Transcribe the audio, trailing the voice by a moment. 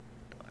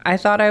I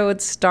thought I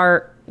would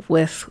start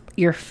with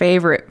your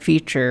favorite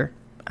feature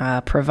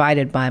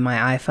provided by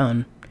my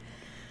iPhone.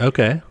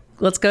 Okay.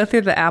 Let's go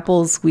through the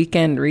Apple's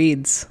weekend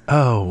reads.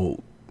 Oh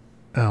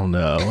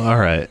no. All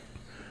right.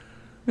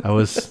 I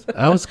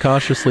was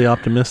cautiously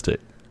optimistic.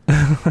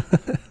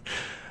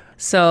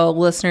 So,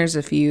 listeners,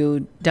 if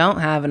you don't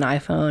have an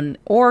iPhone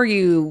or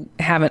you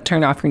haven't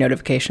turned off your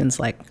notifications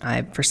like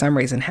I, for some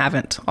reason,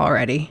 haven't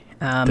already,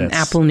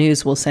 Apple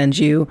News will send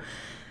you...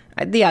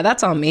 Yeah,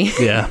 that's on me.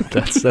 Yeah,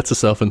 that's a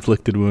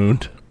self-inflicted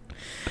wound.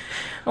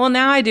 Well,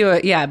 now I do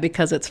it,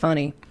 because it's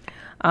funny.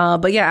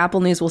 But yeah,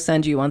 Apple News will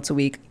send you once a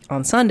week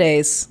on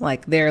Sundays,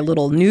 like their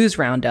little news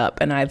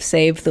roundup, and I've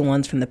saved the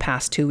ones from the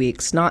past 2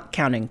 weeks, not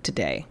counting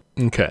today.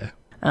 Okay.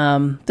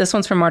 This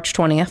one's from March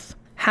 20th.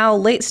 How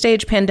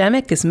late-stage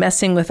pandemic is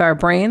messing with our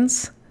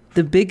brains,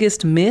 the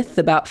biggest myth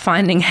about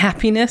finding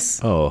happiness,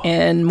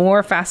 and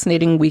more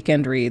fascinating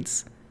weekend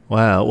reads.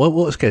 Wow.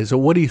 Okay, so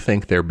what do you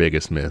think their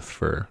biggest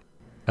myth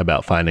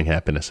about finding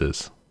happiness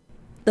is?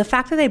 The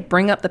fact that they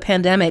bring up the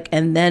pandemic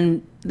and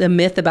then the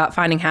myth about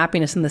finding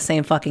happiness in the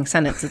same fucking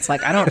sentence. It's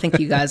like, I don't think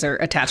you guys are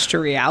attached to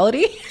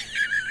reality.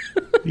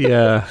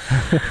 Yeah.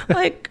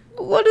 Like,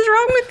 what is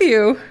wrong with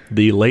you?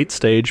 The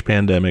late-stage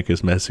pandemic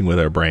is messing with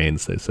our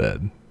brains, they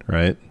said,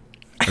 right?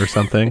 Or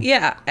something.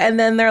 Yeah. And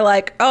then they're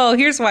like, oh,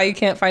 here's why you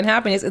can't find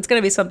happiness. It's going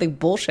to be something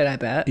bullshit, I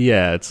bet.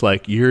 Yeah, it's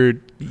like you're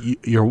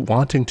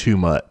wanting too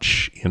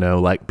much,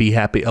 like be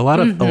happy. A lot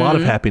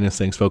of happiness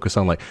things focus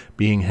on like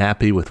being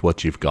happy with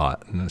what you've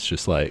got. And it's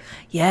just like,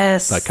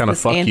 yes, like kind of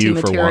fuck you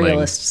for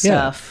wanting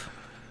stuff.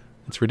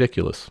 Yeah, it's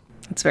ridiculous.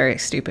 It's very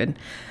stupid.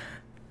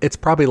 It's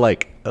probably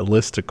like a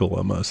listicle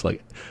almost,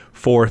 like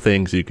 4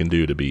 things you can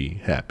do to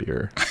be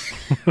happier.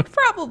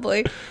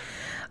 Probably.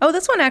 Oh,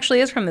 this one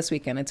actually is from this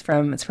weekend. It's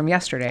from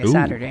yesterday, Ooh.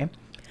 Saturday.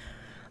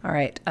 All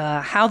right.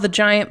 How the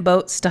giant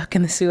boat stuck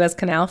in the Suez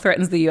Canal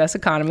threatens the U.S.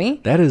 economy.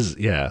 That is,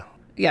 yeah.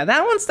 Yeah,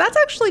 that's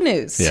actually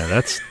news. Yeah,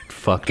 that's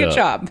fucked Good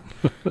up.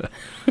 Good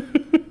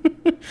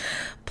job.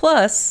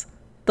 Plus,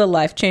 the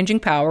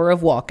life-changing power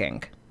of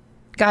walking.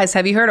 Guys,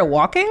 have you heard of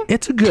walking?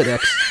 It's a good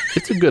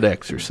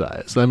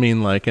exercise. I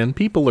mean, like, and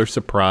people are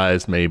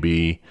surprised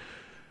maybe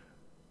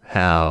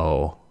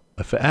how...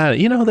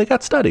 they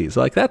got studies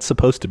like that's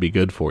supposed to be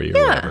good for you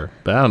or whatever,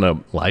 but I don't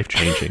know,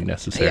 life-changing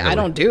necessarily. Yeah, I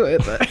don't do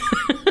it, but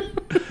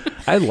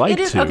I'd like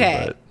to.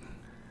 Okay. But...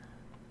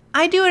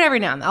 I do it every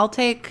now and then. I'll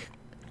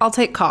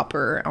take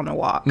Copper on a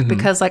walk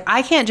because like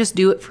I can't just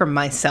do it for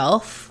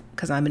myself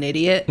because I'm an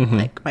idiot.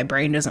 Like my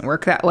brain doesn't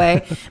work that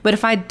way. But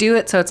if I do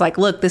it so it's like,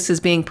 look, this is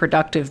being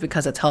productive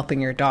because it's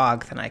helping your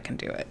dog, then I can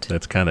do it.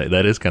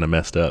 That is kind of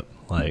messed up.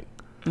 Like,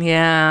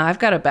 yeah, I've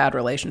got a bad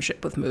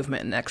relationship with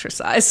movement and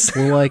exercise.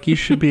 Well, like you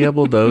should be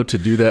able though to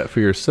do that for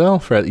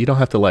yourself, right? You don't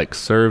have to like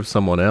serve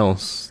someone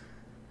else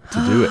to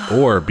do it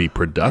or be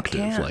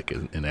productive like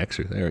an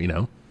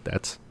exercise,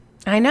 that's...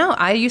 I know.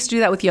 I used to do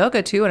that with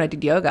yoga too. When I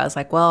did yoga, I was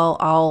like, well,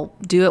 I'll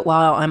do it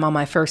while I'm on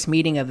my first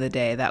meeting of the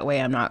day. That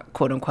way I'm not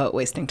quote unquote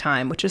wasting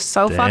time, which is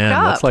so fucked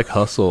up. That's like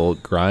hustle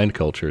grind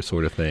culture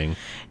sort of thing.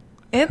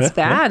 It's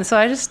bad. So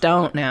I just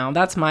don't now.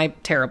 That's my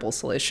terrible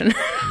solution.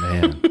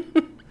 Man.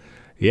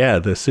 Yeah,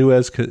 the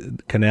Suez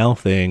Canal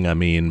thing, I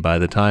mean, by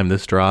the time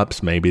this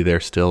drops, maybe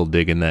they're still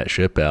digging that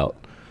ship out.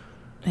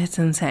 It's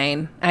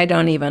insane. I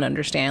don't even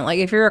understand. Like,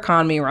 if your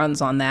economy runs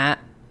on that,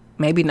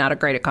 maybe not a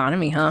great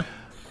economy, huh?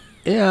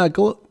 Yeah,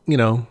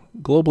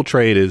 global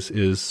trade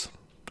is,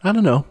 I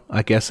don't know,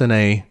 I guess in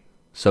a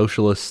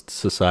socialist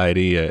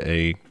society,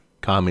 a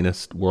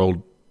communist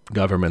world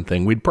government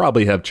thing, we'd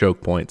probably have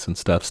choke points and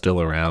stuff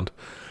still around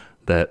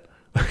that,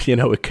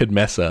 it could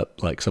mess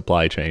up, like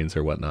supply chains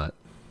or whatnot.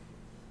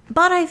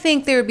 But I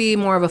think there would be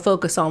more of a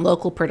focus on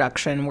local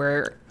production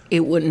where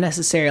it wouldn't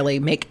necessarily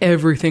make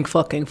everything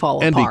fucking fall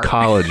apart. And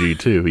ecology,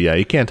 too. Yeah,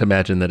 you can't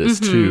imagine that it's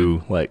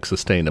too, like,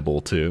 sustainable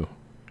to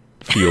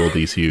fuel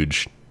these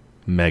huge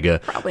mega...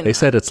 Probably They not.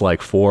 said it's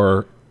like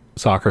 4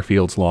 soccer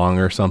fields long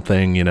or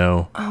something,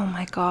 Oh,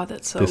 my God,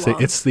 that's so long.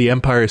 It's the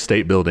Empire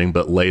State Building,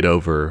 but laid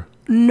over...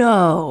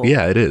 No.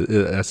 Yeah, it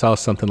is. I saw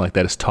something like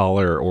that. It's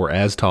taller or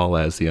as tall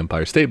as the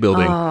Empire State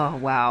Building. Oh,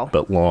 wow.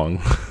 But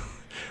long.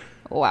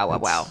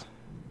 Wow.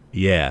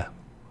 Yeah.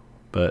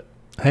 But,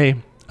 hey,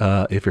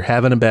 if you're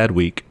having a bad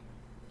week,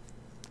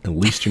 at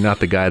least you're not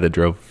the guy that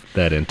drove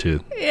that into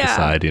the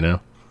side,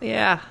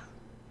 Yeah.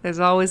 There's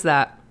always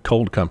that.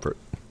 Cold comfort.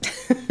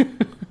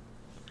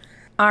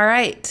 All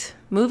right.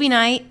 Movie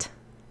night.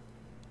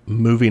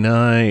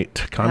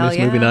 Communist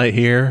movie night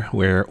here.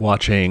 We're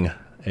watching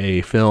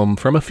a film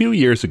from a few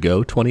years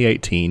ago,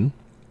 2018.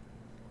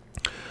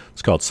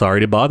 It's called Sorry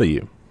to Bother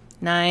You.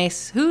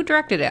 Nice. Who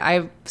directed it?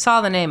 I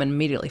saw the name and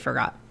immediately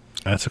forgot.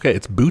 That's okay.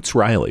 It's Boots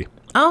Riley.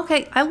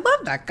 Okay. I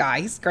love that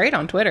guy. He's great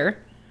on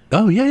Twitter.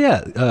 Oh,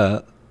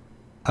 yeah.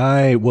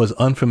 I was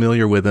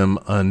unfamiliar with him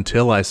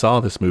until I saw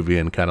this movie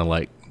and kind of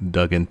like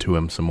dug into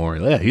him some more.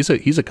 Yeah, he's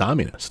a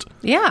communist.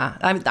 Yeah.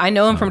 I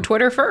know him from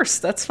Twitter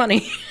first. That's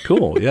funny.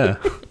 Cool. Yeah.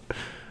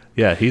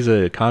 Yeah, he's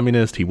a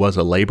communist. He was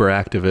a labor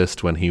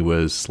activist when he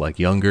was like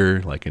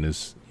younger, like in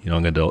his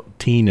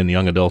teen and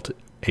young adult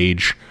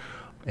age.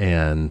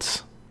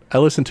 And I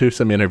listened to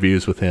some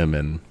interviews with him,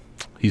 and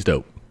he's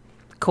dope.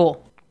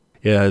 Cool.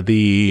 Yeah,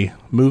 the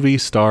movie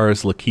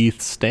stars Lakeith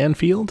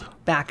Stanfield.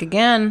 Back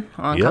again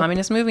on Yep.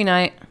 Communist Movie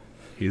Night.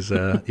 He's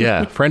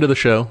friend of the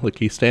show,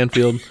 Lakeith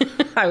Stanfield.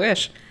 I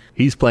wish.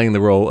 He's playing the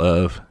role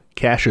of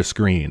Cassius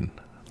Green,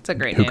 It's a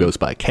great who name. goes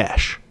by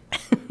Cash.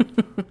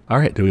 All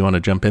right, do we want to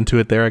jump into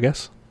it there, I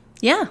guess?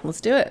 Yeah, let's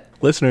do it.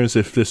 Listeners,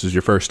 if this is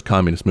your first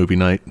Communist Movie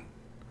Night,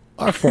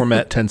 our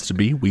format tends to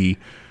be we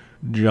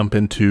jump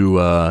into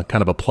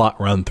kind of a plot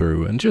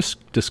run-through and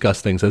just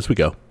discuss things as we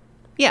go.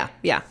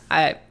 Yeah.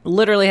 I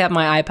literally have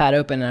my iPad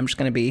open and I'm just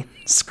going to be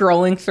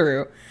scrolling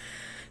through.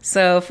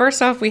 So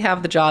first off, we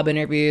have the job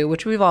interview,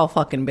 which we've all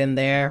fucking been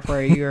there,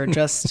 where you're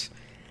just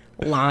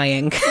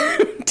lying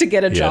to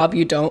get a job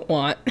you don't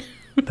want.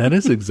 That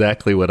is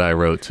exactly what I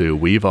wrote too.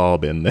 We've all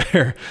been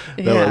there.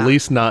 Though Yeah. at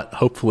least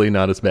hopefully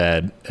not as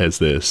bad as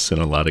this in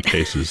a lot of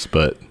cases.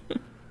 But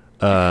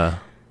I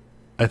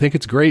think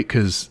it's great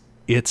because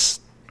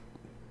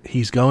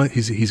he's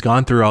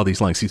gone through all these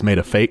lengths. He's made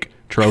a fake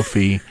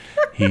trophy.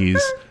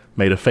 He's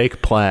made a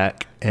fake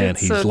plaque, and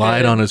It's he's so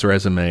lied good. on his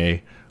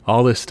resume.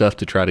 All this stuff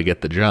to try to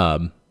get the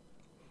job.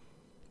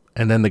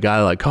 And then the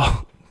guy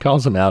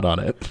calls him out on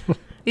it.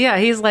 Yeah,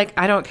 he's like,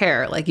 I don't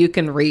care. Like, you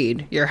can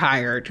read. You're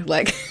hired.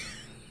 Like,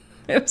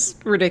 it's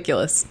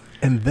ridiculous.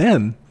 And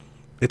then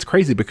it's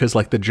crazy because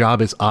the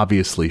job is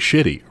obviously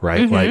shitty,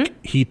 right? Mm-hmm.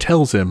 He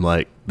tells him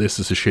this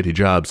is a shitty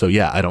job. So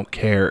yeah, I don't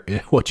care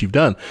what you've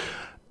done.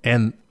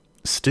 And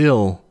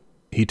still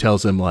he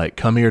tells him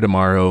come here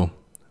tomorrow,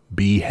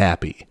 be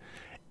happy.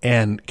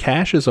 And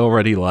Cash is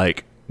already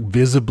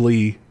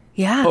visibly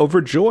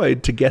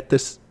overjoyed to get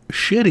this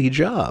shitty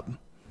job.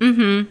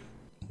 Mm-hmm.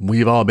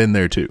 We've all been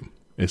there too,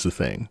 is the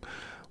thing.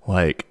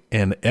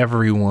 And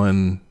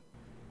everyone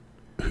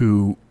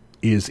who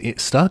is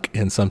stuck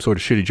in some sort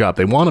of shitty job,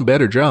 they want a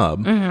better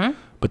job,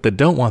 but they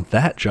don't want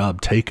that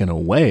job taken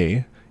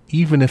away,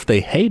 even if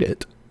they hate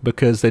it,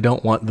 because they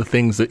don't want the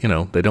things that,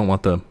 they don't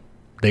want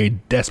they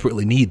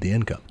desperately need the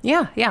income.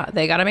 Yeah,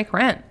 they got to make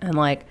rent. And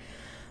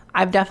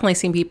I've definitely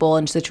seen people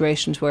in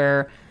situations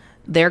where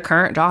their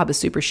current job is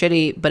super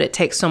shitty, but it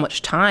takes so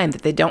much time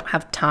that they don't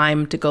have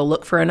time to go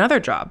look for another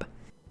job.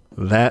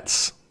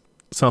 That's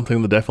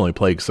something that definitely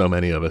plagues so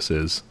many of us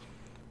is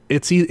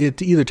it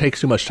either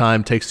takes too much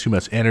time, takes too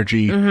much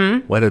energy,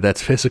 whether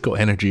that's physical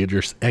energy or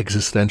just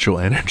existential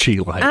energy,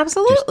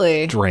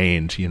 Absolutely. just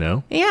drained,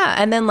 Yeah,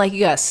 and then you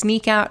got to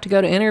sneak out to go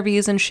to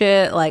interviews and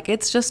shit.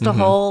 It's just a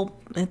whole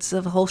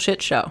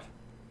shit show.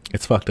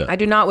 It's fucked up. I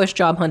do not wish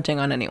job hunting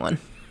on anyone.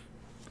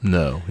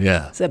 No,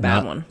 yeah. It's a bad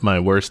not one. My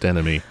worst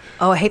enemy.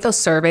 Oh, I hate those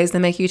surveys they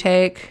make you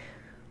take.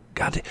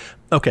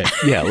 Okay,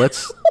 yeah,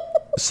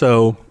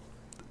 so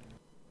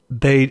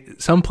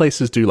some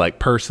places do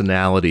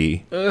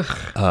personality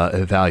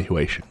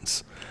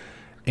evaluations.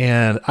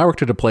 And I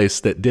worked at a place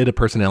that did a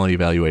personality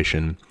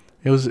evaluation.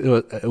 It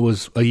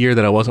was a year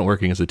that I wasn't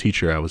working as a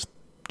teacher. I was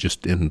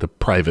just in the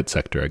private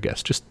sector, I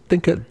guess. Just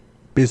think a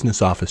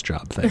business office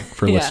job thing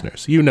for Yeah.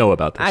 listeners. You know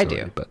about this I already,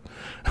 do. But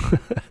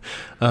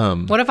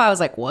What if I was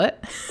like,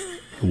 what?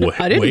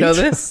 I didn't wait. know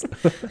this.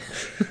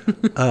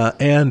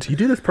 And you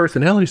do this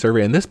personality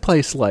survey, and this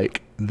place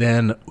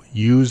then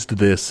used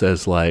this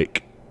as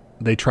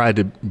they tried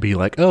to be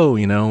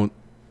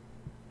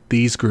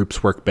these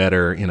groups work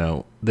better,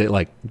 they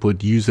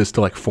would use this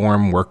to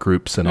form work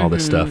groups and all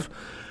this stuff,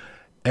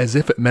 as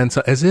if it meant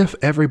as if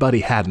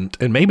everybody hadn't,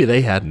 and maybe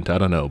they hadn't, I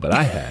don't know, but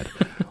I had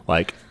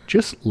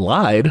just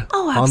lied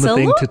on the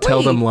thing to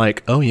tell them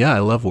oh yeah, I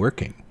love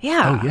working.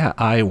 Yeah. Oh yeah,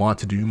 I want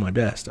to do my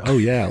best. Oh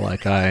yeah,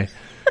 I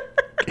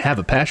have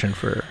a passion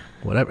for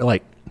whatever.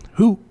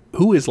 Who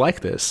is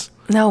like this?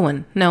 No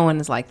one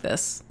is like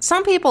this.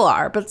 Some people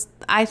are, but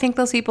I think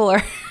those people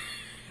are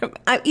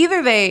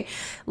either they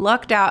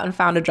lucked out and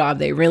found a job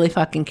they really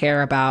fucking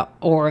care about,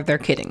 or they're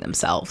kidding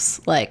themselves.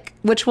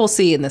 Which we'll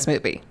see in this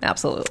movie.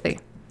 Absolutely.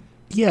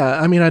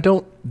 Yeah, I mean, I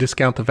don't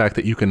discount the fact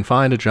that you can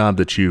find a job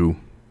that you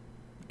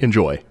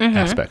enjoy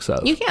aspects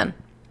of. You can.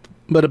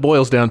 But it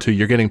boils down to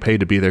you're getting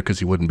paid to be there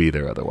because you wouldn't be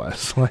there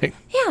otherwise.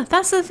 Yeah,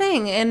 that's the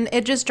thing. And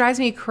it just drives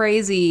me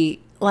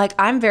crazy.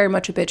 I'm very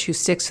much a bitch who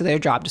sticks to their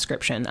job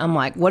description. I'm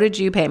like, what did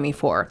you pay me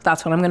for?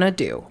 That's what I'm going to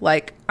do.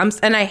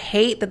 And I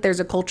hate that there's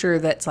a culture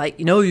that's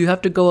you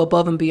have to go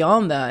above and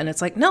beyond that. And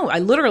it's no, I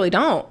literally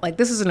don't.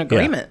 This is an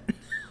agreement.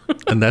 Yeah.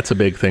 And that's a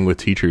big thing with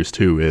teachers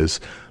too, is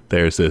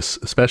there's this,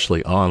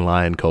 especially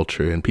online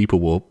culture, and people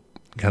will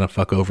kind of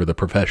fuck over the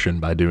profession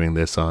by doing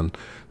this on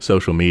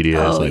social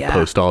media as they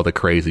post all the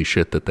crazy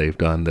shit that they've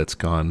done that's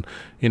gone,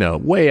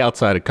 way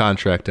outside of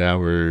contract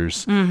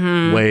hours,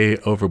 way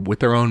over with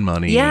their own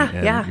money.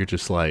 And you're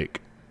just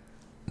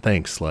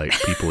thanks.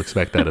 People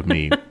expect that of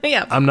me.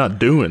 Yeah. I'm not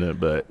doing it,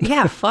 but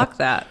Yeah, fuck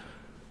that.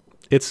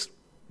 it's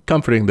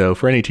comforting though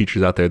for any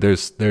teachers out there.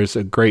 There's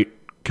a great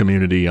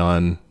community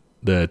on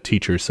the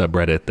teacher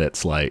subreddit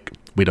that's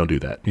we don't do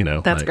that,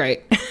 That's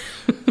great.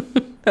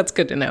 That's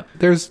good to know.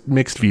 There's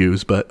mixed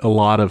views, but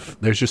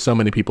there's just so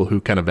many people who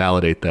kind of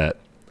validate that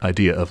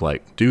idea of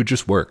like, dude,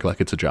 just work like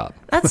it's a job.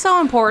 That's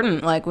so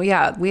important. Like, we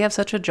have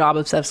such a job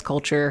obsessed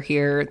culture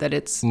here that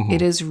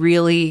it is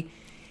really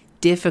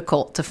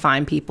difficult to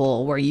find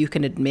people where you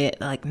can admit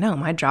like, no,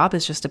 my job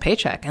is just a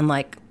paycheck. And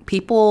like,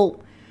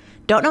 people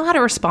don't know how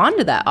to respond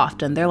to that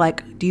often. They're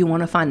like, do you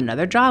want to find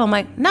another job? I'm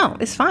like, no,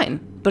 it's fine,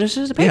 but it's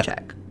just a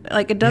paycheck.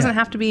 Like, it doesn't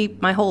have to be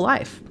my whole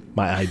life.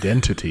 My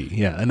identity.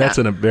 Yeah. And that's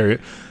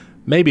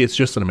maybe it's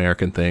just an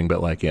American thing,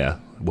 but like, yeah,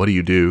 what do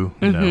you do?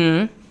 You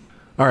know?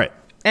 All right.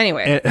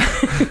 Anyway,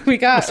 we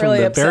got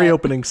really upset. The very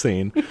opening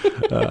scene.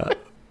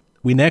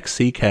 We next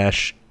see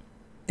Cash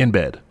in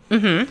bed.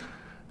 And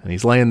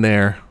he's laying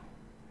there,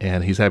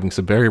 and he's having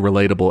some very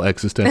relatable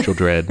existential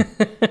dread.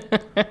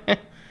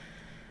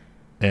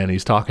 And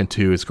he's talking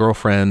to his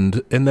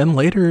girlfriend, and then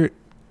later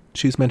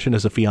she's mentioned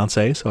as a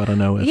fiance, so I don't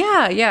know if...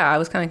 Yeah, I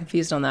was kind of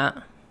confused on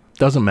that.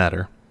 Doesn't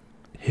matter.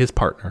 His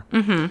partner,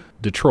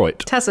 Detroit.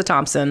 Tessa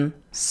Thompson,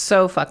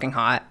 so fucking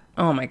hot.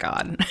 Oh my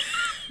God.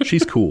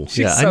 She's cool.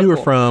 I knew her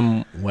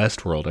from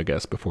Westworld, I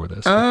guess, before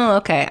this. Oh,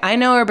 okay. I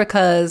know her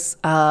because,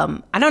 I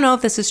don't know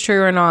if this is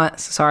true or not.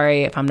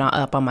 Sorry if I'm not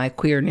up on my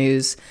queer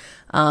news.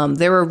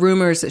 There were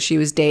rumors that she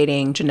was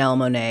dating Janelle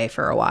Monáe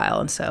for a while,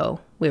 and so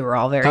we were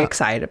all very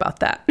excited about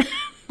that.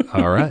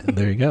 All right.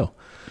 There you go.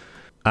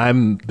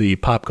 I'm the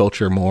pop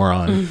culture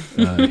moron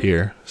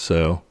here,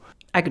 so...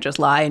 I could just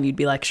lie and you'd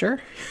be like, sure.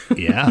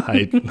 Yeah,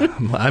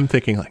 I'm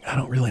thinking like, I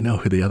don't really know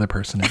who the other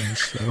person is.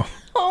 So.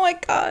 Oh my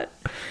God.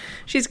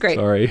 She's great.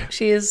 Sorry.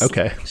 She is.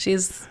 Okay.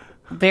 She's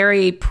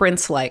very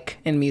Prince-like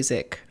in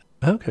music.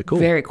 Okay, cool.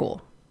 Very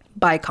cool.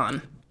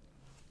 Bicon.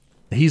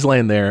 He's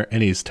laying there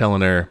and he's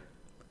telling her,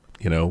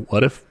 you know,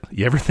 what if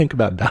you ever think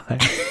about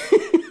dying?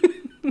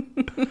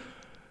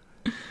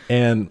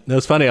 And it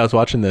was funny. I was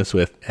watching this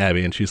with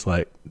Abby and she's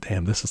like,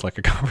 damn, this is like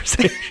a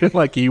conversation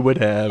like you would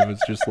have.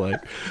 It's just like,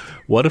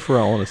 what if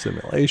we're all in a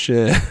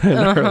simulation?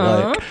 And or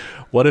like,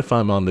 what if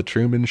I'm on the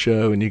Truman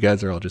Show and you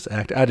guys are all just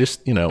acting? I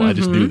just, you know, I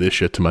just do this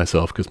shit to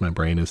myself because my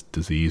brain is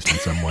diseased in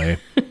some way.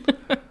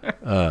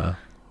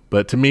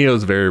 But to me, it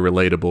was very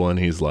relatable. And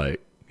he's like,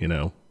 you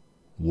know,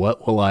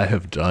 what will I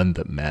have done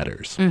that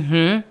matters?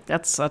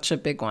 That's such a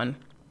big one.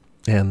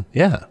 And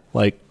yeah,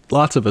 like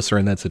lots of us are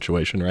in that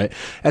situation, right?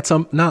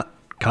 Not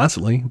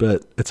constantly,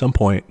 but at some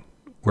point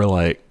we're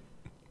like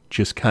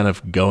just kind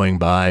of going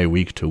by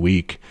week to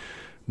week,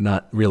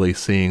 not really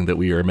seeing that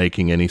we are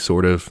making any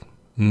sort of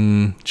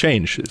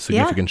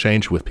significant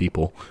change with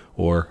people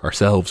or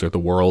ourselves or the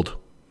world.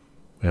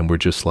 And we're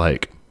just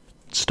like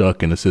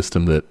stuck in a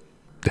system that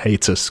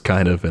hates us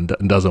kind of and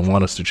doesn't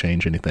want us to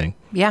change anything.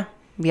 Yeah.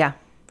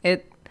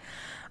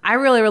 I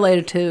really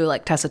related to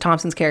like Tessa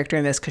Thompson's character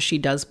in this because she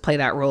does play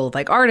that role of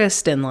like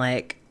artist, and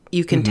like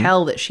you can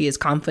tell that she is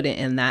confident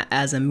in that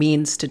as a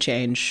means to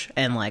change.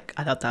 And like,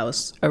 I thought that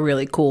was a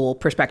really cool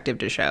perspective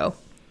to show.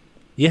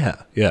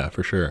 Yeah,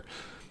 for sure.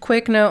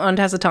 Quick note on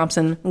Tessa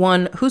Thompson.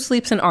 One, who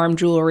sleeps in arm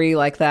jewelry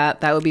like that?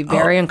 That would be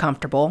very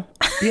uncomfortable.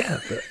 Yeah,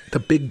 the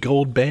big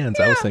gold bands.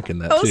 I was thinking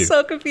that too. I was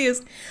so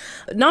confused.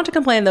 Not to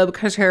complain though,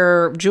 because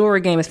her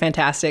jewelry game is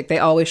fantastic. They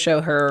always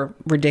show her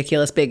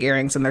ridiculous big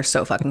earrings and they're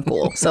so fucking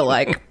cool. So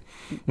like,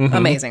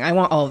 amazing. I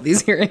want all of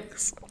these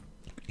earrings.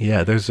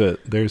 Yeah,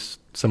 there's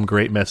some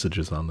great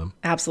messages on them.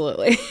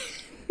 Absolutely.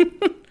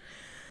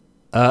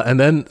 And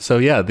then, so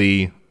yeah,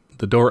 the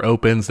door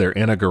opens. They're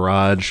in a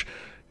garage.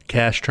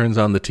 Cash turns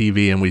on the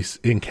TV, and we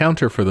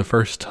encounter for the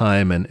first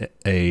time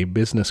a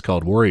business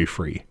called Worry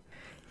Free.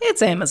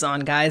 It's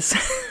Amazon, guys.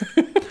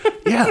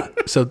 Yeah,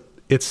 so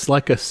it's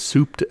like a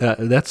souped.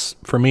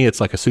 For me,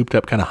 it's like a souped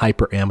up kind of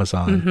hyper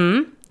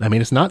Amazon. I mean,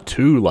 it's not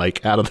too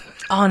like out of.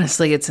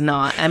 Honestly, it's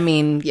not. I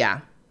mean, yeah,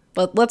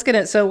 but let's get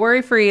it. So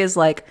Worry Free is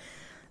like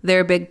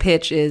their big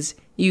pitch is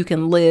you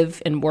can live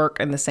and work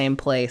in the same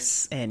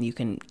place, and you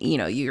can, you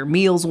know, your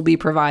meals will be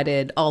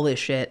provided, all this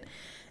shit,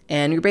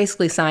 and you're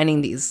basically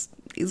signing these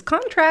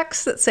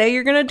contracts that say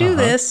you're going to do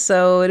this.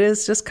 So it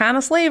is just kind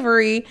of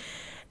slavery.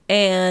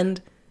 And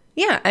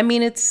yeah, I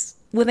mean, it's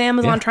with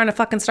Amazon trying to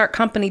fucking start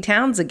company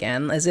towns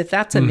again, as if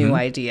that's a new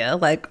idea.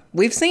 Like,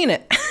 we've seen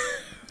it.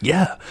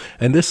 Yeah.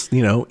 And this,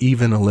 you know,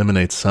 even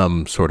eliminates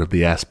some sort of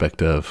the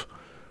aspect of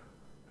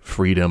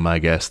freedom, I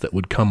guess, that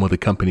would come with a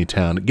company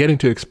town. Getting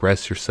to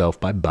express yourself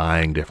by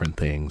buying different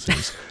things.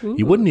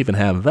 You wouldn't even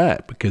have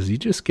that because you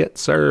just get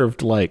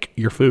served like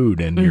your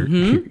food and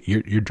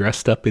you're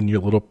dressed up in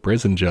your little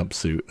prison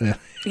jumpsuit.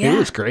 It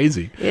was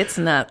crazy. It's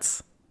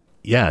nuts.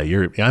 Yeah,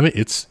 I mean,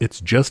 it's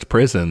just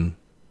prison,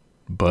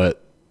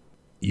 but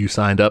you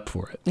signed up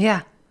for it.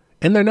 Yeah.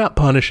 And they're not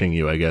punishing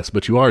you, I guess,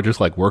 but you are just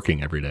like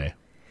working every day.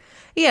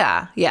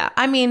 Yeah.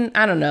 I mean,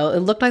 I don't know. It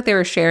looked like they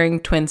were sharing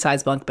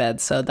twin-size bunk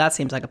beds, so that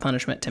seems like a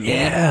punishment to me.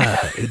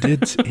 Yeah, it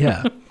did.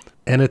 Yeah.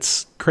 And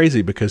it's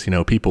crazy because, you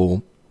know,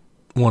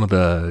 one of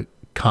the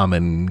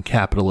common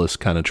capitalist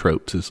kind of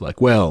tropes is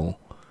like, well,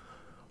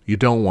 you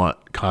don't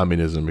want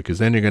communism because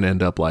then you're going to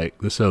end up like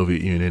the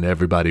Soviet Union.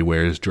 Everybody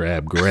wears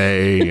drab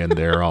gray and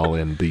they're all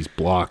in these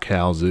block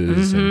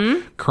houses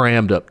and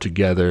crammed up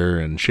together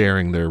and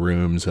sharing their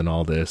rooms and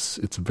all this.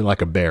 It's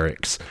like a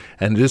barracks.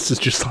 And this is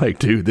just like,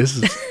 dude, this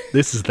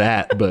is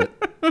that, but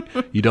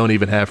you don't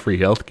even have free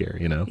healthcare,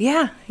 you know?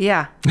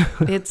 Yeah.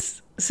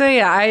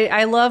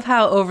 I love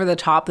how over the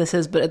top this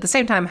is, but at the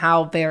same time,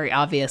 how very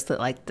obvious that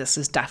like this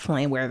is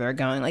definitely where they're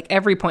going. Like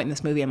every point in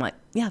this movie, I'm like,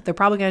 yeah, they're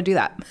probably going to do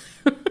that.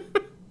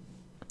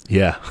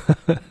 Yeah.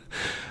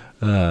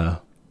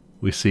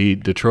 We see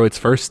Detroit's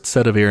first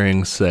set of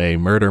earrings say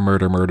murder,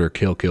 murder, murder,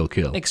 kill, kill,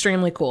 kill.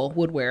 Extremely cool.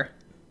 Would wear.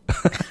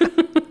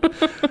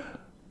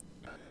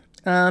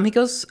 He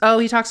talks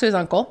to his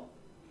uncle.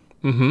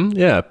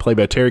 Yeah, played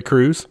by Terry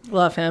Crews.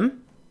 Love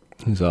him.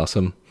 He's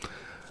awesome.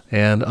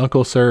 And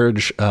Uncle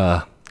Serge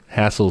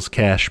hassles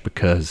Cash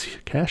because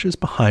Cash is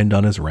behind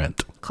on his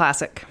rent.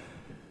 Classic.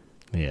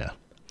 Yeah.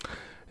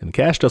 And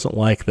Cash doesn't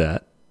like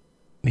that.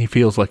 He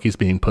feels like he's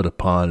being put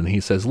upon, and he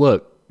says,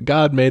 look,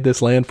 God made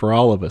this land for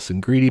all of us,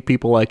 and greedy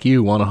people like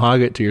you want to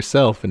hog it to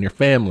yourself and your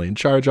family and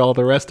charge all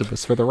the rest of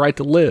us for the right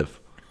to live.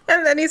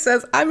 And then he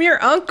says, I'm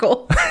your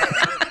uncle.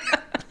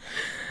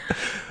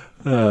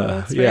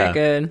 That's very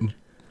good.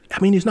 I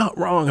mean, he's not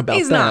wrong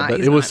about that, but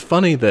it was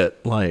funny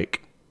that,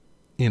 like,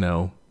 you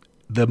know,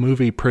 the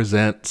movie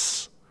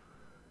presents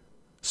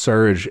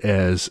Serge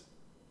as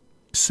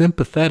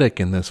sympathetic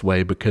in this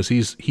way because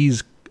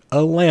he's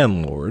a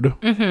landlord,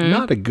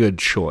 not a good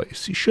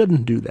choice. He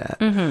shouldn't do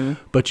that.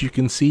 But you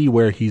can see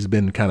where he's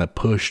been kind of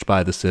pushed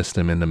by the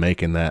system into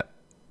making that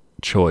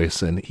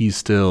choice, and he's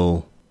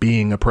still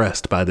being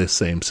oppressed by this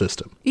same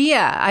system.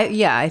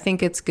 I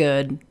think it's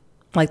good.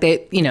 Like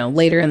they, you know,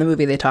 later in the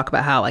movie, they talk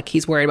about how like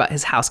he's worried about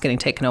his house getting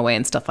taken away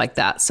and stuff like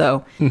that.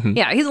 So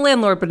yeah, he's a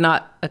landlord, but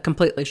not a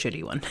completely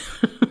shitty one.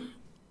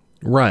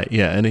 Right.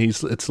 Yeah. And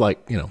it's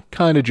like, you know,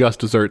 kind of just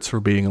desserts for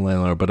being a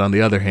landlord. But on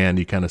the other hand,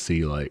 you kind of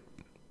see like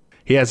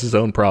he has his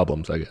own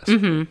problems, I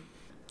guess.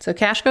 So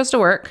Cash goes to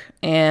work,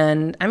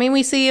 and I mean,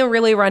 we see a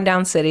really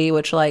rundown city,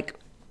 which like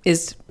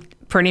is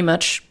pretty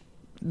much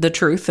the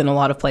truth in a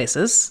lot of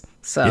places.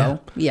 So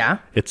yeah.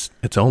 It's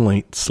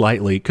only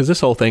slightly, because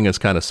this whole thing is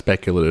kind of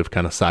speculative,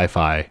 kind of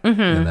sci-fi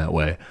in that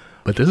way.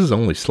 But this is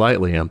only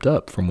slightly amped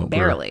up from what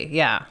we're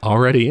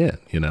already in,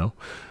 you know.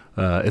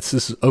 This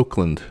is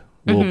Oakland.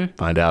 We'll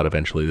find out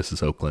eventually this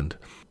is Oakland.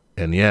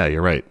 And yeah,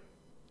 you're right.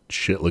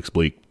 Shit looks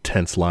bleak.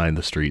 Tense line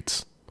the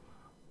streets.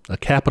 A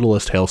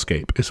capitalist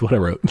hellscape is what I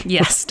wrote.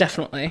 Yes,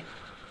 definitely.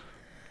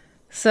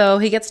 So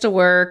he gets to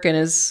work, and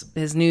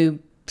his new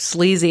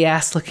sleazy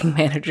ass looking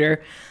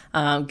manager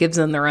gives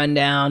him the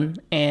rundown,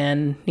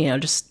 and you know,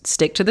 just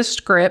stick to the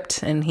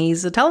script. And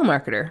he's a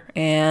telemarketer,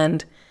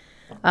 and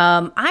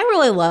I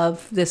really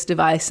love this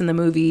device in the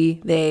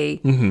movie.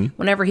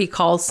 Whenever he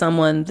calls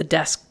someone, the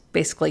desk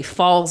basically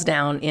falls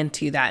down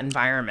into that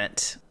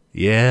environment.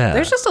 Yeah,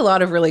 there's just a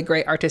lot of really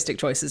great artistic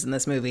choices in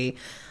this movie,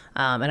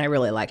 and I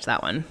really liked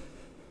that one.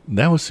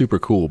 That was super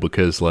cool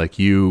because like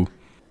he's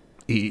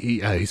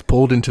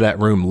pulled into that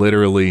room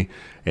literally,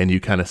 and you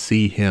kind of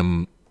see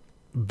him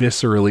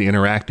viscerally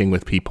interacting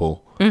with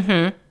people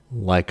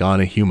like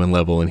on a human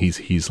level, and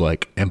he's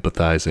like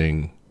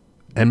empathizing,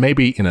 and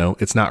maybe, you know,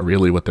 it's not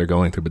really what they're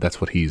going through, but that's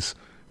what he's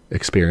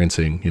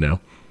experiencing, you know.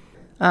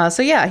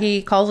 So yeah,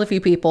 he calls a few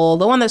people.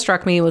 The one that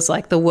struck me was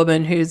like the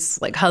woman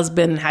whose like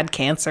husband had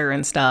cancer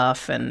and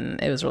stuff,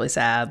 and it was really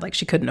sad. Like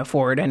she couldn't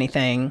afford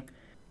anything,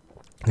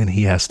 and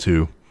he has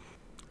to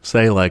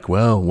say like,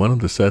 well, one of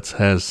the sets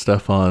has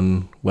stuff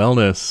on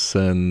wellness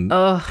and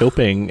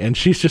coping, and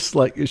she's just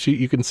like,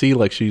 you can see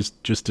like she's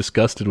just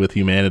disgusted with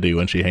humanity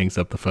when she hangs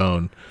up the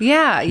phone. She's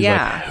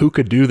like, who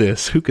could do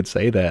this? Who could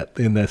say that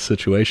in this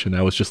situation?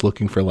 I was just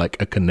looking for like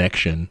a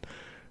connection.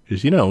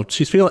 Because, you know,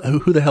 she's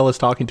feeling, who the hell is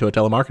talking to a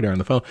telemarketer on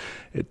the phone,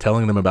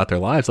 telling them about their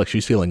lives? Like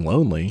she's feeling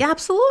lonely. Yeah,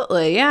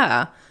 absolutely.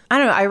 Yeah. I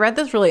don't know. I read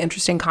this really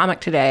interesting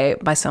comic today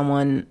by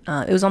someone.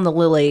 It was on the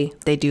Lily.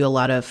 They do a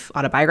lot of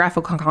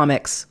autobiographical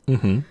comics.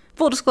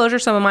 Full disclosure,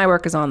 some of my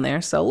work is on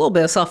there, so a little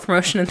bit of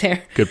self-promotion in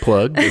there. Good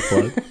plug.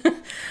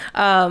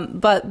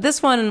 But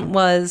this one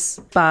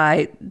was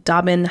by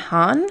Dabin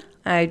Han.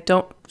 I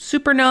don't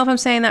super know if I'm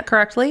saying that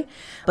correctly,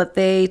 but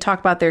they talk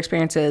about their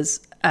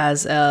experiences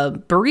as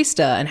a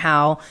barista and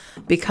how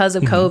because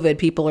of COVID,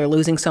 people are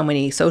losing so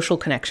many social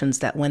connections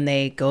that when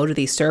they go to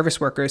these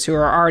service workers who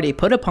are already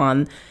put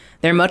upon,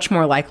 they're much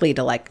more likely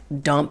to like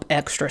dump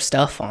extra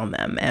stuff on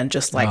them and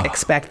just like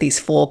expect these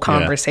full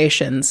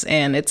conversations.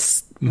 And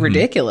it's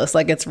ridiculous.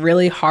 Like it's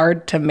really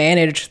hard to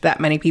manage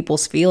that many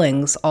people's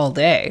feelings all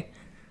day.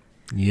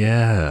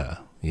 Yeah.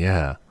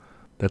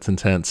 That's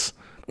intense.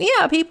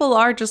 Yeah, people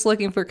are just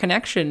looking for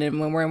connection.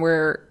 And when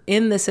we're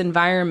in this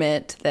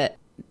environment that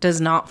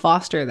does not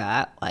foster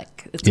that,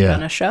 like it's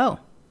gonna show.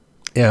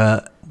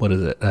 Yeah. What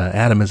is it?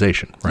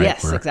 Atomization, right?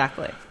 Yes,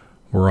 exactly.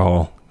 We're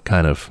all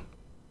kind of,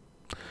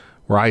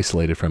 we're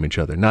isolated from each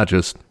other, not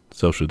just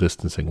social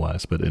distancing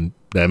wise, but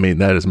that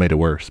has made it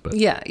worse. But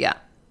yeah.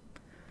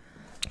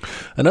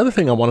 Another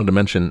thing I wanted to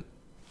mention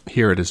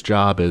here at his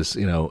job is,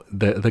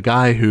 the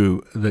guy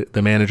who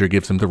the manager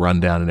gives him the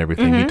rundown and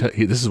everything.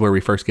 This is where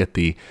we first get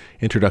the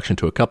introduction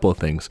to a couple of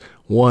things.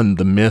 One,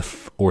 the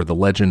myth or the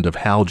legend of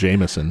Hal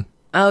Jameson.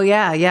 Oh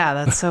yeah,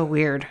 that's so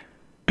weird.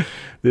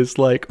 This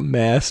like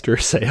master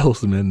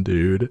salesman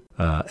dude,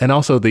 and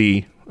also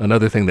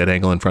another thing that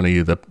angle in front of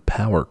you, the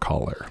power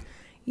caller.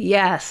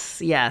 Yes.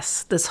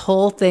 This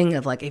whole thing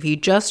of like, if you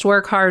just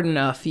work hard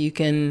enough, you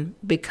can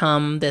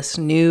become this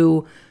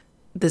new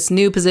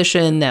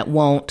position that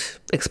won't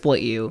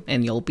exploit you,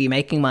 and you'll be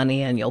making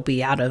money, and you'll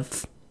be out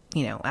of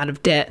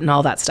debt and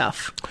all that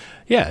stuff.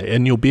 Yeah,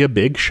 and you'll be a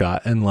big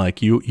shot, and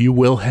like you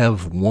will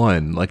have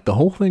won. Like the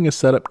whole thing is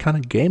set up kind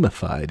of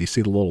gamified. You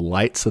see the little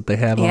lights that they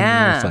have on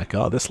there. It's like,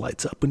 oh, this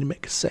lights up when you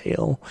make a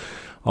sale.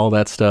 All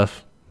that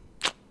stuff.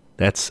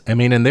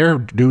 And they're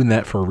doing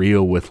that for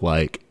real with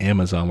like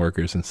Amazon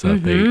workers and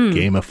stuff. They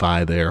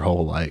gamify their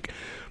whole like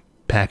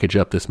package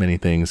up this many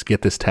things,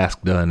 get this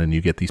task done, and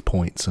you get these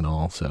points and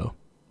all. So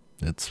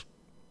it's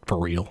for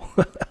real.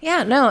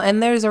 Yeah, no,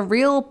 and there's a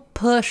real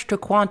push to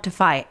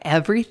quantify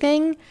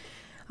everything,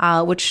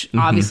 which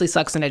obviously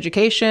sucks in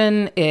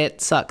education.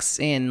 It sucks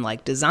in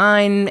like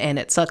design, and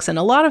it sucks in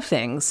a lot of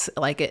things.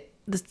 Like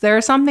there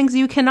are some things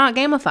you cannot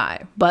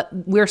gamify, but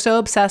people are so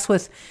obsessed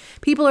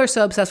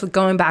with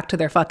going back to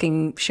their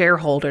fucking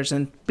shareholders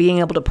and being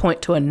able to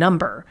point to a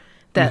number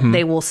that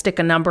they will stick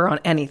a number on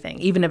anything,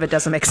 even if it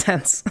doesn't make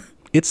sense.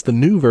 It's the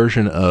new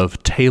version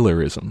of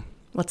Taylorism.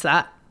 What's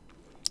that?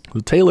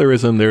 With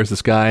Taylorism, there's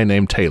this guy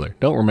named Taylor.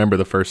 Don't remember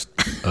the first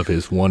of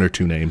his one or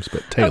two names,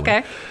 but Taylor.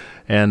 Okay.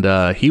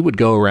 And he would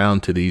go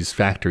around to these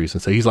factories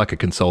and say he's like a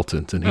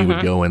consultant, and he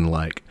would go and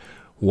like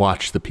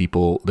watch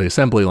the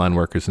assembly line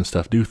workers and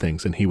stuff do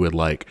things, and he would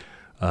like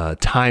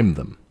time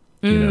them,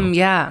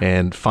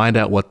 and find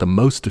out what the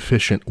most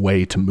efficient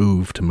way to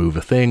move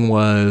a thing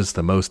was,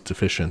 the most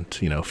efficient,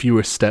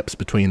 fewest steps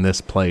between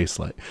this place.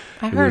 Like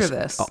I heard of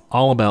this.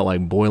 All about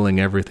like boiling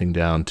everything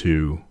down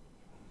to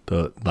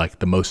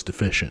the most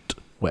efficient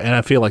way. And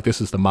I feel like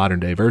this is the modern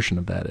day version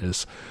of that.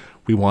 Is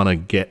we want to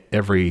get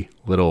every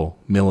little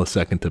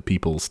millisecond of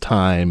people's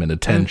time and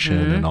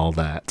attention and all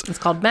that. It's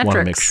called metrics.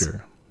 Want to make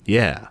sure.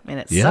 Yeah. And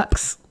it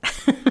sucks.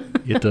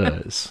 It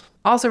does.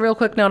 Also, real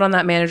quick note on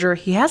that manager.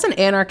 He has an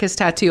anarchist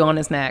tattoo on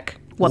his neck.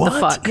 What the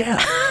fuck?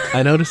 Yeah.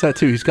 I noticed that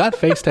too. He's got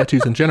face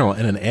tattoos in general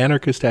and an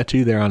anarchist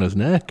tattoo there on his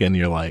neck. And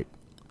you're like,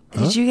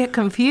 huh? Did you get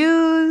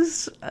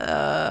confused?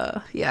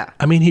 Yeah.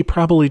 I mean, he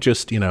probably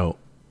just,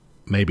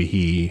 maybe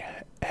he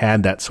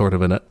had that sort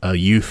of a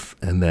youth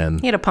and then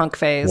he had a punk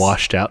phase.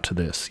 Washed out to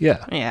this.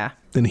 Yeah. Yeah.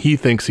 And he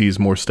thinks he's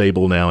more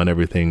stable now and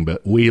everything,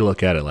 but we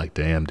look at it like,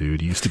 damn,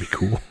 dude, you used to be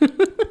cool.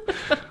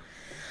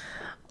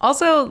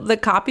 Also, the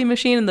copy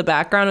machine in the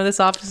background of this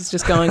office is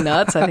just going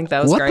nuts. I think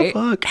that was great.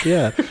 What the fuck?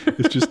 Yeah.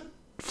 It's just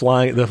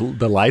flying.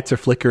 The lights are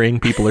flickering.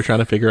 People are trying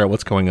to figure out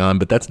what's going on,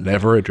 but that's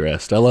never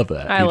addressed. I love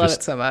that. I love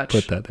it so much.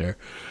 Put that there.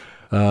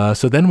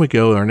 So then we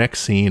go our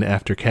next scene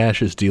after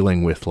Cash is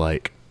dealing with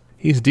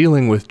he's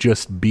dealing with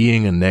just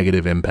being a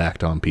negative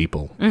impact on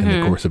people in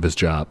the course of his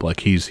job. Like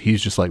he's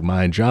just like,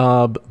 my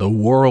job, the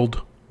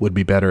world would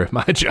be better if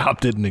my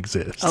job didn't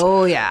exist.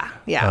 Oh yeah.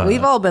 Yeah.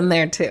 We've all been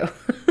there too.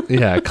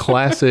 Yeah.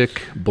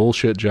 Classic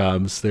bullshit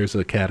jobs. There's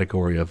a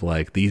category of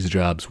like, these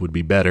jobs would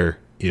be better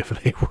if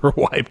they were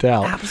wiped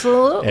out.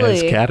 Absolutely.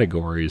 As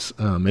categories.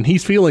 And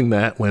he's feeling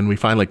that when we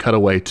finally cut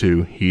away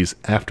to he's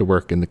after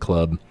work in the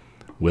club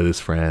with his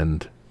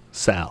friend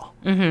Sal,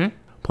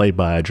 played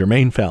by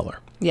Jermaine Fowler.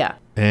 Yeah.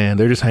 And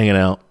they're just hanging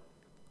out.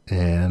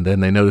 And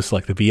then they notice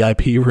like the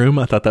VIP room.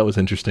 I thought that was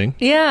interesting.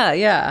 Yeah,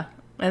 yeah.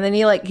 And then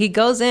he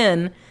goes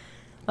in,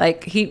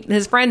 like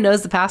his friend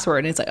knows the password,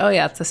 and he's like, oh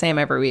yeah, it's the same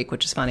every week,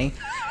 which is funny.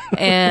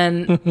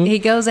 And he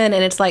goes in,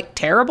 and it's like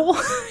terrible.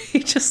 He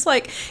just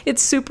like,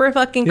 it's super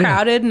fucking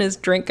crowded, and his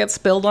drink gets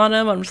spilled on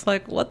him. I'm just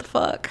like, what the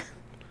fuck?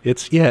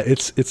 It's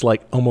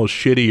like almost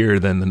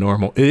shittier than the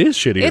normal. It is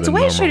shittier. It's than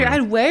way normal shittier. room.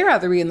 I'd way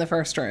rather be in the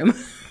first room.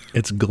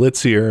 It's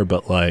glitzier,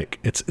 but like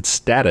it's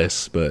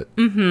status, but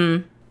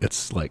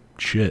it's like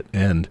shit.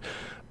 And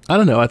I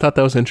don't know. I thought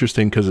that was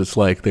interesting because it's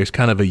like there's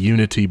kind of a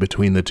unity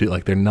between the two.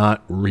 Like they're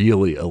not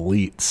really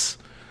elites.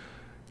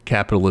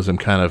 Capitalism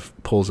kind of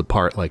pulls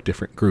apart like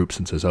different groups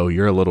and says, "Oh,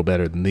 you're a little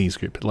better than these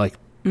groups." Like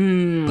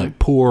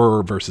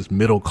poor versus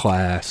middle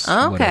class.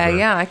 Okay, whatever.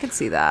 yeah, I could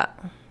see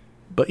that.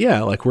 But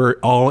yeah, like we're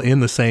all in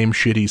the same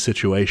shitty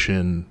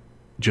situation,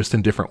 just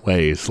in different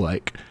ways.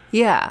 Like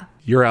yeah.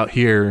 You're out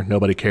here,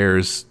 nobody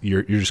cares.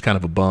 You're just kind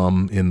of a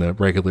bum in the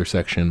regular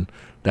section.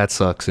 That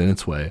sucks in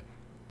its way.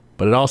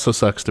 But it also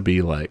sucks to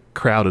be like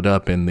crowded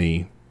up in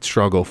the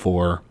struggle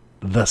for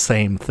the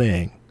same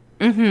thing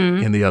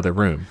in the other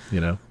room,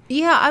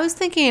 Yeah, I was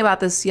thinking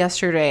about this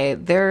yesterday.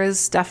 There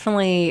is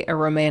definitely a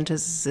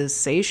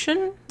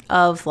romanticization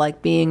of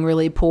like being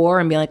really poor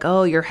and being like,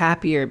 oh, you're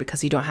happier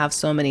because you don't have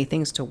so many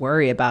things to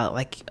worry about,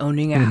 like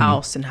owning a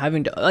house and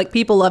having to, like,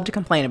 people love to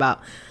complain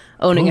about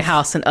owning a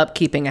house and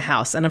upkeeping a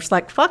house. And I'm just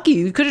like, fuck you.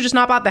 You could have just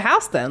not bought the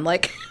house then.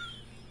 Like,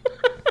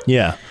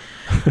 yeah.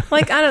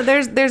 Like, I don't,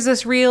 there's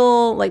this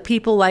real, like,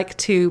 people like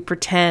to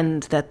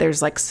pretend that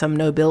there's like some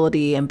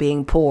nobility in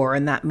being poor,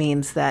 and that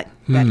means that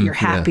you're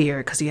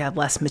happier because you have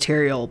less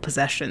material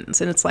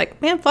possessions. And it's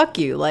like, man, fuck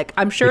you. Like,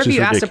 I'm sure Which if is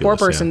you asked a poor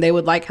ridiculous, person, they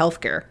would like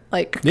healthcare.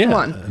 Like, Yeah, come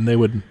on. and they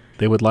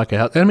would like a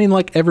house. I mean,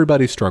 like,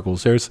 everybody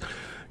struggles. There's,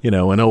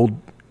 an old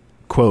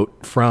quote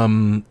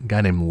from a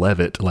guy named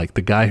Levitt, like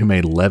the guy who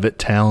made Levitt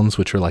towns,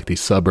 which are like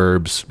these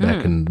suburbs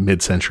back in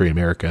mid-century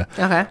America.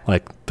 Okay.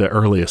 Like the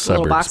earliest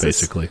Little suburbs, boxes.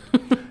 basically.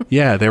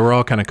 Yeah, they were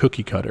all kind of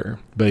cookie cutter.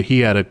 But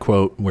he had a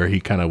quote where he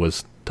kind of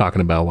was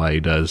talking about why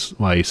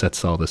he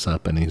sets all this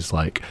up. And he's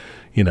like,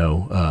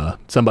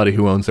 somebody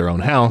who owns their own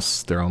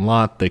house, their own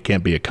lot, they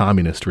can't be a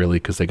communist really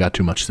because they got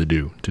too much to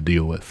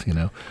deal with,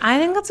 I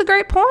think that's a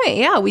great point.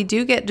 Yeah, we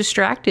do get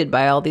distracted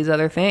by all these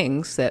other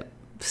things that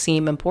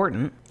seem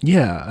important.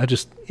 Yeah,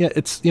 it's,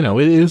 it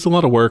is a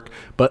lot of work,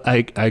 but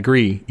I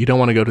agree. You don't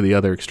want to go to the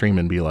other extreme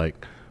and be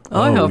like,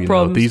 I have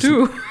problems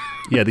too.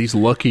 Yeah, these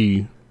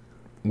lucky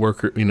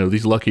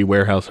these lucky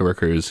warehouse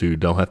workers who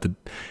don't have to,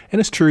 and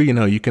it's true,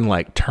 you can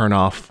like turn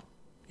off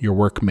your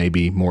work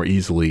maybe more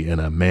easily in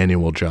a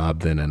manual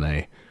job than in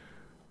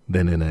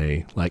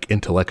a like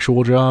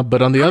intellectual job.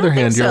 But on the other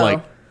hand, you're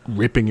like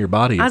ripping your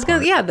body apart.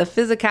 The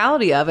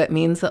physicality of it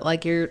means that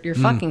like you're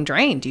fucking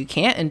drained. You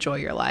can't enjoy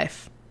your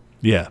life.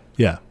 Yeah,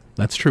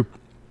 that's true.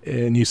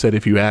 And you said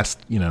if you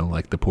asked,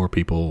 like the poor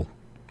people,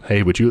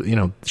 hey, would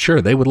you,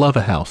 sure, they would love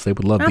a house. They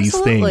would love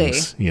Absolutely.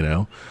 these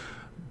things,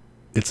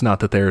 It's not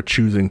that they're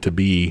choosing to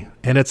be,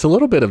 and it's a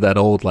little bit of that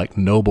old like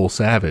noble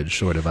savage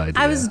sort of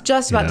idea. I was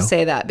just about to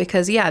say that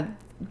because,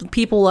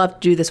 people love to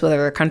do this with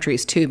other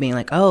countries too, being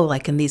like, oh,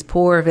 like in these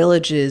poor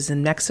villages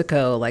in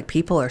Mexico, like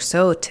people are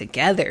so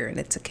together and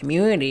it's a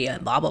community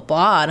and blah, blah,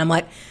 blah. And I'm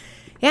like,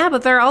 yeah,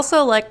 but they're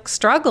also like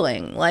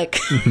struggling. Like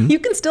you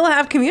can still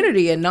have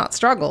community and not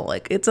struggle.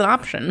 Like it's an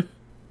option.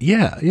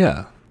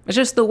 Yeah. It's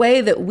just the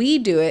way that we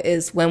do it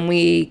is when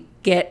we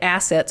get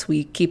assets,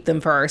 we keep them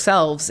for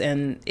ourselves,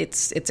 and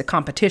it's a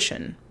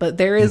competition. But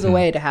there is a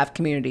way to have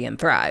community and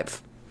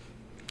thrive.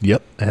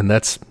 Yep, and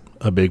that's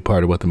a big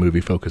part of what the movie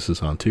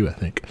focuses on too, I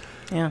think.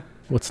 Yeah.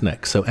 What's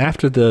next? So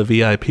after the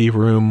VIP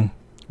room,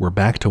 we're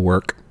back to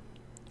work,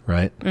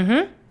 right?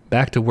 Mm-hmm.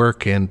 Back to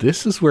work, and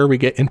this is where we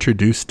get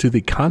introduced to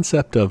the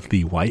concept of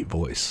the white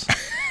voice.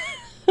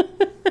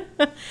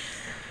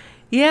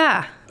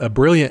 Yeah. A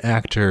brilliant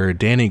actor,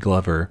 Danny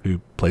Glover, who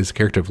plays the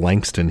character of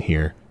Langston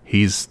here,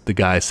 he's the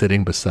guy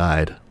sitting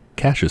beside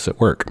Cassius at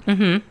work.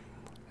 Mm-hmm.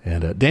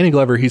 And Danny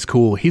Glover, he's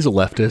cool. He's a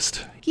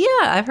leftist. Yeah,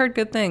 I've heard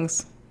good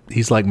things.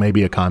 He's like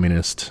maybe a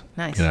communist.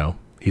 Nice.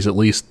 He's at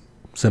least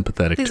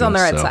sympathetic to us. He's on the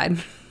right side.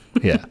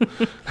 Yeah.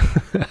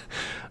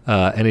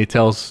 And he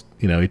tells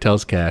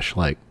Cash,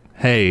 like,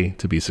 hey,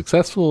 to be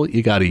successful,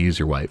 you got to use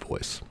your white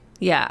voice.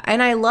 Yeah,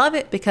 and I love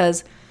it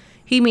because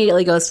he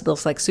immediately goes to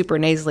this like super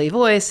nasally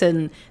voice,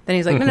 and then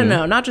he's like,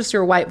 no, not just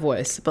your white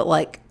voice, but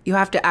like you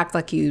have to act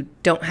like you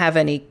don't have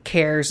any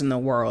cares in the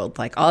world.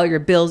 Like all your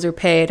bills are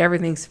paid,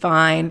 everything's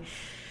fine.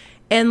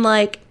 And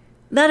like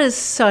that is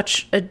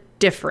such a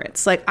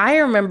difference. Like I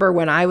remember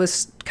when I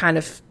was kind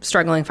of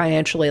struggling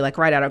financially, like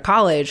right out of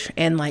college,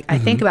 and like I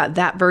think about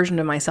that version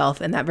of myself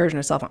and that version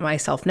of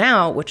myself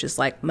now, which is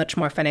like much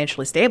more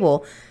financially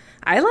stable.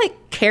 I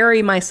like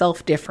carry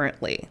myself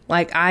differently.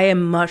 Like I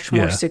am much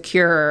more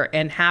secure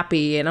and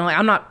happy. And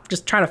I'm not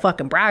just trying to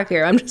fucking brag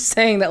here. I'm just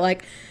saying that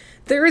like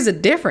there is a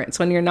difference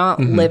when you're not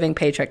living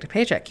paycheck to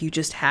paycheck. You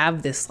just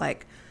have this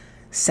like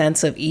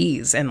sense of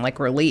ease and like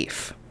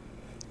relief.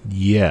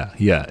 Yeah.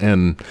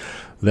 And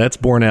that's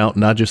borne out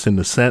not just in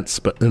the sense,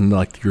 but in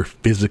like your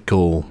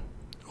physical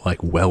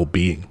like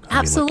well-being.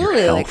 Absolutely. Like,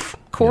 your health,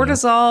 like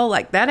cortisol,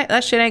 like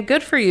that shit ain't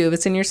good for you if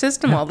it's in your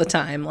system all the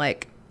time.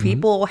 Like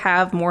people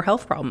have more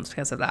health problems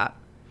because of that.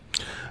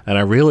 And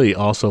I really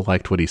also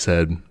liked what he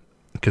said,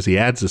 because he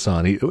adds this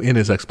on in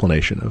his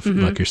explanation of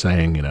like you're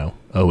saying,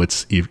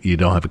 it's you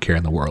don't have a care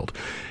in the world.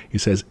 He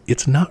says,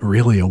 it's not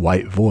really a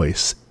white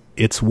voice.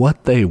 It's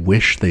what they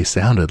wish they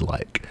sounded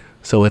like.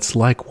 So it's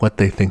like what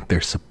they think they're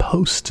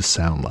supposed to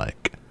sound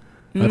like.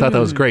 I thought that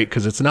was great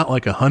because it's not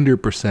like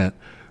 100%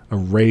 a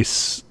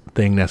race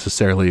thing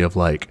necessarily of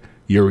like,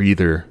 you're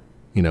either,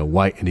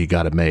 white and you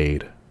got it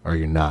made, or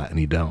you're not and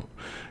you don't.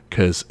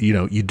 Because,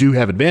 you do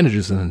have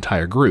advantages in an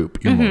entire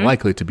group. You're more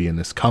likely to be in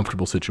this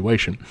comfortable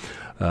situation.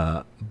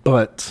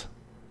 But,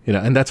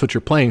 and that's what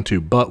you're playing to.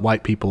 But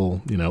white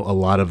people, a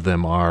lot of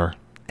them are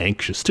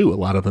anxious too. A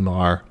lot of them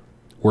are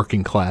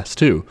working class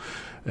too.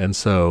 And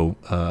so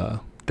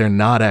they're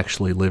not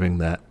actually living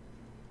that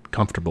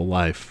comfortable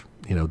life.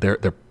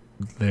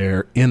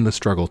 They're in the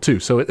struggle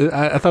too. So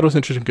I thought it was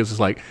interesting because it's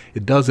like,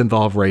 it does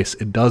involve race,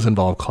 it does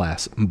involve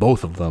class,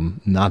 both of them,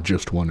 not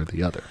just one or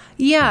the other.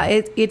 Yeah,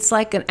 it's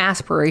like an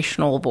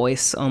aspirational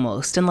voice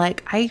almost. And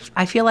like, I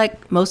feel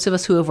like most of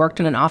us who have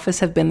worked in an office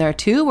have been there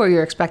too, where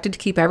you're expected to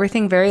keep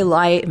everything very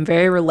light and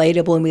very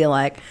relatable and be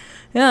like,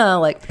 yeah,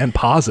 like. And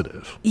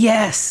positive.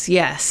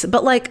 Yes.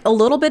 But like a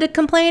little bit of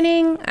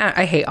complaining.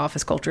 I hate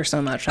office culture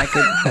so much. I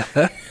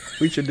could.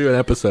 We should do an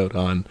episode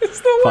on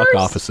fuck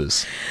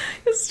offices.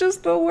 It's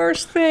just the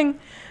worst thing.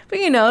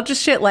 But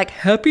just shit like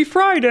Happy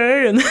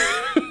Friday and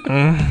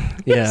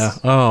Yeah.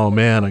 Oh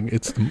man,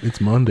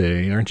 it's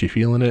Monday. Aren't you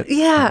feeling it?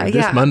 Yeah,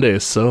 This Monday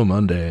is so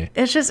Monday.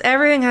 it's just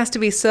everything has to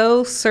be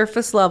so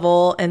surface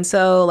level, and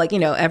so like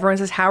everyone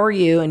says how are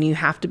you, and you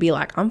have to be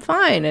like I'm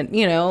fine, and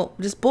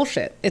just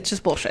bullshit. It's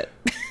just bullshit.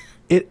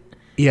 It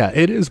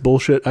is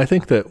bullshit. I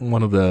think that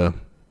one of the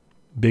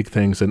big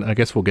things, and I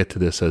guess we'll get to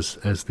this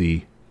as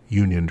the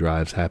union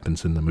drives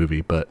happens in the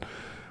movie, but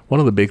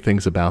one of the big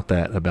things about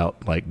that,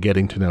 about like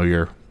getting to know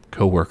your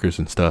coworkers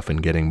and stuff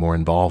and getting more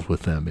involved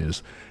with them,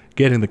 is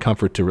getting the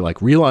comfort to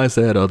like realize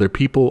that other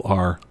people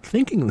are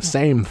thinking the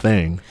same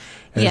thing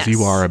as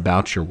you are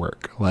about your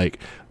work. Like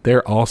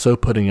they're also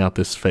putting out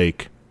this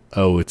fake,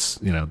 oh, it's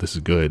this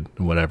is good,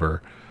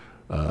 whatever.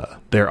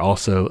 They're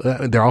also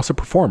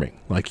performing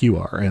like you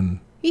are, and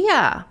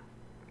Yeah.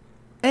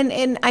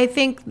 And I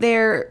think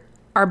there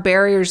are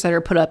barriers that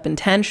are put up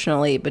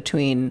intentionally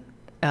between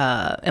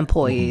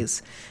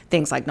employees.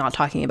 Things like not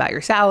talking about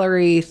your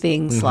salary,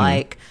 things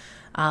like,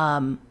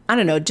 I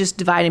don't know, just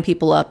dividing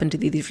people up into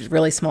these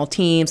really small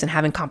teams and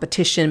having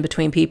competition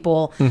between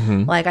people.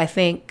 Like, I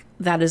think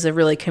that is a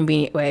really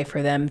convenient way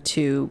for them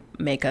to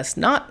make us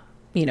not,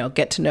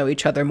 get to know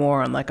each other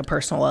more on like a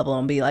personal level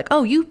and be like,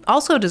 oh, you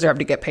also deserve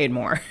to get paid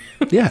more.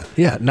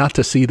 Yeah. Not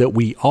to see that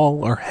we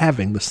all are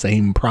having the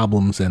same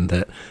problems and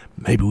that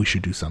maybe we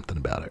should do something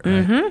about it,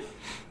 right?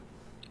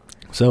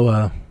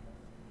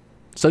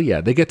 So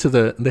yeah, they get to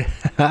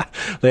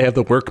they have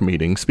the work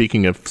meeting.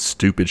 Speaking of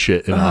stupid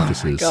shit in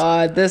offices. Oh my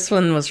God, this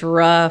one was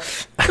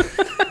rough.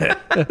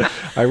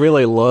 I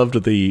really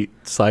loved the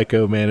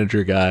psycho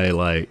manager guy,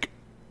 like,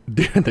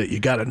 that you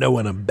got to know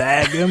when to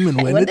bag him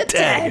and when to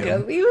tag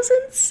him. He was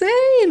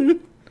insane.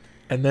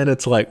 And then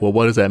it's like, well,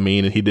 what does that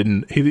mean? And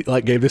he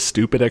like gave this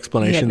stupid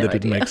explanation no that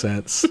didn't idea. make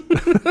sense.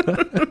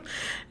 It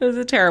was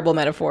a terrible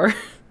metaphor.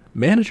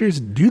 Managers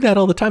do that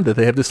all the time, that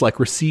they have this like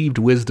received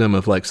wisdom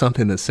of like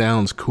something that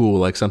sounds cool,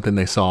 like something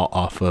they saw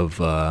off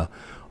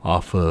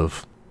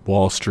of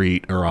Wall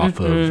Street or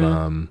off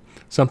of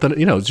something,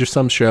 it's just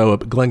some show,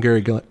 Glengarry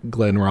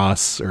Glen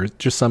Ross, or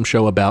just some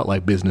show about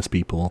like business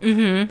people.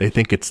 They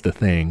think it's the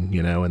thing,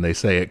 and they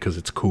say it because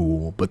it's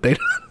cool, but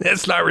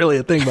it's not really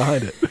a thing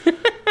behind it.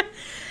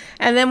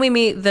 And then we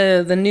meet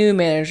the new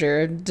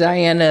manager,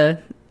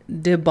 Diana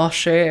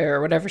Debauchery, or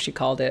whatever she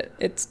called it.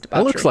 It's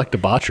debauchery. It looks like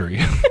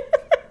debauchery.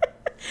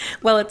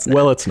 Well, it's not.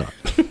 Well, it's not.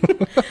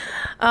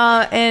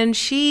 And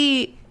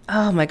she,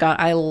 oh my God,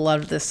 I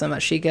loved this so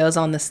much. She goes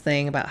on this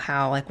thing about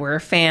how like we're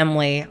a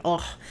family.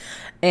 Oh,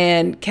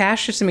 and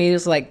Cash just immediately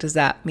was like, does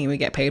that mean we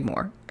get paid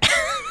more?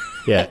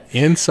 Yeah,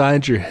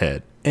 inside your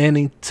head,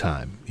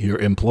 anytime your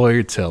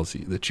employer tells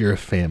you that you're a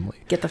family,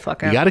 Get the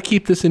fuck you out. got to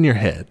keep this in your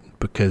head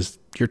because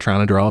you're trying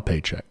to draw a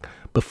paycheck.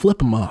 But flip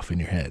them off in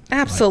your head.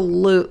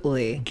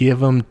 Absolutely. Like, give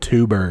them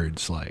two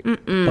birds. Like,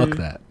 fuck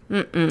that.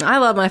 I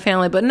love my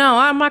family, but no,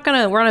 I'm not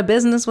going to run a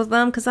business with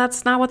them because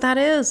that's not what that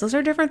is. Those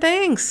are different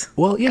things.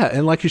 Well, yeah,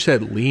 and like you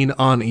said, lean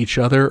on each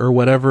other or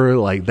whatever.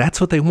 Like,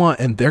 that's what they want,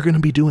 and they're going to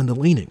be doing the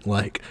leaning.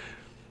 Like,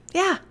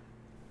 Yeah.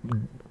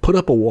 put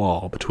up a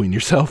wall between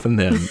yourself and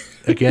them,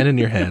 again, in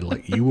your head.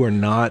 Like, you are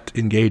not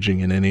engaging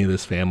in any of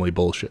this family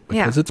bullshit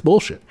because it's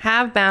bullshit.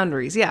 Have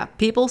boundaries. Yeah.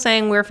 People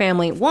saying we're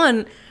family,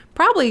 one,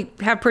 probably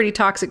have pretty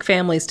toxic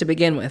families to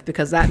begin with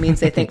because that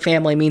means they think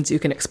family means you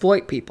can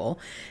exploit people.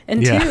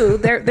 And two,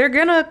 they're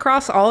going to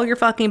cross all your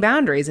fucking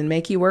boundaries and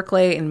make you work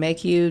late and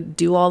make you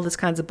do all this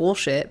kinds of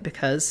bullshit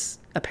because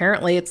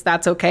apparently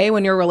that's okay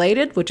when you're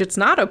related, which it's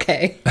not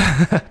okay.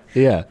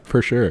 Yeah,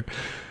 for sure.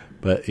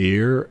 But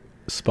you're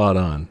spot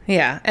on.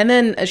 Yeah. And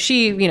then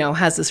she,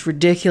 has this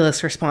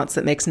ridiculous response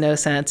that makes no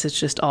sense. It's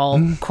just all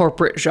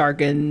corporate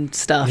jargon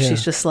stuff. Yeah.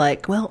 She's just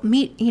like, well,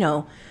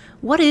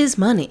 what is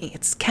money?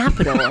 It's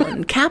capital.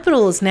 And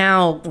capital is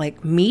now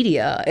like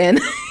media. And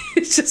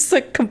it's just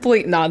like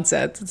complete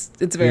nonsense.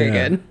 It's very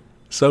good.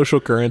 Social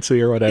currency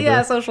or whatever.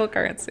 Yeah, social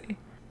currency.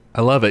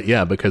 I love it.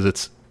 Yeah,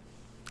 because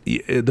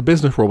the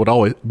business world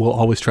will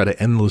always try to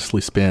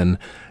endlessly spin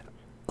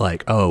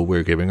like, oh,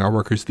 we're giving our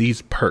workers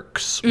these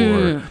perks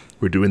or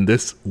we're doing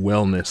this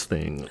wellness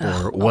thing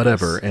or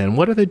whatever. And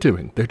what are they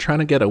doing? They're trying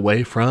to get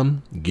away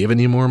from giving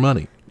you more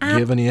money,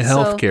 giving you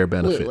health care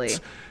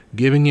benefits,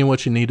 giving you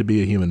what you need to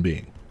be a human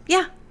being.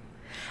 Yeah.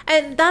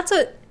 And that's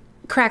what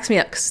cracks me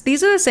up. 'Cause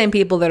these are the same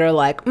people that are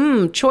like,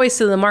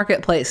 choice in the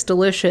marketplace,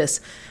 delicious.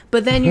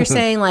 But then you're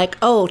saying like,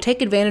 oh,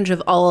 take advantage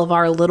of all of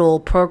our little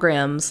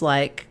programs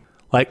like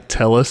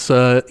tell us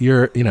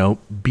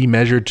be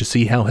measured to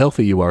see how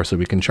healthy you are so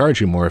we can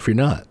charge you more if you're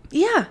not.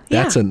 Yeah.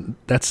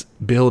 That's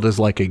billed as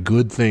like a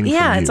good thing.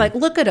 Yeah, for it's you. like,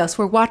 look at us.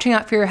 We're watching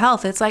out for your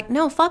health. It's like,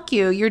 no, fuck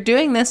you. You're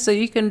doing this so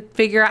you can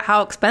figure out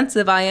how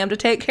expensive I am to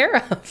take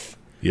care of.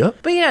 Yep.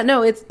 But yeah,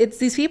 no, it's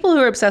these people who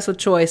are obsessed with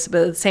choice,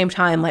 but at the same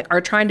time, like, are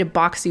trying to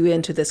box you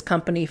into this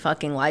company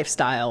fucking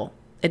lifestyle.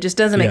 It just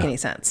doesn't make any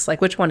sense.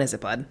 Like, which one is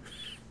it, bud?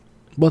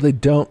 Well, they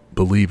don't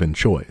believe in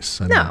choice.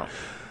 I No. mean,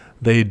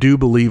 they do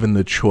believe in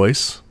the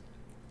choice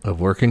of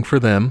working for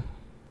them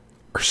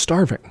or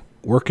starving,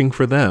 working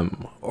for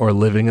them or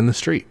living in the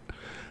street.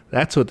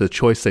 That's what the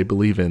choice they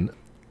believe in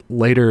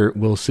later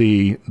we'll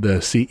see the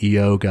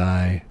CEO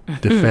guy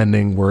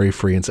defending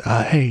worry-free and say,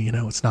 hey,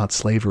 it's not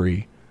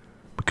slavery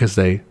because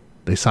they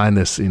signed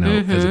this,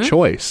 as a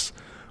choice.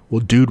 Well,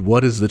 dude,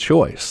 what is the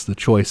choice? The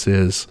choice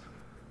is,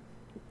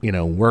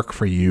 work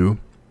for you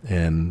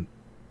and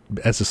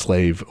as a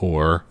slave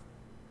or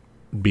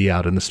be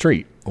out in the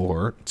street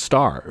or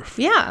starve.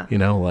 Yeah.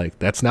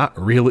 That's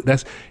not really,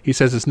 he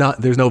says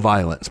there's no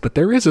violence, but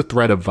there is a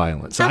threat of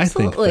violence.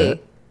 Absolutely. I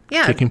think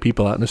that kicking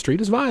people out in the street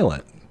is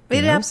violent.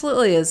 It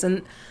absolutely is.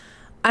 And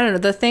I don't know,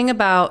 the thing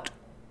about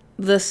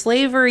the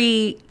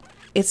slavery,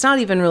 it's not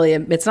even really,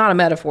 it's not a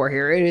metaphor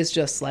here. It is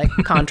just like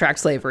contract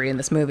slavery in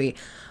this movie.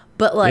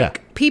 But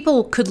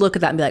people could look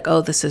at that and be like,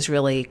 oh, this is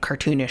really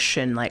cartoonish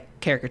and like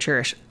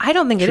caricaturish. I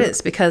don't think it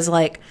is, because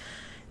like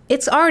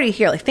it's already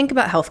here. Like think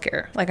about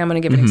healthcare. Like I'm going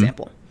to give an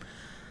example.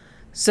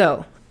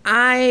 So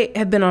I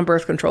have been on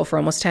birth control for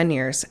almost 10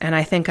 years, and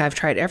I think I've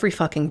tried every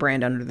fucking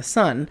brand under the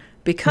sun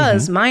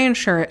because my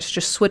insurance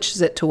just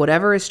switches it to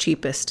whatever is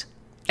cheapest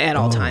at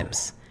all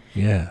times.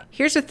 Yeah.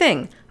 Here's the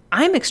thing.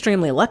 I'm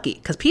extremely lucky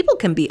because people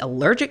can be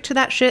allergic to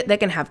that shit. They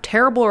can have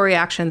terrible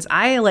reactions.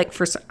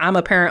 I'm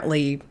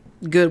apparently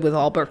good with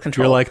all birth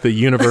control. You're like the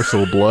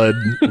universal blood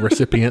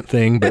recipient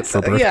thing, but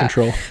for birth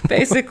control.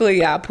 Basically,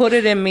 yeah. Put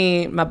it in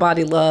me. My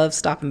body loves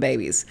stopping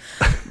babies.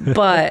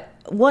 But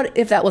what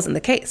if that wasn't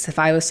the case? If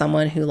I was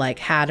someone who like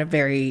had a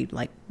very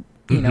like,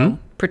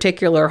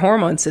 particular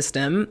hormone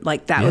system,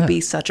 like that would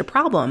be such a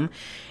problem.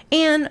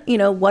 And,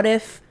 what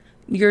if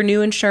your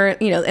new insurance,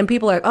 and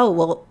people are like, oh,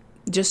 well,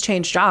 just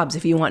change jobs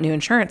if you want new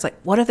insurance. Like,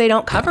 what if they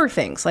don't cover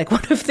things? Like,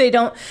 what if they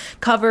don't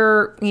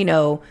cover,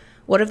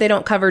 what if they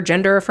don't cover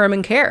gender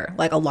affirming care?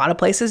 Like, a lot of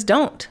places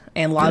don't.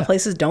 And a lot of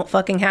places don't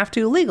fucking have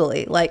to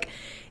legally. Like,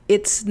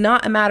 it's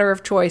not a matter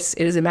of choice.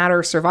 It is a matter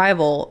of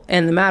survival.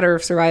 And the matter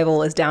of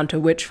survival is down to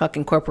which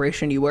fucking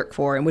corporation you work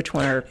for and which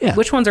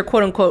ones are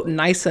quote unquote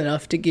nice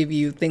enough to give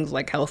you things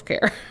like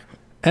healthcare.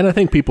 And I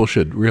think people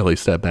should really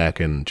step back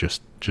and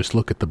just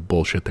look at the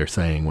bullshit they're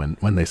saying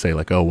when they say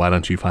like, oh, why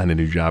don't you find a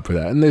new job for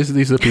that? And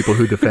these are the people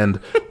who defend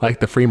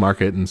like the free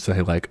market and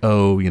say like,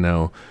 oh,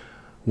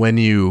 when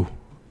you,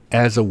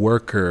 as a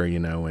worker,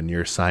 when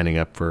you're signing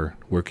up for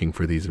working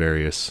for these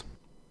various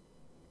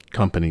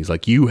companies,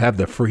 like you have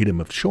the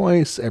freedom of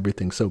choice,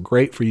 everything's so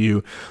great for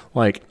you,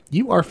 like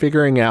you are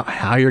figuring out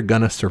how you're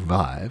gonna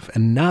survive.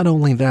 And not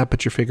only that,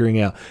 but you're figuring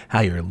out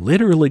how you're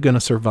literally gonna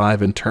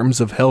survive in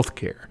terms of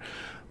healthcare.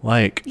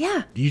 Like,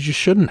 you just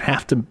shouldn't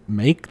have to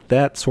make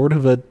that sort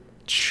of a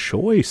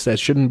choice. That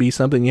shouldn't be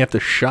something you have to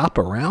shop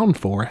around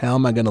for. How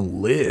am I going to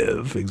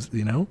live?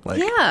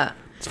 Like,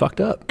 it's fucked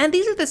up. And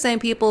these are the same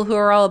people who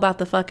are all about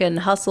the fucking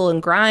hustle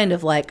and grind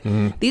of like,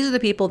 these are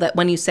the people that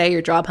when you say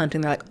you're job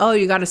hunting, they're like, oh,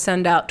 you got to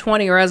send out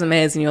 20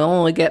 resumes and you'll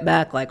only get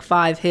back like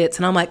 5 hits.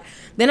 And I'm like,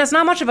 then it's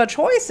not much of a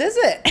choice, is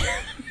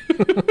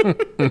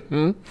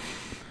it?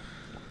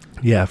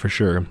 Yeah, for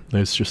sure.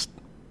 It's just...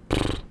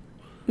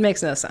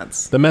 Makes no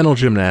sense. The mental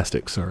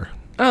gymnastics are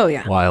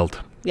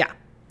wild. Yeah.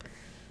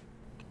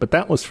 But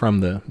that was from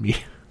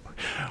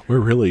we're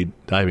really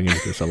diving into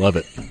this. I love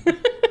it.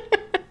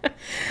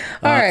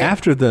 All right.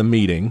 After the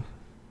meeting.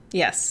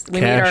 Yes. We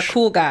meet our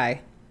cool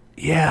guy.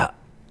 Yeah.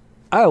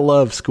 I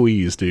love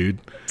Squeeze, dude.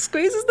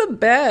 Squeeze is the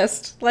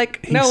best.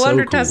 Like, he's no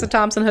wonder so cool. Tessa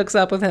Thompson hooks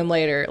up with him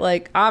later.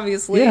 Like,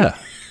 obviously. Yeah.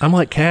 I'm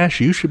like, Cash,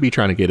 you should be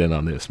trying to get in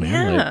on this,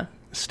 man. Yeah. Like,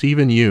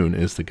 Stephen Yeun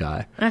is the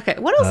guy. Okay.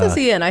 What else is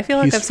he in? I feel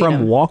like I've seen him. He's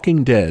from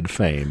Walking Dead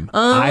fame.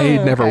 I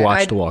never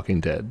watched The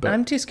Walking Dead. But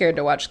I'm too scared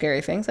to watch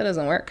scary things. That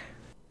doesn't work.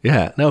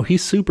 Yeah. No,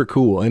 he's super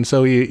cool. And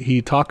so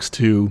he talks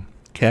to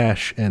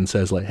Cash and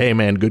says like, hey,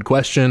 man, good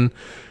question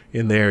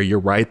in there. You're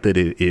right that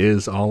it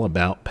is all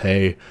about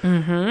pay.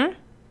 Mm-hmm.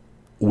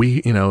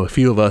 We, a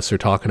few of us are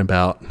talking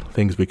about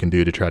things we can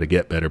do to try to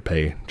get better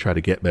pay, try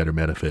to get better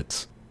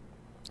benefits.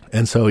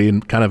 And so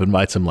he kind of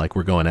invites him like,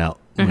 we're going out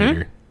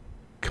later.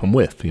 Come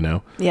with,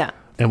 Yeah.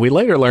 And we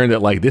later learned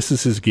that like this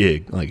is his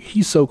gig. Like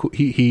he's so cool.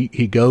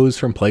 He goes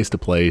from place to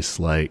place,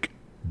 like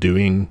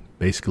doing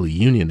basically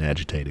union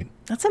agitating.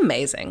 That's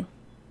amazing.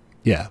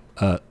 Yeah.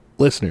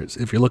 Listeners,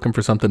 if you're looking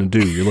for something to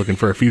do, you're looking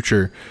for a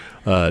future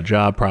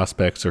job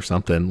prospects or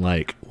something,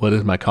 like what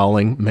is my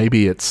calling?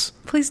 Maybe it's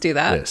please do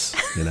that. This,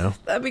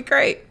 That'd be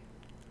great.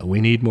 We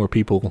need more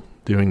people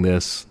doing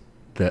this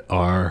that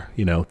are,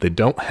 they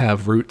don't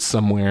have roots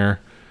somewhere.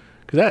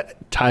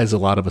 That ties a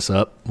lot of us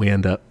up. We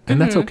end up,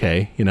 and that's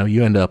okay.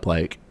 You end up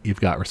like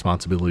you've got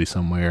responsibility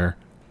somewhere,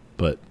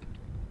 but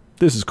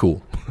this is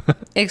cool.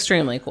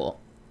 Extremely cool.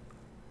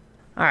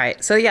 All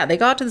right. So yeah, they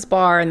go out to this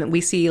bar and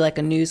we see like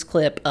a news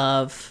clip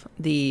of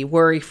the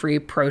worry-free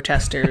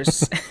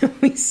protesters.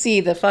 We see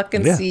the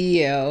fucking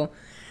CEO.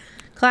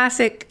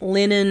 Classic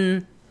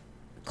linen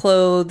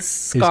clothes,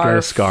 scarf. He's got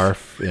a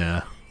scarf.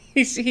 Yeah.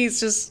 He's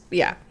just,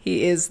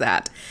 he is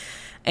that.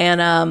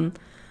 And,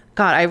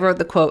 God, I wrote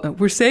the quote,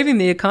 we're saving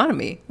the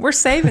economy. We're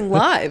saving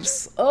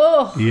lives.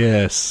 Oh.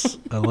 Yes.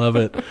 I love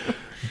it.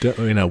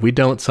 We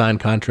don't sign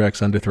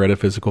contracts under threat of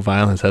physical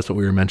violence. That's what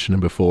we were mentioning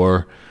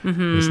before.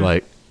 Mm-hmm. It's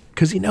like,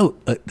 because,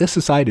 this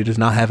society does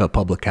not have a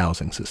public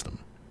housing system,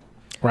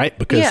 right?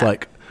 Because,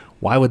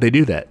 why would they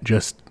do that?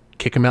 Just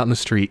kick them out in the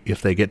street.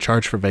 If they get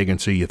charged for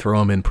vagrancy, you throw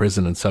them in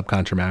prison and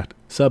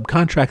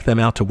subcontract them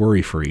out to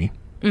Worry Free.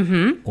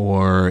 Mm-hmm.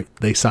 Or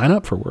they sign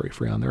up for Worry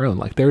Free on their own.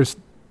 Like there's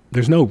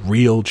no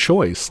real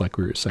choice, like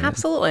we were saying.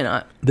 Absolutely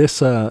not.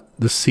 This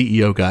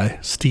CEO guy,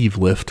 Steve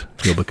Lift,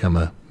 he'll become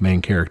a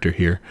main character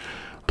here,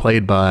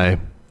 played by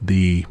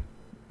the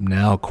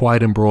now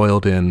quite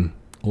embroiled in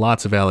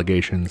lots of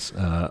allegations,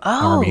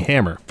 Armie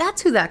Hammer.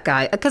 That's who that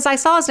guy, because I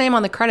saw his name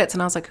on the credits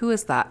and I was like, who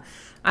is that?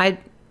 I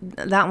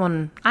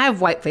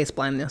have white face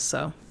blindness,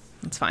 so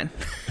it's fine.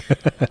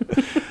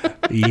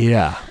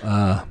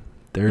 Yeah.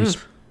 There's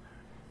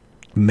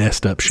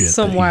messed up shit.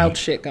 Some wild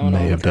shit going on.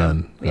 May have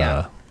done.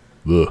 Yeah.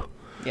 Ugh.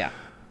 Yeah.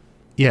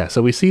 Yeah,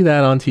 so we see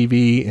that on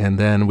TV, and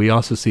then we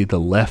also see the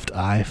Left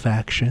Eye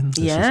faction.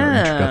 This is our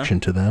introduction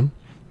to them.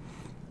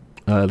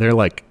 They're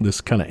like this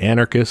kind of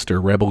anarchist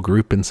or rebel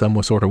group in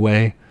some sort of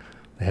way.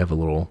 They have a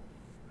little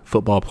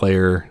football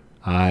player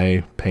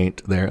eye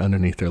paint there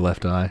underneath their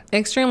left eye.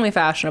 Extremely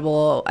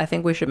fashionable. I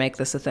think we should make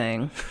this a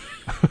thing.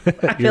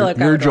 I feel like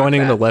you're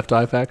joining the Left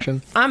Eye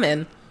faction? I'm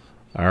in.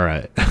 All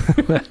right.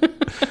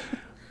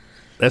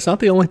 That's not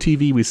the only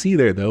TV we see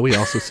there, though. We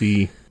also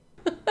see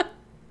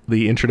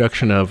the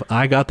introduction of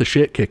I Got the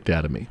Shit Kicked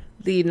Out of Me.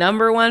 The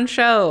 #1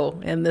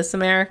 show in this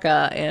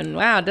America. And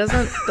wow, it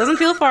doesn't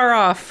feel far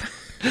off.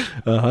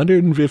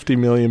 150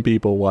 million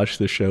people watch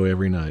this show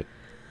every night.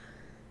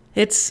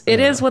 It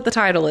is what the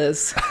title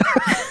is.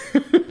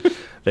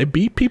 They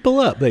beat people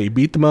up. They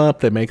beat them up.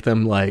 They make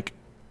them like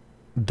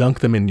dunk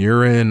them in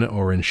urine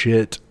or in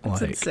shit. It's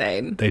like,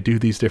 insane. They do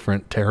these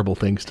different terrible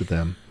things to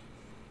them.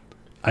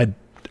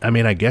 I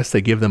mean, I guess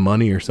they give them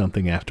money or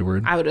something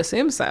afterward. I would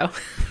assume so.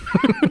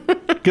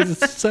 Because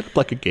it's set up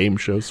like a game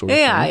show sort of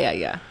thing.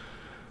 Yeah.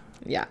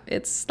 Yeah,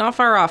 it's not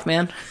far off,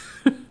 man.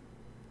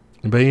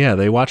 But yeah,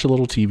 they watch a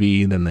little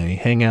TV, then they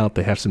hang out,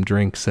 they have some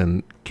drinks,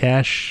 and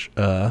Cash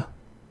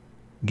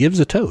gives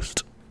a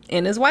toast.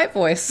 In his white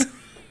voice.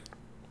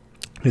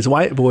 His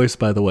white voice,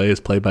 by the way, is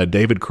played by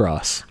David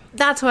Cross.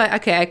 That's why,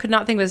 okay, I could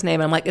not think of his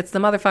name. I'm like, it's the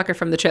motherfucker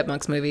from the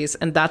Chipmunks movies,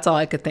 and that's all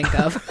I could think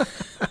of.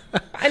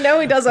 I know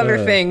he does other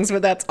things,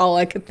 but that's all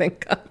I could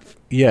think of.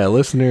 Yeah,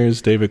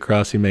 listeners, David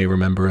Cross, you may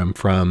remember him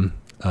from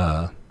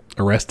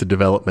Arrested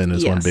Development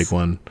is one big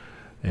one.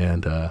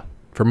 And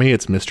for me,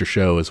 it's Mr.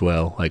 Show as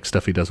well, like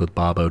stuff he does with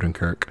Bob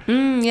Odenkirk.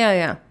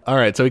 Yeah. All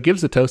right, so he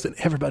gives the toast, and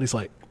everybody's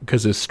like,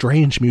 because this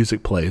strange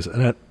music plays.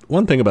 And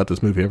one thing about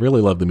this movie, I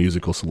really love the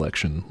musical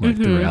selection. Like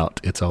throughout,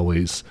 it's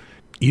always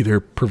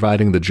either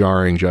providing the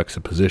jarring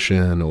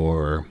juxtaposition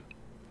or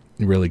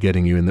really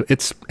getting you in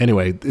the...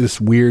 Anyway, this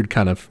weird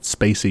kind of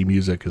spacey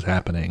music is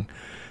happening,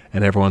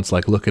 and everyone's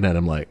like looking at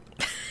him like...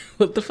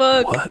 What the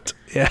fuck? What?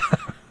 Yeah.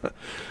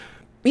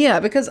 Yeah,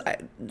 because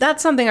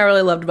that's something I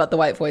really loved about the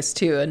white voice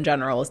too in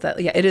general, is that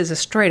it is a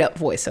straight up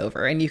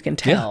voiceover and you can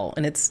tell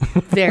and it's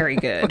very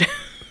good.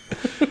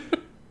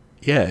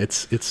 Yeah,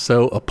 it's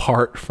so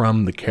apart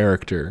from the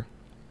character.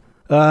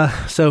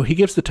 So he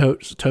gives the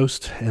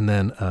toast and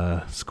then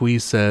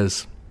Squeeze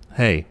says,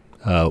 hey,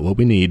 what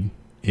we need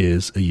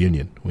is a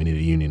union. We need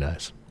to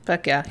unionize.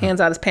 Fuck yeah. Hands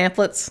out his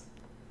pamphlets.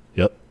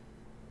 Yep.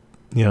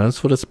 You know,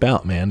 that's what it's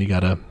about, man. You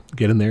got to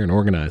get in there and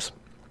organize.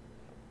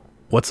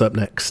 What's up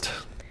next?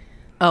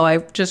 Oh, I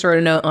just wrote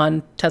a note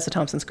on Tessa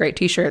Thompson's great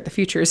t-shirt. The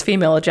future is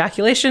female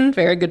ejaculation.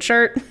 Very good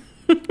shirt.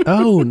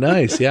 Oh,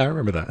 nice. Yeah, I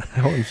remember that.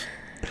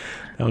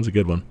 That one's a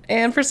good one.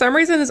 And for some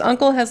reason, his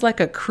uncle has like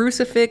a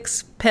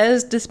crucifix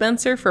Pez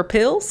dispenser for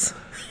pills.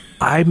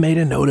 I made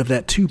a note of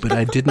that too, but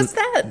I didn't. What's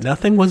that?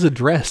 Nothing was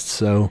addressed.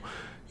 So,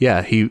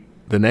 yeah,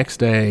 the next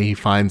day he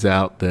finds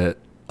out that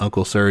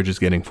Uncle Serge is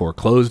getting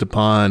foreclosed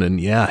upon, and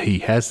yeah, he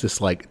has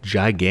this like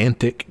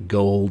gigantic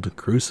gold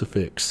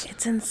crucifix.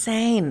 It's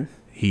insane.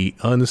 He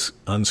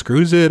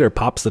unscrews it or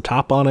pops the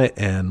top on it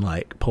and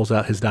like pulls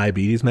out his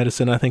diabetes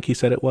medicine, I think he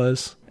said it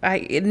was.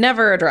 It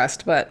never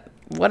addressed, but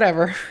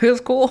whatever. It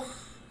was cool.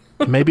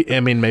 maybe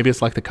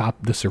it's like the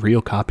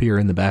surreal copier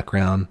in the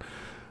background,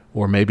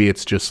 or maybe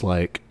it's just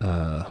like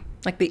the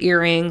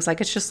earrings.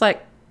 Like it's just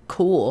like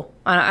cool.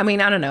 I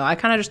mean, I don't know. I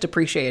kind of just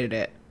appreciated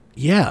it.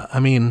 Yeah, I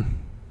mean,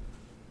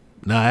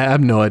 no, I have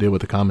no idea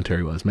what the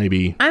commentary was.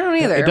 Maybe I don't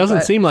either. It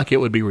doesn't seem like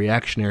it would be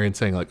reactionary and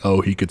saying like,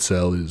 oh, he could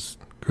sell his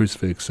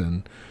crucifix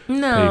and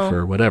pay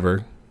for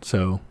whatever.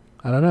 So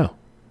I don't know.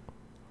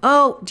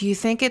 Oh, do you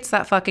think it's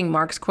that fucking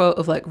Marx quote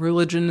of like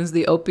religion is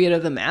the opiate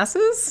of the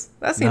masses?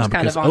 That seems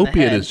kind of on the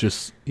head.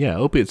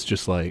 Opiate's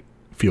just like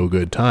feel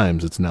good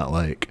times. It's not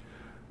like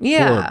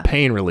for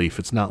pain relief.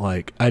 It's not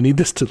like I need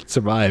this to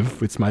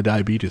survive. It's my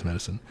diabetes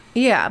medicine.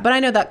 Yeah, but I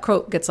know that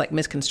quote gets like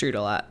misconstrued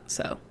a lot.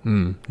 So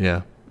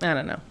yeah, I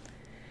don't know.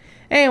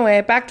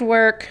 Anyway, back to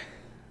work.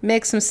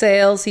 Make some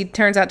sales. He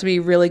turns out to be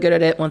really good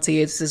at it once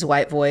he uses his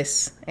white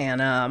voice.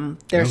 And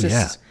there's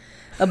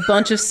a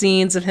bunch of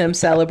scenes of him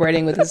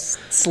celebrating with his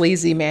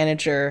sleazy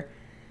manager.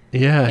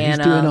 Yeah, he's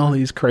doing all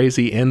these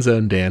crazy end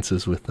zone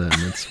dances with them.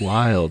 It's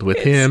wild. With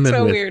him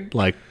and with weird.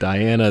 Like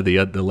Diana,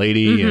 the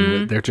lady,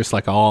 and they're just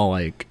like all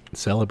like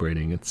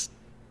celebrating. It's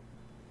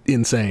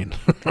insane.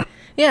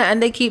 Yeah,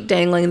 and they keep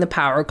dangling the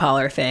power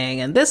collar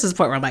thing. And this is the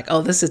point where I'm like,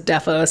 oh, this is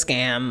defo a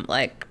scam.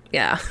 Like,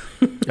 yeah.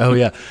 Oh,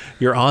 yeah.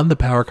 You're on the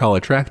power collar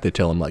track. They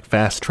tell him, like,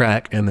 fast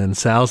track. And then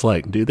Sal's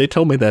like, dude, they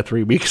told me that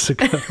 3 weeks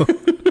ago.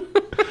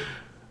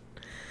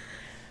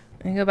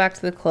 They go back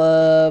to the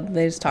club.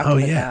 They just talk to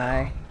the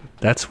guy.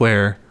 That's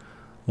where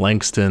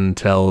Langston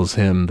tells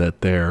him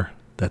that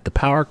that the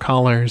power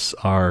collars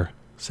are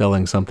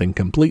selling something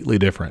completely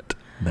different.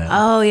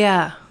 Oh,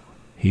 yeah.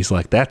 He's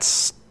like,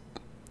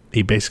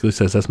 he basically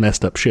says that's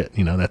messed up shit.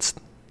 You know, that's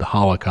the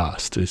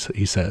Holocaust,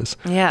 he says.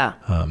 Yeah.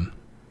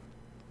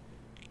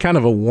 Kind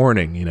of a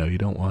warning, you know, you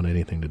don't want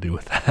anything to do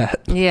with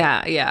that.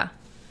 Yeah, yeah.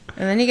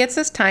 And then he gets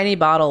this tiny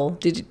bottle.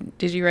 Did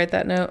you write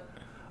that note?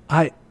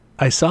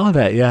 I saw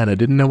that, yeah, and I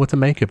didn't know what to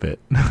make of it.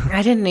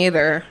 I didn't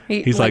either.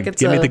 He's like,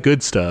 give me the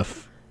good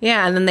stuff.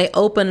 Yeah, and then they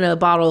open a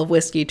bottle of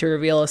whiskey to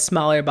reveal a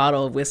smaller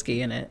bottle of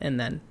whiskey in it, and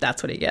then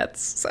that's what he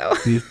gets. So,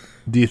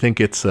 do you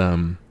think it's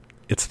the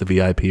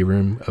VIP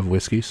room of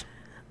whiskeys?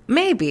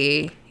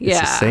 Maybe, yeah.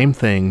 It's the same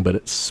thing, but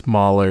it's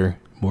smaller,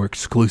 more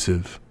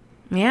exclusive.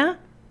 Yeah,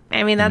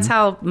 I mean that's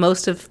how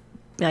most of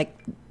like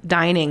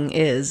dining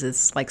is.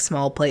 It's like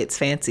small plates,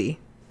 fancy.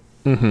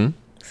 Mm-hmm.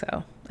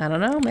 So I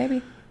don't know,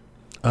 maybe.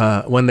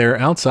 When they're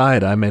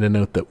outside, I made a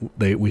note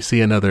that we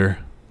see another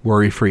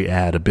worry-free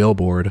ad, a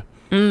billboard.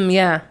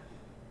 Yeah.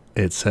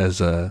 It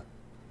says,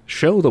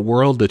 show the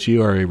world that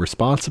you are a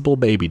responsible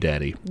baby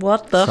daddy.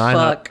 What the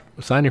fuck?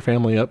 Sign your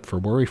family up for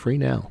worry-free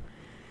now.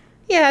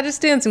 Yeah,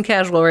 just doing some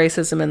casual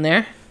racism in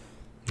there.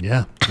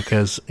 Yeah,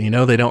 because, you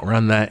know, they don't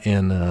run that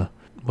in,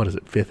 what is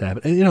it, Fifth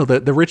Avenue? You know,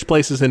 the rich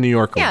places in New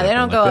York. Yeah, they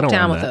don't go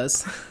uptown with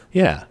those.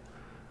 Yeah.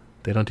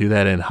 They don't do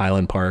that in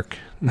Highland Park.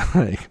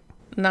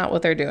 Not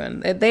what they're doing.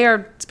 They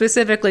are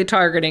specifically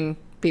targeting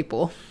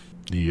people.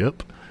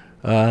 Yep.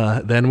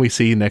 Then we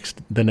see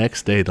the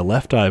next day, the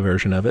Left Eye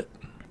version of it.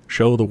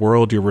 Show the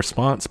world your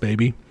response,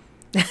 baby.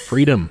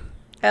 Freedom.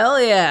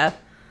 Hell yeah.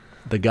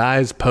 The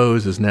guy's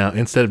pose is now,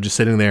 instead of just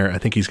sitting there, I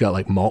think he's got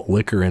like malt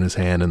liquor in his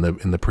hand in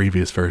the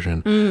previous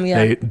version. Yeah.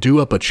 They do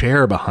up a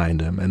chair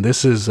behind him, and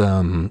this is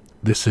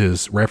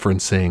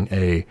referencing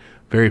a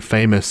very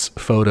famous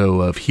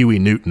photo of Huey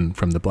Newton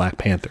from the Black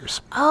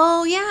Panthers.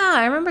 Oh yeah,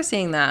 I remember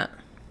seeing that.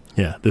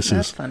 Yeah,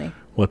 That's funny.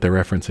 What they're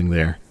referencing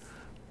there.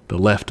 The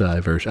Left Eye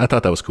version. I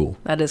thought that was cool.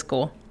 That is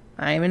cool.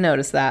 I didn't even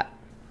notice that.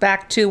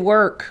 Back to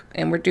work,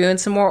 and we're doing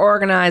some more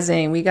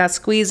organizing. We got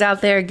Squeeze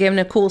out there giving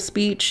a cool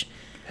speech.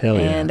 Hell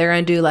yeah. And they're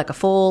going to do like a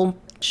full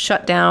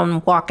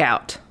shutdown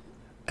walkout.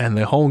 And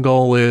the whole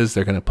goal is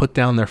they're going to put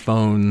down their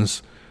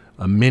phones,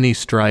 a mini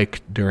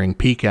strike during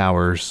peak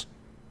hours.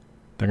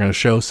 They're going to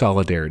show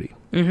solidarity.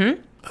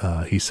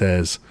 Mm-hmm. He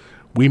says,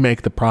 we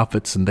make the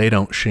profits and they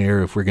don't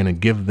share. If we're going to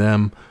give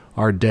them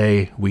our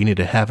day, we need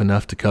to have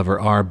enough to cover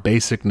our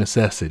basic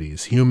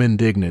necessities, human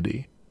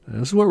dignity.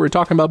 And this is what we were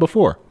talking about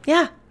before.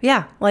 Yeah,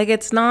 yeah. Like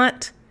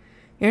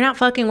you're not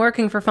fucking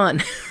working for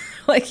fun.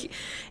 Like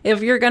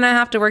if you're going to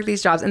have to work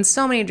these jobs, and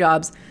so many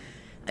jobs,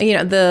 you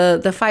know,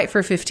 the Fight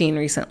for 15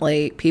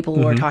 recently, people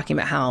were talking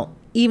about how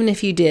even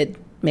if you did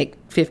make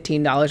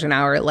 $15 an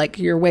hour, like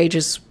your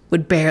wages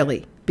would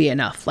barely be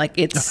enough. Like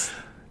it's...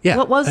 Yeah.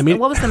 What was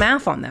the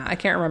math on that? I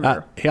can't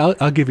remember.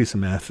 I'll give you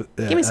some math.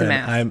 Give me some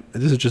math.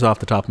 This is just off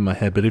the top of my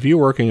head, but if you're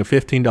working at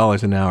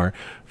 $15 an hour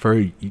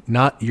for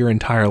not your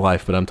entire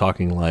life, but I'm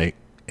talking like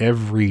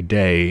every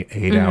day,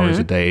 8 hours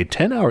a day,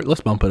 10 hours, let's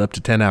bump it up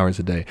to 10 hours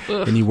a day,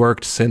 and you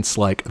worked since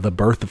like the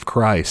birth of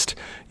Christ,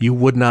 you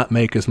would not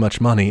make as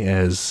much money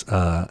as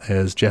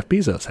Jeff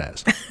Bezos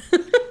has.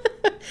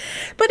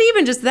 But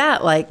even just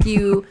that, like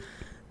you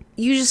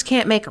just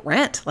can't make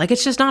rent. Like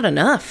it's just not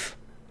enough.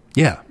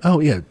 Yeah. Oh,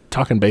 yeah.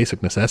 Talking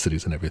basic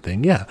necessities and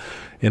everything. Yeah.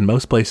 In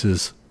most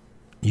places,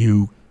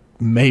 you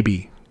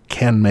maybe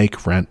can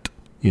make rent,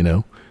 you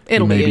know.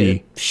 It'll be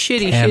a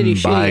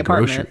shitty apartment.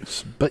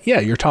 Groceries. But yeah,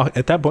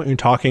 at that point, you're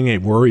talking a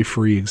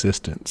worry-free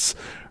existence,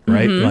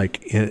 right?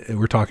 Like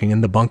we're talking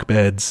in the bunk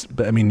beds.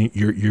 But I mean,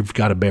 you've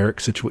got a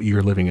barrack situation.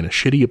 You're living in a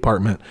shitty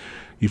apartment.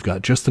 You've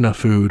got just enough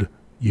food.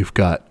 You've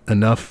got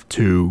enough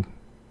to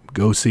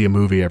go see a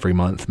movie every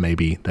month,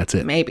 maybe. That's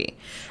it. Maybe.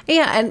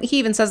 Yeah, and he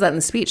even says that in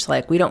the speech,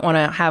 like, we don't want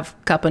to have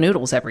cup of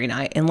noodles every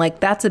night. And,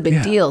 like, that's a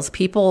big deal.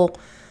 People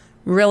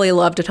really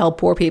love to tell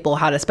poor people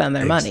how to spend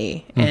their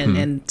money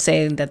and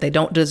saying that they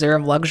don't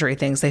deserve luxury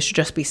things. They should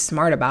just be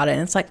smart about it.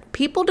 And it's like,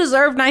 people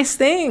deserve nice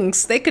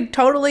things. They could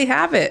totally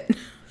have it.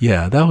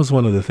 Yeah, that was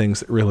one of the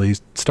things that really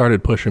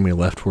started pushing me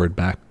leftward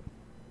back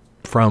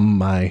from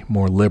my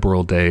more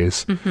liberal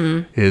days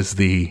is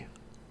the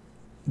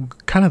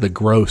kind of the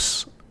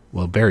gross...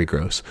 well, very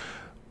gross,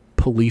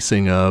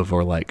 policing of,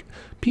 or like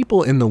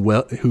people in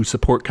who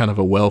support kind of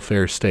a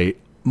welfare state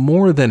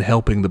more than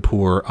helping the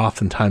poor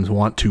oftentimes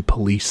want to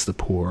police the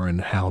poor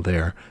and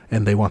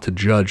and they want to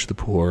judge the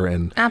poor,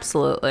 and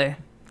absolutely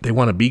they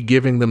want to be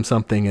giving them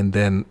something and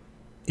then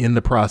in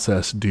the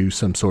process do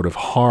some sort of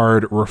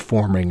hard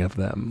reforming of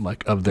them,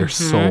 like of their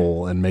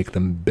soul, and make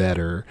them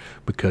better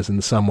because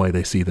in some way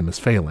they see them as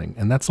failing,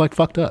 and that's like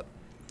fucked up.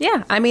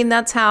 Yeah, I mean,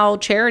 that's how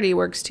charity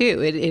works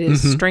too. It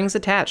is strings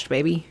attached,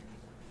 baby.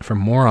 For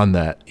more on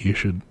that, you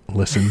should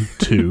listen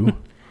to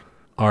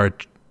our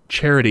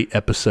charity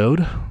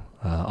episode,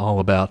 all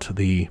about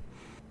the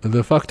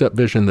fucked up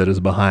vision that is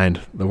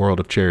behind the world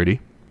of charity.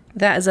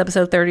 That is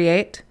episode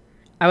 38.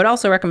 I would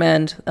also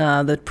recommend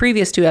the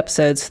previous 2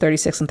 episodes,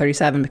 36 and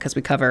 37, because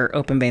we cover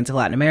Open Veins of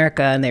Latin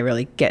America, and they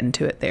really get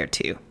into it there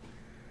too.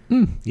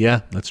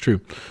 Yeah, that's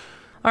true.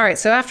 All right,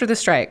 so after the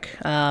strike,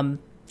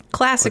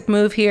 classic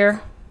move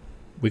here.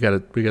 We got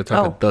to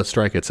talk about the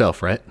strike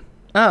itself, right?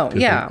 Oh,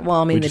 yeah.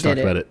 Well, I mean, they did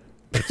it.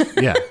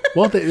 Yeah.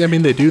 Well,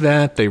 they do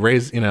that. They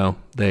raise,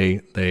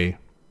 they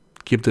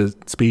give the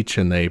speech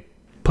and they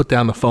put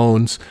down the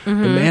phones.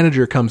 Mm-hmm. The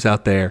manager comes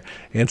out there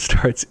and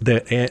starts,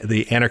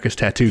 the anarchist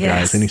tattoo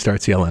guys, and he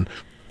starts yelling,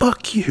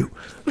 "Fuck you,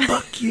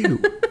 fuck you,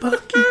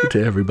 fuck you,"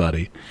 to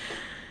everybody.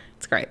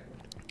 It's great.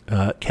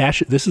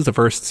 Cash, this is the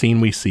first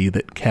scene we see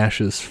that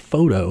Cash's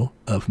photo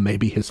of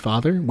maybe his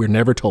father. We're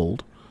never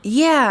told.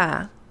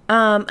 Yeah.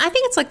 I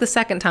think it's like the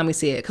second time we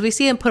see it, because we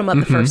see him put him up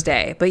the first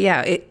day. But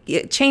yeah,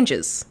 it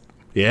changes.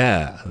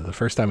 Yeah, the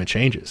first time it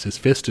changes. His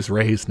fist is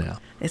raised now.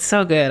 It's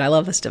so good. I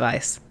love this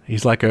device.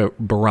 He's like a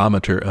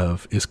barometer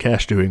of, is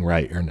Cash doing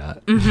right or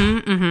not?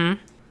 I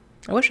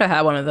wish I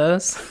had one of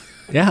those.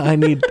 Yeah, I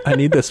need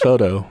this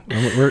photo.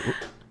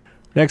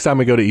 Next time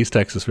we go to East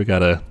Texas, we got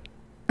to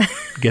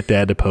get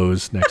Dad to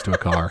pose next to a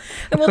car.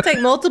 And we'll take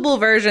multiple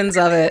versions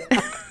of it.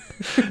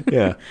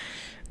 Yeah.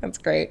 That's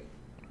great.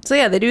 So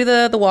yeah, they do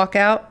the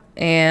walkout,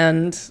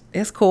 and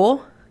it's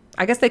cool.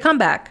 I guess they come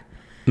back.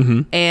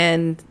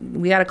 And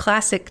we got a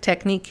classic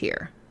technique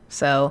here.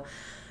 So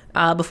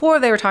before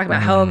they were talking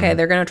about how, okay,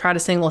 they're going to try to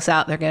single us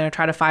out. They're going to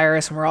try to fire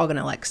us, and we're all going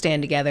to like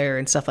stand together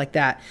and stuff like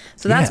that.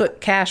 So that's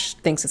what Cash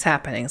thinks is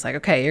happening. It's like,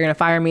 okay, you're going to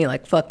fire me,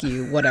 like, fuck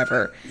you,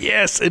 whatever.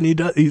 Yes, and he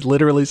does. He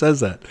literally says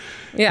that.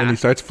 Yeah. And he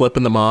starts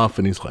flipping them off,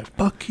 and he's like,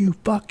 fuck you,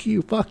 fuck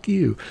you, fuck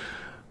you.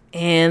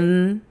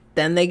 And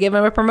then they give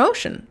him a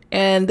promotion.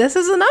 And this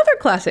is another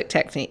classic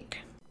technique.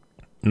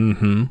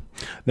 Now,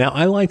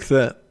 I like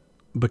that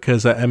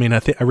because, I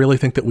really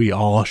think that we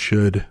all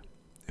should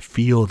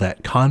feel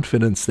that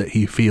confidence that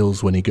he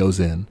feels when he goes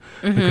in.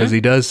 Because he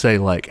does say,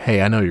 like,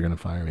 hey, I know you're going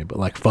to fire me, but,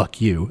 like, fuck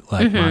you.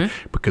 Like,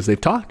 because they've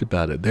talked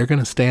about it. They're going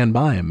to stand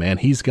by him, man.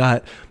 He's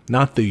got,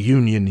 not the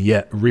union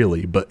yet,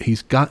 really, but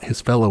he's got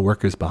his fellow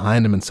workers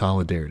behind him in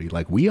solidarity.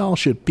 Like, we all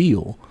should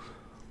feel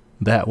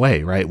that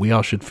way, right? We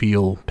all should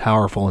feel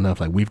powerful enough,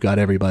 like, we've got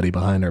everybody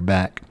behind our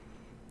back.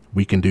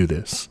 We can do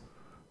this.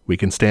 We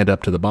can stand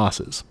up to the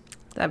bosses.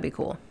 That'd be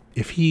cool.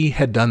 If he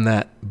had done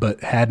that but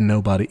had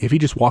nobody, if he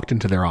just walked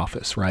into their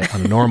office, right,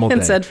 on a normal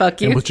and day said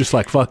fuck you, and was just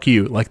like fuck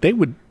you, like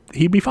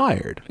he'd be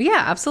fired.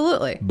 Yeah,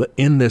 absolutely. But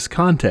in this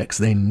context,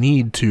 they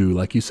need to,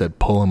 like you said,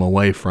 pull him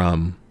away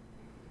from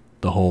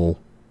the whole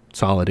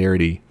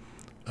solidarity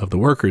of the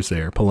workers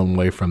there, pull him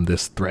away from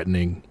this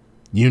threatening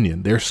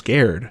union. They're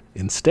scared.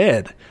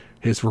 Instead,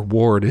 his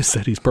reward is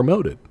that he's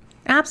promoted.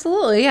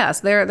 Absolutely, yes.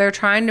 They're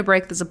trying to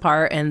break this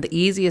apart, and the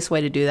easiest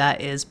way to do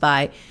that is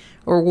by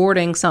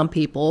rewarding some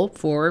people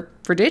for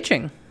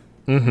ditching.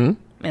 And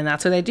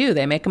that's what they do.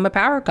 They make him a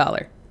power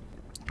collar.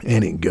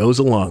 And he goes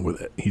along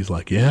with it. He's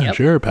like, yeah,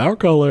 sure, power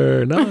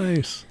collar,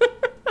 nice.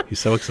 He's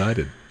so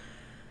excited.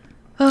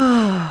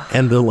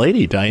 And the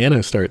lady,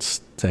 Diana,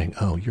 starts saying,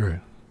 oh,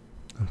 you're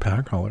a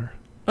power collar.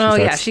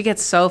 She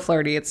gets so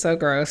flirty. It's so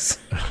gross.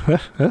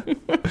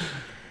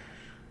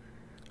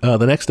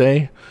 The next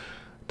day,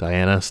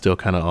 Diana's still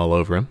kind of all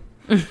over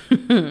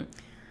him.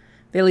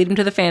 They lead him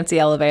to the fancy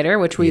elevator,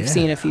 which we've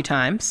seen a few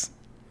times.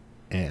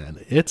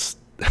 And it's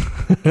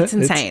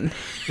insane.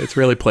 It's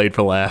really played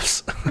for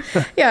laughs.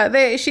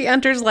 Yeah, she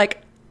enters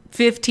like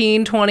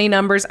 15, 20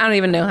 numbers. I don't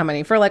even know how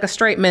many. For like a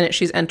straight minute,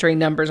 she's entering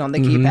numbers on the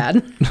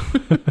keypad.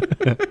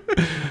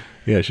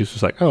 Yeah, she's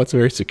just like, oh, it's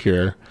very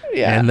secure.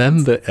 Yeah. And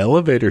then the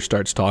elevator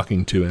starts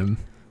talking to him.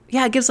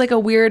 Yeah, it gives like a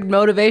weird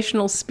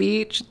motivational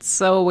speech. It's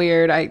so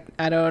weird. I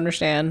don't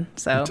understand.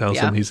 So it tells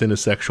him he's in a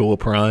sexual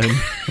prime.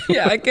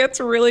 Yeah, it gets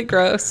really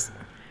gross.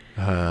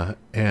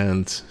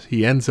 And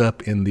he ends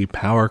up in the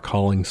power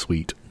calling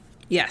suite.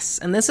 Yes,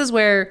 and this is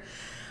where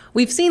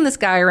we've seen this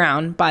guy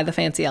around by the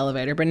fancy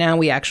elevator, but now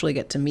we actually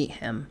get to meet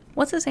him.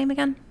 What's his name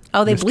again?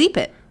 Oh, they bleep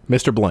it.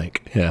 Mr.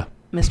 Blank, yeah.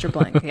 Mr.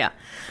 Blank, yeah.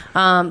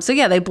 So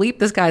yeah, they bleep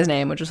this guy's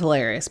name, which is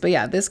hilarious. But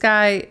yeah, this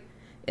guy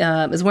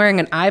is wearing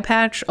an eye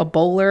patch, a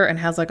bowler, and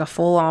has like a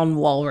full-on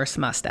walrus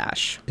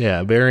mustache.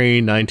 Yeah,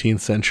 very 19th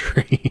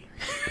century.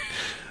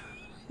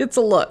 It's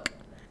a look.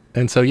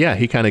 And so, yeah,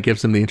 he kind of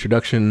gives them the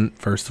introduction.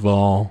 First of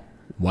all,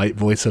 white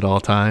voice at all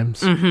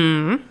times.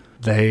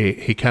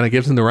 He kind of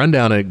gives them the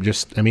rundown of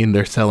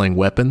they're selling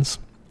weapons.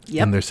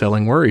 Yep. And they're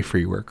selling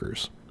worry-free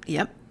workers.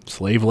 Yep.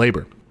 Slave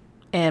labor.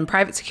 And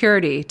private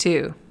security,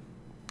 too.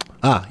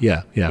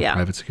 Yeah,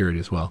 private security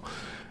as well.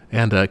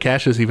 And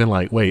Cash is even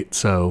like, wait,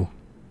 so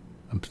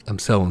I'm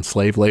selling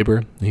slave labor?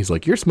 And he's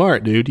like, you're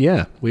smart, dude.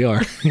 Yeah, we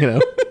are,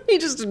 He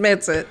just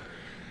admits it.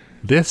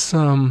 This,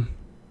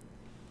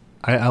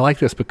 I like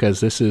this because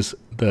this is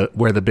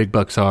where the big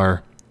bucks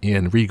are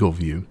in Regal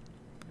View.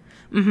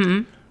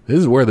 This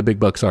is where the big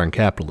bucks are in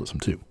capitalism,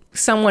 too.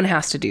 Someone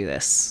has to do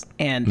this.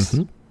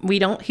 And We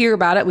don't hear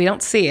about it. We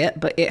don't see it,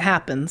 but it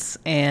happens.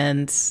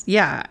 And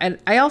yeah, and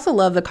I also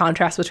love the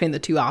contrast between the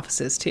two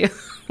offices too.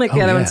 Like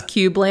the other one's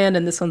Cubeland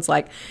and this one's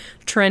like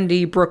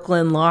trendy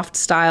Brooklyn loft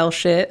style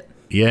shit.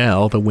 Yeah,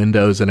 all the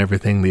windows and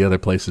everything. The other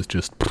place is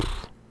just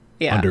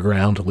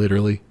underground,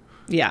 literally.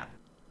 Yeah.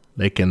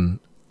 They can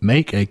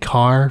make a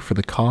car for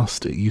the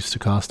cost it used to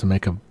cost to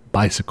make a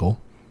bicycle.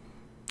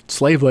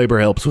 Slave labor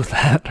helps with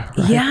that.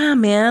 Right? Yeah,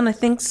 man, I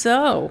think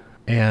so.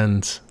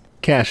 And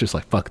Cash is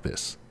like, fuck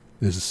this.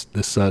 This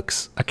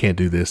sucks. I can't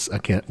do this. I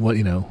can't. What,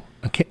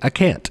 I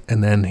can't.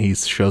 And then he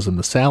shows him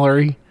the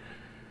salary.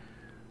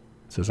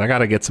 Says, I got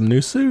to get some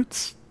new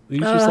suits.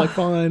 He's just like,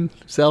 fine.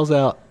 Sells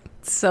out.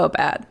 So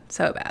bad.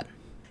 So bad.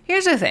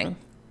 Here's the thing.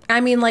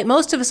 I mean, like,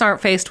 most of us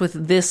aren't faced with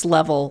this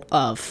level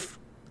of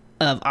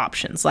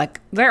options. Like,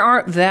 there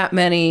aren't that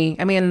many.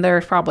 I mean,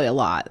 there's probably a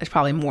lot. There's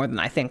probably more than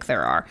I think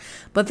there are.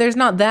 But there's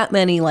not that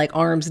many, like,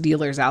 arms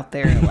dealers out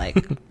there,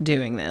 like,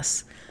 doing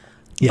this.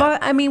 Yeah.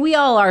 But, I mean, we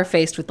all are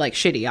faced with, like,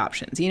 shitty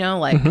options,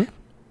 Like,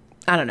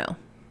 I don't know.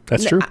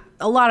 That's true.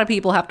 A lot of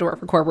people have to work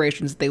for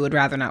corporations that they would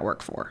rather not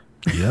work for.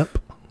 Yep.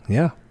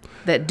 Yeah.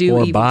 That do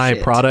or evil buy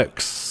shit.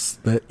 Products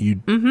that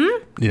you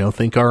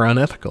think are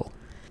unethical.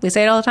 We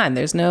say it all the time.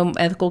 There's no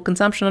ethical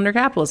consumption under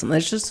capitalism.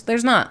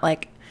 There's not.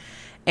 Like,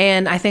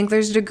 and I think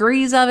there's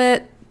degrees of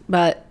it,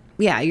 but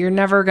yeah, you're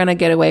never going to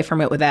get away from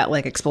it without,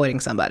 like,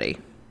 exploiting somebody.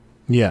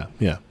 Yeah.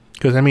 Yeah.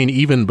 Because, I mean,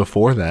 even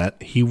before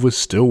that, he was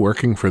still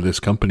working for this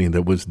company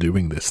that was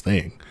doing this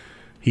thing.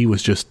 He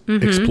was just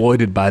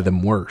exploited by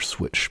them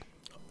worse, which,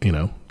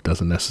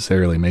 doesn't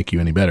necessarily make you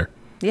any better.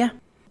 Yeah.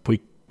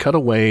 We cut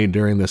away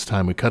during this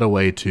time. We cut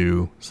away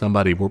to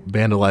somebody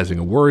vandalizing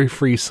a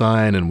worry-free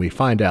sign, and we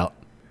find out.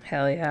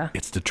 Hell yeah.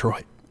 It's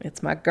Detroit.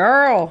 It's my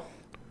girl.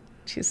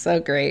 She's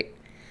so great.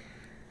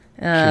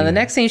 The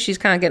next scene, she's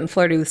kind of getting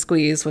flirty with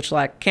Squeeze, which,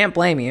 like, can't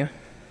blame you.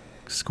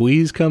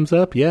 Squeeze comes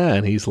up,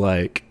 and he's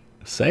like,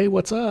 say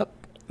what's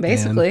up.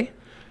 Basically. And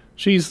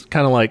she's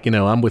kind of like,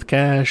 I'm with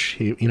Cash.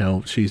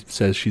 She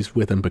says she's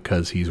with him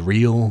because he's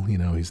real.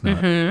 He's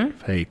not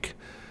fake.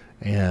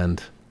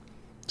 And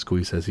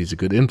Squeeze says he's a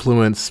good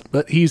influence.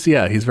 But he's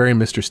very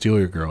Mr. Steal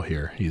Your Girl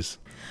here.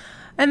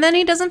 And then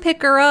he doesn't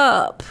pick her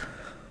up.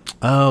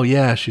 Oh,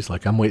 yeah. She's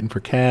like, I'm waiting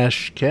for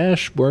Cash.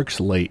 Cash works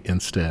late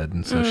instead.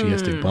 And so she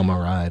has to bum a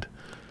ride.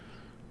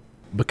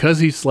 Because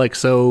he's, like,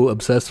 so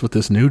obsessed with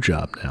this new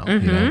job now.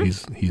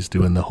 He's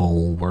doing the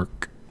whole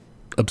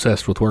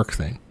obsessed with work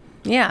thing.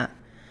 Yeah.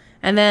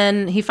 And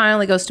then he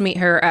finally goes to meet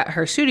her at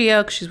her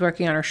studio because she's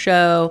working on her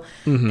show.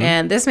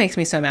 And this makes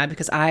me so mad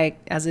because I,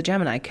 as a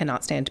Gemini,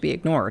 cannot stand to be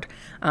ignored.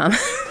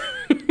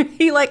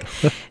 He, like,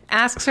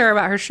 asks her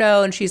about her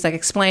show, and she's, like,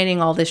 explaining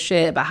all this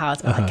shit about how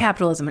it's about like,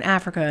 capitalism in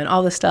Africa and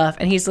all this stuff.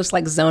 And he's just,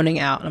 like, zoning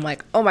out. And I'm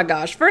like, oh, my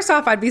gosh. First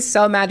off, I'd be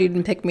so mad you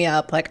didn't pick me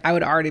up. Like, I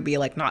would already be,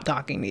 like, not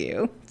talking to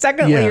you.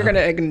 Secondly, you're going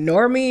to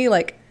ignore me?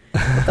 Like,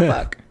 what the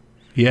fuck?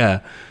 Yeah.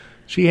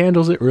 She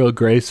handles it real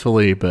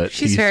gracefully, but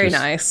she's very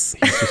nice.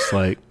 He's just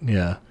like,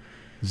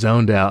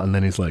 zoned out. And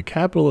then he's like,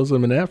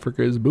 capitalism in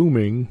Africa is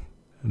booming.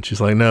 And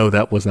she's like, no,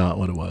 that was not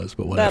what it was,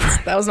 but whatever.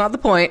 That was not the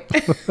point.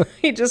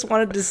 He just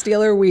wanted to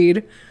steal her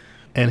weed.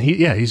 And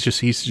he's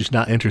just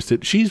not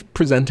interested. She's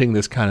presenting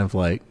this kind of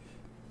like,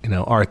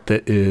 art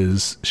that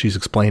is, she's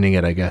explaining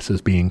it, I guess,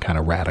 as being kind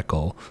of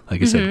radical.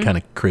 Like I said, kind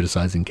of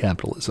criticizing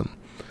capitalism.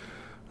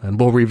 And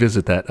we'll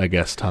revisit that, I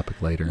guess,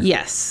 topic later.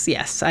 Yes.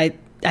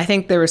 I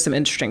think there were some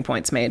interesting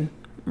points made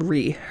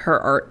her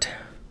art.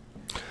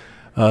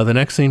 The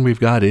next scene we've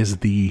got is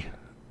the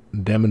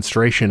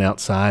demonstration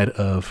outside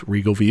of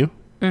Regal View.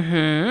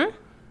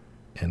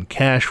 And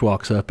Cash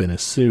walks up in a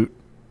suit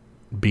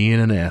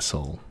being an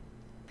asshole.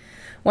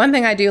 One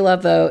thing I do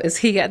love, though, is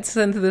he gets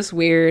into this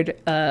weird,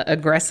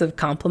 aggressive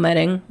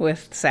complimenting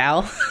with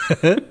Sal.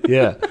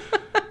 Yeah.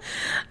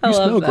 You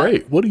smell that.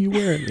 great. What are you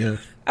wearing? Yeah.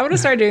 I want to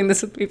start doing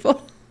this with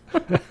people.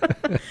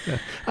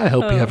 I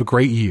hope you have a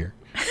great year.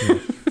 Yeah.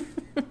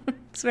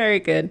 It's very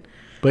good.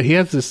 But he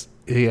has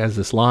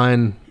this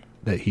line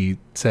that he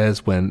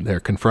says when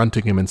they're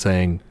confronting him and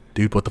saying,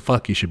 dude, what the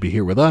fuck? You should be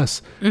here with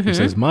us. He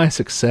says, my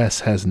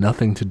success has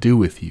nothing to do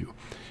with you.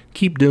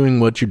 Keep doing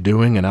what you're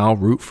doing and I'll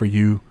root for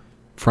you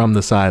from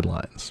the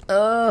sidelines.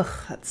 Ugh,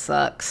 that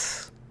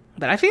sucks.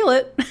 But I feel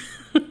it.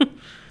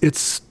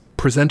 It's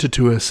presented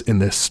to us in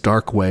this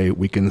stark way.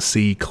 We can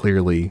see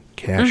clearly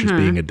Cash is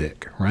being a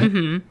dick,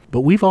 right?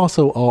 But we've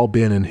also all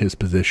been in his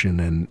position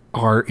and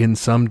are to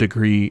some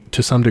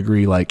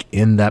degree, like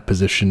in that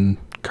position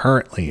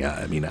currently.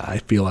 I mean, I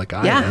feel like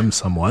I am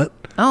somewhat.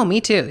 Oh,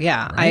 me too.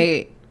 Yeah.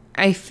 Right?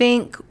 I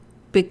think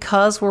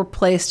because we're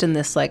placed in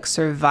this like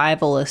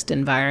survivalist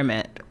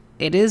environment,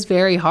 it is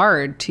very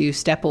hard to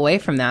step away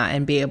from that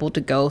and be able to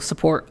go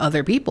support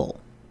other people.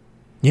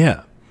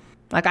 Yeah.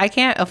 Like, I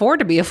can't afford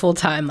to be a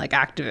full-time like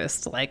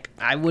activist. Like,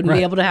 I wouldn't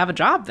be able to have a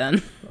job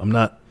then. I'm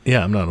not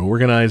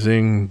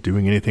organizing,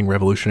 doing anything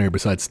revolutionary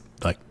besides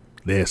like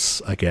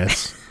this, I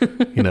guess.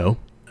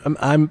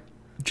 I'm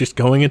just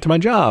going into my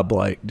job,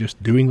 like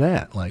just doing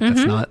that. Like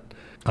that's not,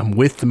 I'm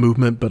with the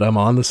movement, but I'm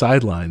on the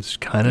sidelines,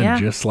 kind of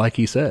just like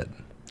he said.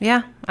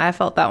 Yeah, I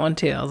felt that one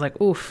too. I was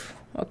like, oof,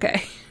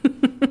 okay.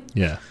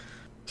 Yeah.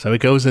 So he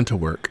goes into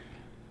work.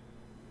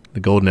 The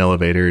golden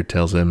elevator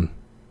tells him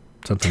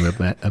something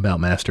about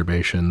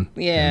masturbation.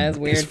 Yeah, it's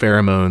weird. His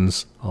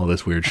pheromones, all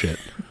this weird shit.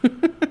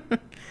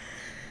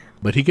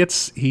 But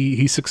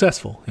he's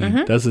successful.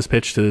 He does this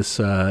pitch to this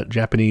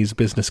Japanese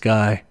business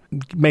guy,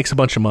 makes a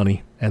bunch of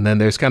money, and then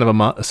there's kind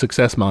of a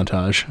success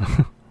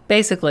montage.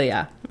 Basically,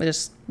 yeah.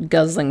 Just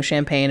guzzling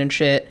champagne and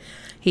shit.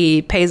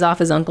 He pays off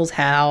his uncle's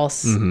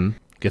house.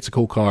 Gets a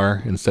cool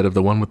car instead of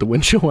the one with the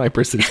windshield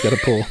wipers that he's got to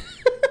pull.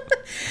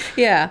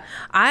 Yeah.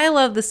 I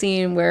love the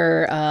scene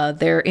where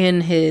they're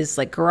in his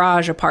like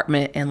garage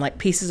apartment and like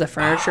pieces of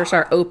furniture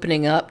start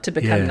opening up to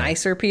become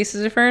nicer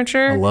pieces of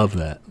furniture. I love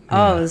that.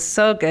 Oh, it was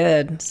so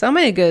good. So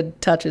many good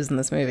touches in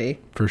this movie.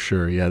 For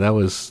sure. Yeah, that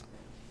was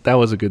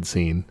a good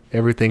scene.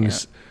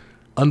 Everything's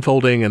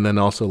unfolding and then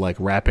also like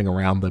wrapping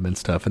around them and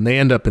stuff. And they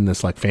end up in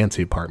this like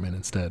fancy apartment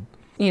instead.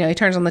 You know, he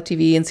turns on the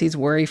TV and sees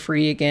Worry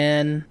Free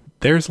again.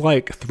 There's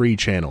like 3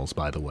 channels,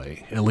 by the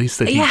way, at least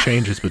that he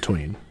changes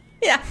between.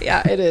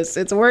 Yeah, it is.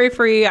 It's Worry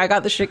Free, I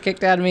got the shit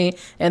kicked out of me,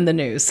 and the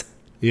news.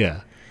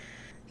 Yeah.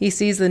 He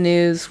sees the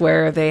news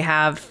where they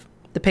have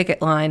the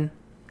picket line.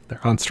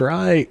 They're on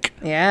strike.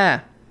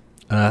 Yeah.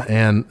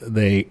 And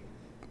they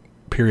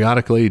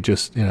periodically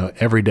just,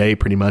 every day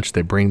pretty much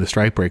they bring the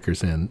strike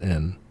breakers in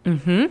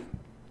and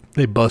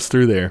they bust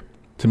through there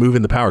to move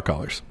in the power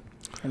collars.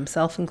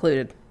 Himself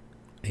included.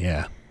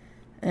 Yeah.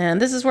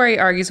 And this is where he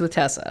argues with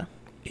Tessa.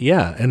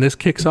 Yeah, and this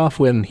kicks off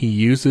when he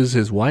uses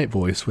his white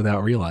voice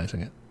without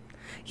realizing it.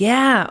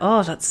 Yeah.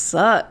 Oh, that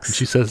sucks. And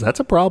she says, that's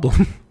a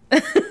problem.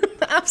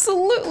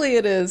 Absolutely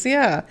it is.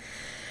 Yeah.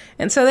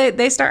 And so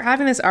they start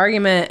having this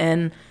argument,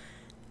 and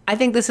I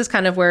think this is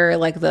kind of where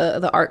like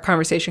the art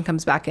conversation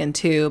comes back in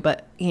too.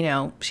 But,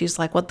 she's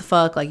like, what the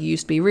fuck? Like, you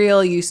used to be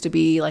real. You used to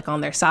be like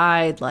on their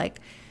side. Like,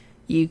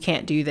 you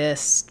can't do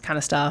this kind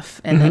of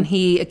stuff. And then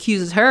he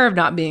accuses her of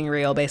not being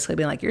real, basically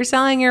being like, you're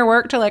selling your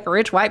work to like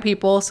rich white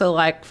people. So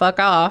like, fuck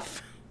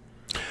off.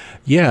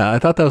 Yeah. I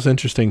thought that was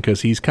interesting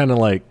because he's kind of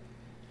like,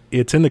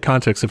 it's in the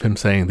context of him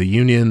saying the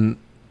union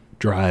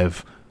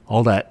drive,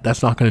 all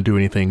that's not going to do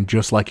anything,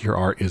 just like your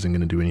art isn't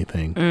going to do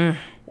anything.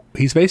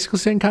 He's basically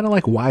saying kind of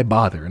like, why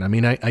bother? And I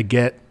mean, I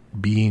get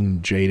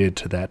being jaded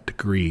to that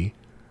degree.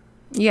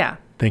 Yeah.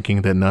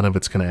 Thinking that none of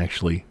it's going to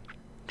actually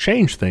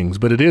change things.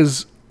 But it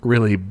is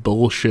really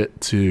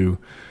bullshit to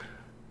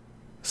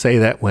say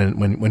that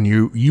when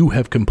you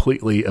have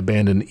completely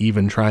abandoned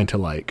even trying to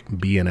like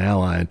be an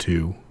ally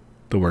to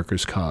the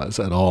workers' cause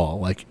at all.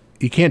 Like,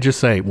 you can't just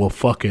say, well,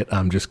 fuck it,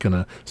 I'm just going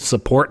to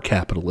support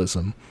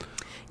capitalism.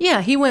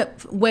 Yeah, he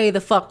went way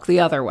the fuck the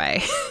other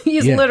way.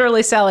 He's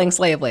literally selling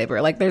slave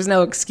labor. Like, there's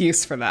no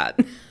excuse for that.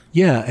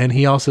 Yeah, and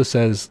he also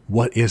says,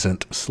 what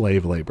isn't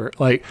slave labor?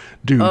 Like,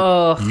 dude,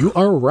 you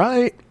are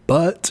right,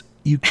 but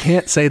you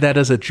can't say that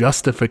as a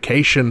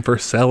justification for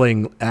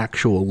selling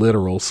actual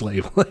literal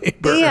slave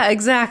labor. Yeah,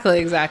 exactly.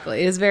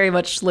 It is very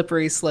much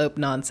slippery slope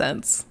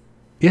nonsense.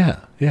 Yeah.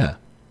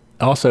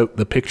 Also,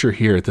 the picture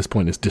here at this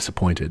point is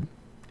disappointed.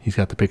 He's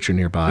got the picture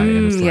nearby.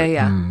 And it's like,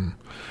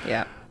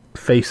 yeah.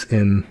 Face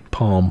in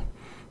palm,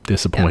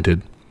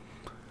 disappointed.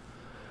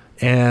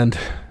 Yeah. And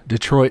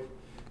Detroit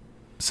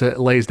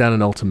lays down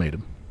an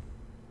ultimatum.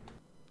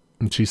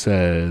 And she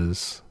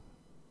says,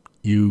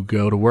 you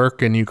go to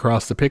work and you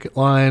cross the picket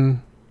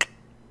line,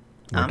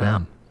 we're done.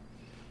 Out.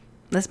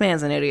 This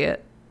man's an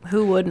idiot.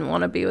 Who wouldn't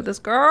want to be with this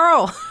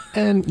girl?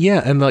 And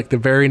like the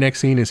very next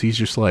scene is he's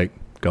just like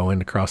going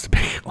across the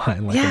picket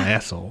line like an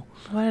asshole.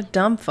 What a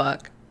dumb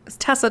fuck. It's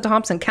Tessa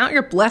Thompson. Count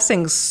your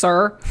blessings,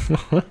 sir.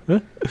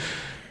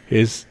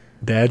 His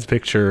dad's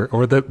picture,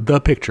 or the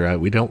picture,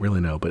 we don't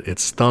really know, but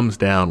it's thumbs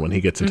down when he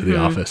gets into the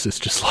office. It's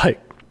just like,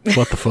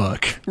 what the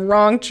fuck?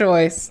 Wrong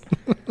choice.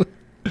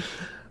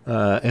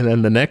 And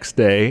then the next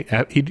day,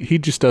 he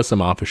just does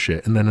some office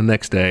shit. And then the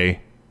next day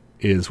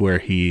is where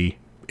he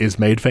is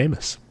made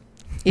famous.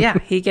 Yeah,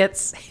 he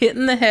gets hit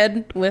in the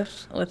head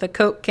with a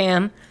Coke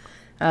can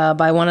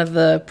by one of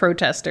the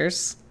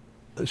protesters.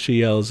 She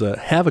yells,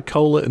 have a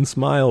cola and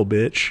smile,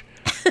 bitch.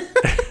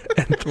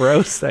 And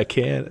throws that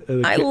can.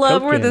 I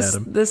love where this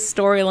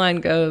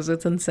storyline goes.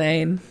 It's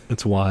insane.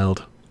 It's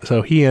wild.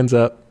 So he ends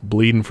up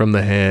bleeding from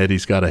the head.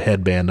 He's got a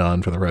headband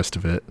on for the rest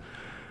of it.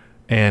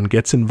 And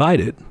gets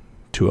invited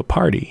to a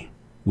party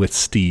with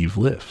Steve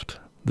Lift,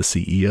 the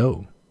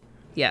CEO.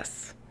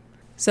 Yes.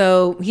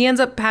 So he ends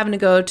up having to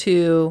go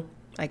to,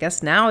 I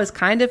guess now his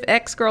kind of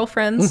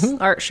ex-girlfriend's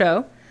art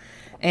show.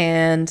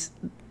 And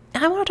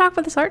I want to talk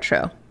about this art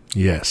show.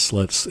 Yes,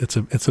 it's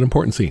an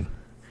important scene.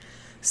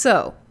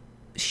 So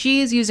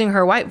she's using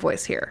her white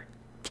voice here.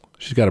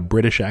 She's got a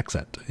British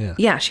accent.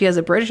 Yeah, she has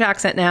a British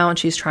accent now, and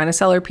she's trying to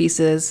sell her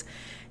pieces.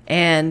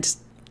 And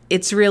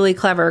it's really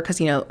clever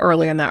because,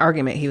 earlier in that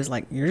argument, he was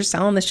like, you're just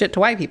selling this shit to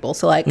white people.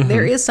 So, like,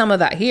 there is some of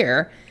that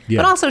here. Yeah.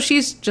 But also,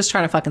 she's just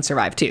trying to fucking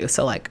survive, too.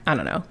 So, like, I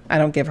don't know. I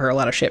don't give her a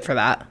lot of shit for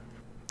that.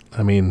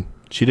 I mean,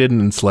 she didn't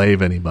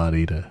enslave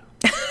anybody to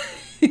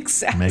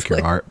exactly make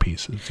her art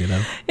pieces,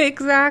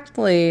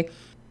 Exactly.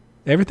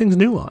 Everything's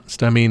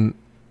nuanced. I mean,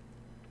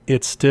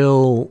 it's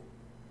still,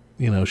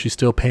 she's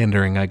still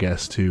pandering, I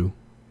guess, to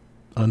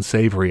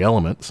unsavory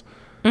elements.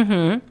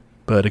 Mm-hmm.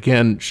 But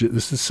again,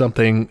 this is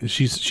something,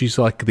 she's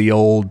like the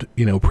old,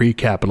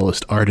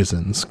 pre-capitalist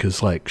artisans,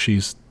 because like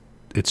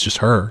it's just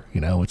her,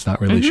 it's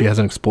not really, she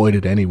hasn't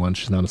exploited anyone.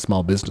 She's not a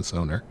small business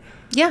owner.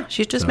 Yeah,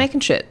 she's just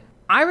making shit.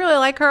 I really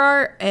like her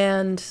art,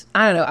 and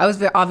I don't know, I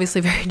was obviously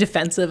very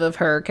defensive of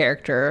her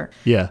character.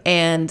 Yeah.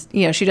 And,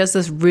 she does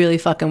this really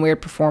fucking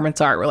weird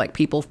performance art where like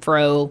people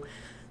throw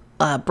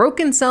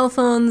broken cell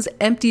phones,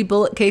 empty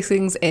bullet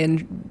casings,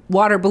 and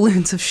water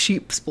balloons of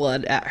sheep's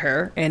blood at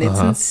her, and it's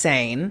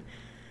insane.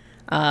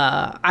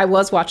 I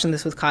was watching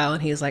this with Kyle,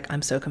 and he's like,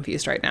 I'm so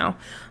confused right now.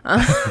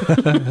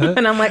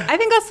 And I'm like, I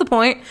think that's the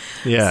point.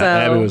 Yeah, so,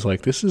 Abby was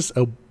like, this is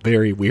a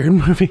very weird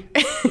movie.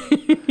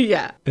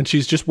 Yeah. And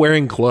she's just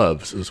wearing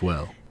gloves as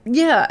well.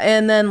 Yeah,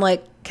 and then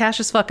like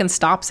Cassius fucking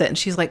stops it, and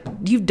she's like,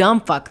 you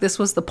dumb fuck, this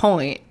was the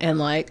point. And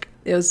like,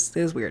 it was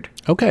weird.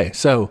 Okay,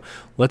 so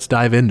let's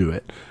dive into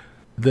it.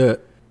 The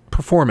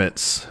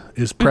performance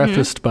is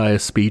prefaced by a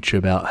speech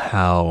about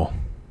how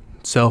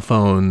cell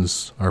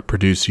phones are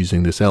produced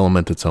using this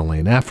element that's only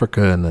in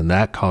Africa, and then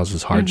that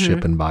causes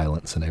hardship and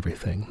violence and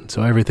everything.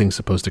 So everything's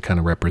supposed to kind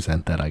of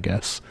represent that, I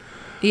guess.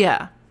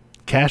 Yeah.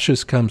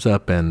 Cassius comes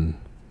up and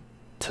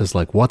says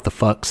like, what the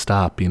fuck,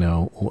 stop,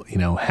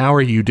 how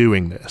are you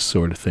doing this,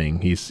 sort of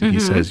thing. He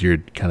says you're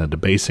kind of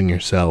debasing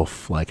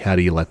yourself, like, how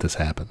do you let this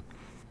happen?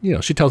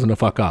 She tells him to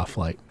fuck off,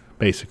 like,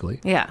 basically.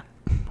 Yeah.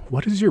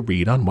 What is your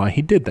read on why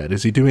he did that?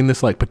 Is he doing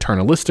this like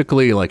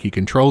paternalistically, like he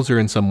controls her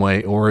in some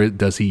way, or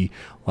does he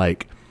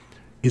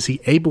is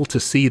he able to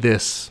see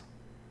this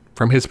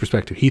from his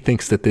perspective? He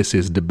thinks that this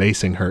is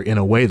debasing her in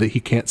a way that he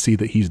can't see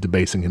that he's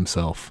debasing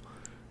himself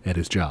at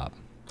his job.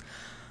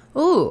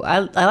 Ooh, I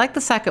like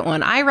the second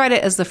one. I read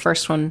it as the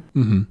first one,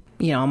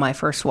 on my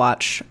first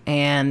watch.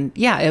 And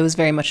yeah, it was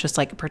very much just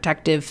like a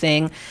protective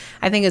thing.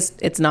 I think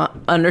it's not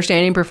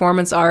understanding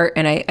performance art.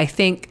 And I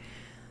think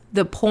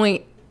the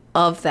point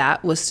of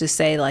that was to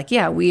say like,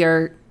 yeah, we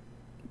are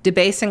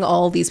debasing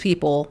all these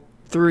people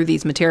through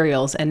these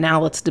materials, and now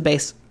let's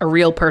debase a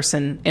real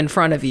person in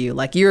front of you.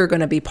 Like, you're going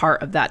to be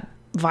part of that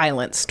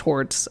violence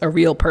towards a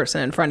real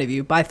person in front of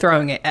you by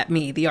throwing it at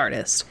me, the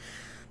artist.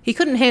 He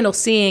couldn't handle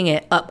seeing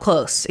it up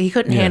close. He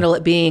couldn't handle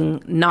it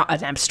being not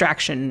an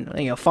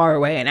abstraction, far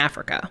away in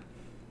Africa.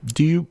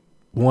 Do you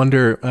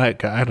wonder, I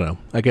don't know,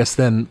 I guess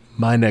then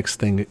my next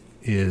thing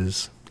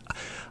is,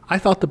 I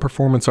thought the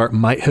performance art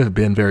might have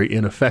been very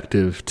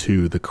ineffective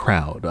to the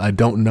crowd. I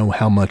don't know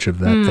how much of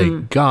that they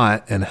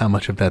got and how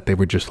much of that they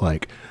were just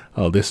like,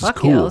 oh, this is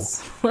cool.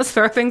 Yeah, let's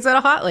throw things at a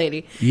hot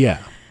lady.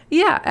 Yeah.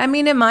 Yeah, I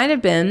mean, it might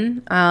have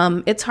been.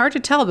 It's hard to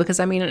tell because,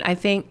 I mean, I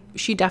think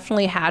she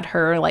definitely had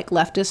her, like,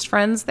 leftist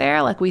friends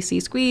there. Like, we see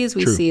Squeeze,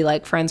 we see,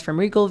 like, friends from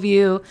Regal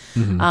View.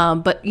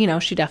 But,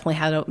 she definitely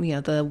had,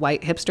 the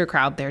white hipster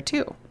crowd there,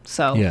 too.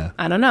 So, yeah.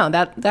 I don't know.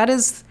 That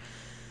is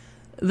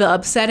the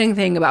upsetting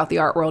thing about the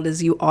art world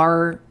is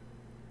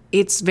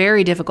it's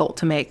very difficult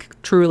to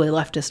make truly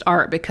leftist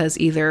art because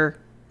either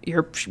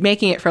you're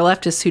making it for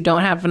leftists who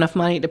don't have enough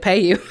money to pay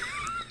you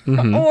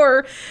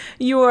or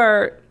you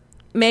are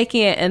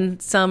making it and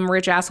some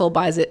rich asshole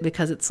buys it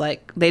because it's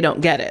like they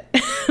don't get it.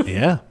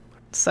 Yeah.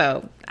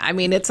 So, I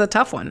mean, it's a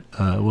tough one.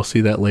 We'll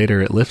see that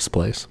later at Lyft's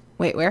place.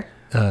 Wait, where?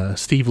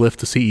 Steve Lyft,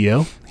 the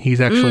CEO,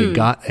 he's actually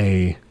got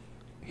a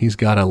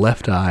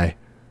Left Eye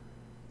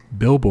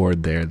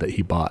billboard there that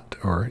he bought,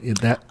 or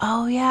that.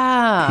 Oh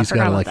yeah, he's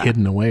got it like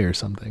hidden away or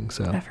something.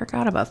 So I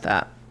forgot about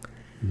that.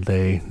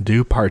 They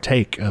do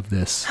partake of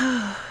this,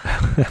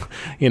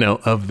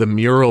 of the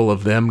mural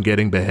of them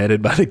getting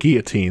beheaded by the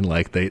guillotine.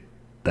 Like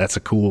that's a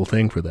cool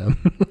thing for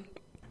them.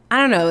 I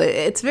don't know.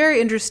 It's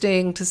very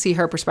interesting to see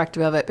her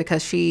perspective of it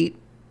because she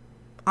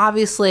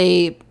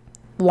obviously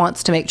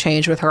wants to make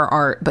change with her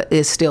art, but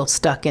is still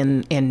stuck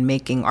in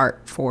making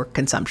art for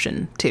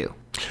consumption too.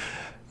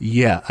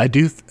 Yeah, I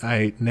do.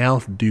 I now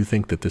do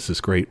think that this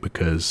is great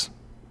because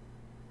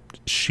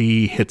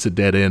she hits a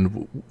dead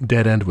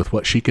end with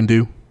what she can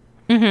do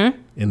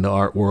in the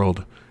art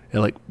world.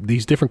 And like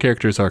these different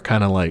characters are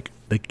kind of like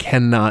they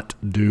cannot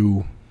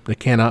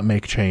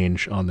make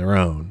change on their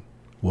own.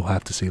 We'll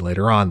have to see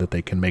later on that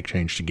they can make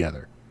change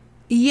together.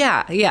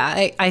 Yeah.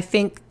 I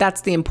think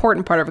that's the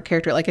important part of a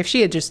character. Like if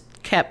she had just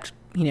kept,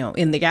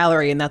 in the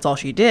gallery and that's all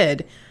she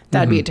did,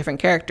 that'd be a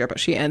different character. But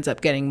she ends up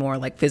getting more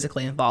like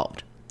physically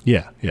involved.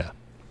 Yeah.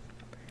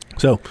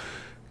 So,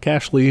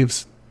 Cash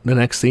leaves. The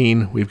next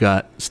scene, we've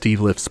got Steve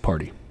Lyft's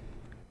party.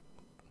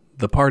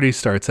 The party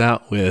starts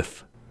out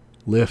with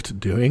Lyft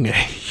doing a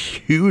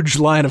huge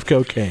line of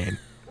cocaine.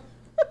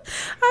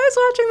 I was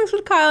watching this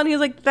with Kyle, and he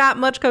was like, that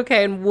much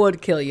cocaine would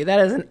kill you.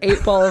 That is an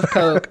 8-ball of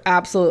coke.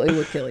 Absolutely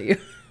would kill you.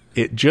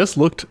 It just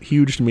looked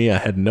huge to me. I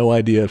had no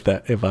idea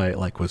if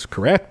I was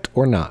correct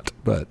or not,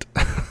 but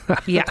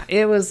yeah,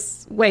 it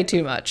was way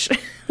too much.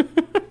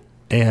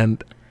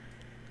 And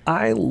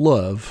I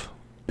love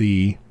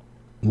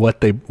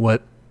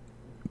what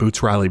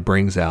Boots Riley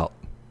brings out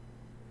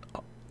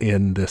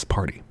in this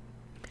party.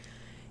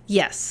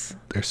 Yes.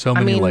 There's so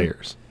many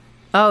layers.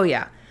 Oh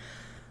yeah.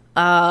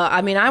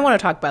 I mean, I want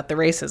to talk about the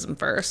racism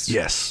first.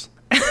 Yes.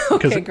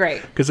 Okay,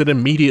 great. Because it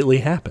immediately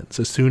happens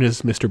as soon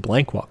as Mr.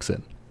 Blank walks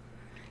in.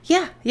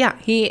 Yeah.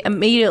 He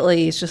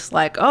immediately is just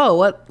like,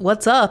 oh,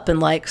 what's up? And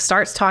like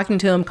starts talking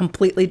to him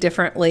completely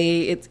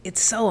differently.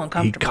 It's so He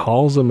uncomfortable.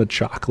 calls him a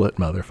chocolate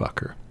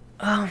motherfucker.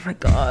 Oh my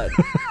God.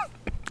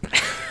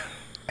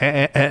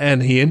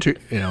 And he,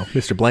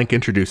 Mr. Blank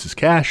introduces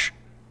Cash,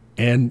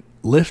 and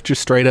Lift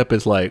just straight up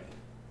is like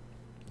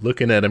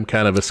looking at him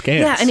kind of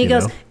askance. Yeah, and he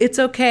goes, it's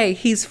okay.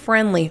 He's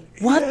friendly.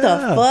 What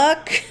the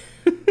fuck?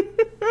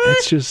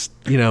 It's just,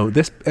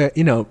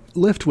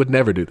 Lift would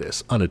never do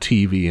this on a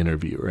TV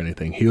interview or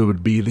anything. He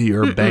would be the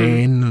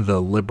urbane,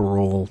 the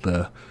liberal,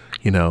 the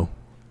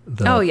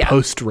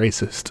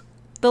post-racist.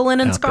 The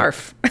linen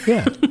scarf.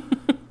 Yeah.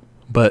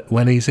 But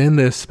when he's in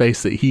this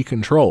space that he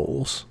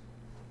controls,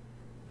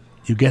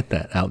 you get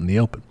that out in the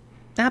open.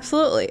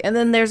 Absolutely. And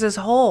then there's this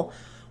whole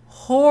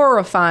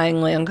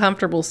horrifyingly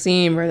uncomfortable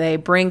scene where they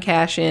bring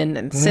Cash in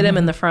and sit him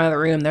in the front of the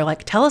room. They're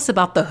like, tell us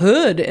about the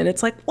hood. And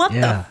it's like, what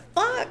the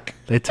fuck?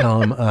 They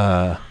tell him,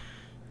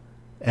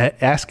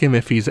 ask him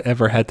if he's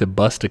ever had to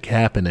bust a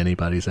cap in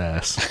anybody's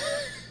ass.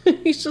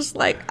 He's just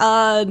like,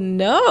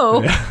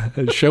 no.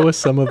 Show us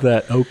some of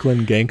that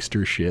Oakland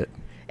gangster shit.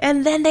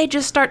 And then they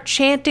just start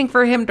chanting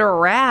for him to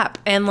rap.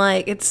 And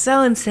like, it's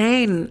so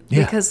insane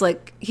because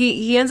like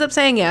he ends up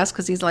saying yes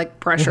because he's like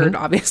pressured,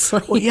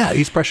 obviously. Well, yeah,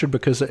 he's pressured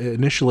because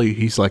initially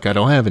he's like, I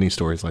don't have any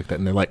stories like that.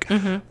 And they're like,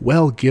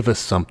 well, give us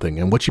something.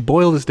 And what you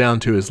boil this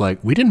down to is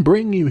like, we didn't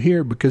bring you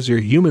here because you're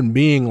a human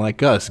being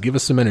like us. Give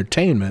us some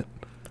entertainment.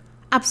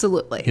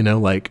 Absolutely.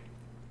 Like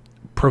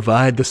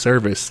provide the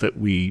service that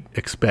we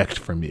expect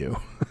from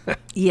you.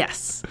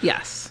 Yes.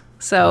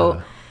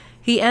 So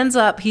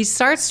he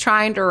starts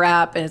trying to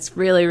rap and it's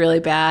really, really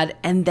bad.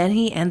 And then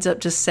he ends up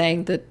just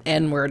saying the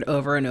N-word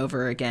over and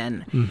over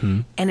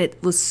again. And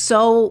it was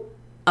so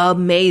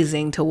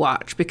amazing to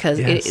watch because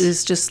it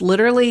is just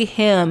literally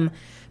him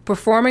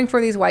performing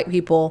for these white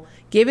people,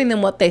 giving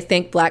them what they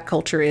think black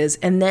culture is,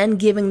 and then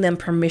giving them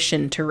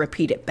permission to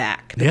repeat it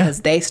back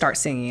because they start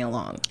singing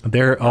along.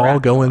 They're all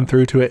going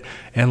through to it.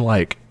 And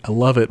like, I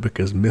love it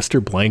because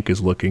Mr. Blank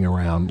is looking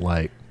around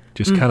like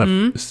just kind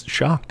of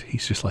shocked.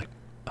 He's just like,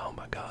 oh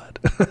my God.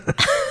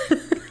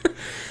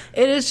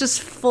 It is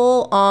just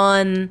full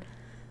on.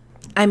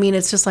 I mean,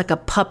 it's just like a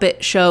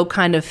puppet show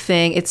kind of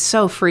thing. It's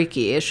so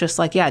freaky. It's just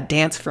like,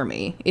 dance for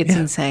me. It's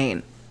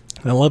insane.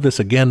 I love this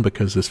again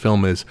because this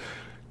film is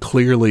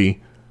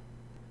clearly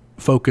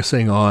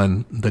focusing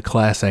on the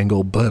class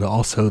angle, but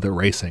also the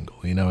race angle.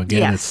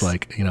 Again, it's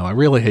like, I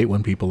really hate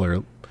when people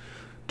are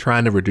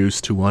trying to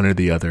reduce to one or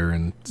the other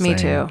and me saying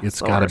too.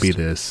 It's got to be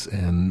this.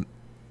 And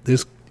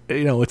this,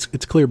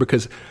 it's clear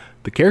because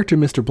the character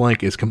Mr.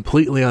 Blank is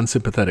completely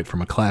unsympathetic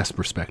from a class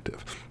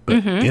perspective.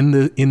 But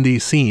in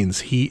these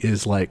scenes, he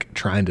is like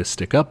trying to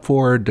stick up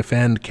for,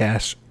 defend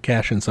Cash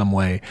in some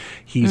way.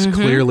 He's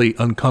clearly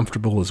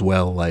uncomfortable as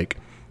well. Like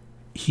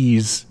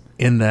he's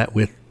in that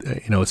with,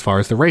 as far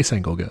as the race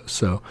angle goes.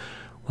 So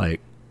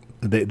like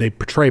they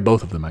portray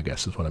both of them, I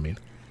guess is what I mean.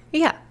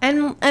 Yeah.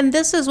 And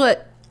this is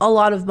what a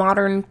lot of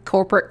modern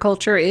corporate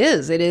culture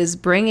is. It is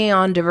bringing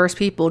on diverse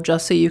people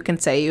just so you can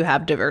say you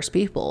have diverse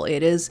people.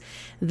 It is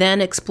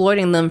then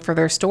exploiting them for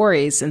their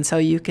stories, and so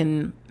you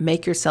can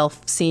make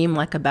yourself seem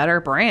like a better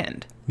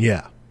brand.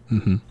 Yeah.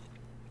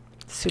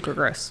 Super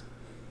gross.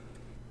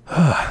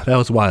 That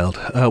was wild.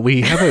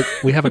 We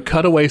have a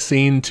cutaway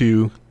scene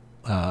to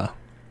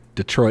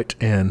Detroit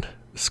and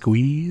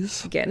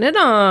Squeeze. Getting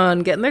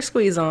their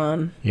squeeze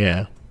on.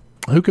 Yeah.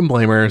 Who can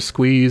blame her?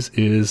 Squeeze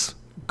is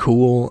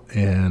cool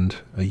and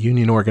a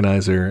union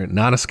organizer,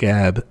 not a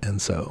scab,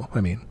 and so,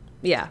 I mean...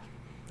 Yeah.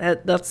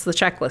 That's the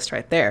checklist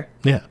right there.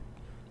 Yeah.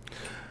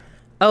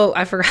 Oh,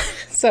 I forgot.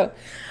 So,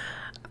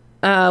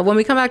 when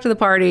we come back to the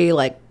party,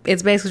 like,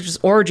 it's basically just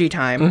orgy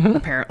time,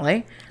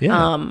 apparently.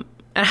 Yeah. And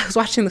I was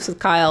watching this with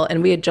Kyle,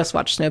 and we had just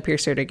watched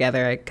Snowpiercer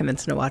together. I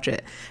convinced him to watch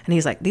it. And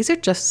he's like, these are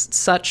just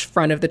such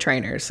front of the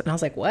trainers. And I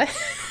was like, what?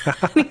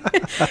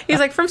 He's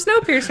like, from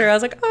Snowpiercer. I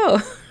was like,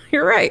 oh,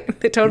 you're right.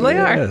 They totally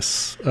are.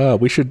 Yes.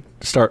 We should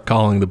start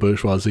calling the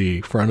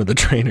bourgeoisie front of the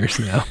trainers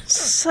now.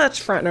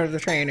 Such front of the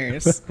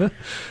trainers.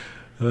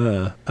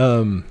 But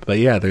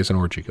yeah, there's an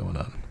orgy going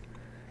on.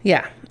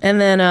 Yeah. And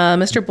then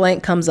Mr.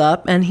 Blank comes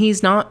up, and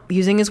he's not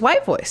using his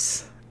white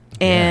voice.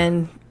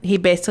 And he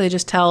basically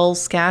just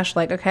tells Cash,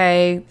 like,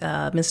 okay,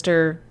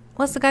 Mr.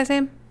 What's the guy's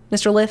name?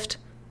 Mr. Lift?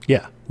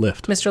 Yeah,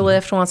 Lift. Mr.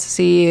 Lift wants to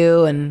see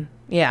you. And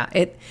yeah,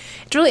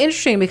 it's really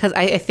interesting because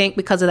I think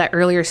because of that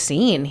earlier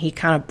scene, he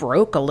kind of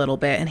broke a little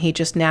bit, and he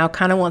just now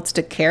kind of wants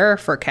to care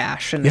for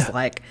Cash. And is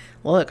like,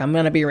 look, I'm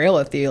going to be real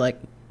with you. Like,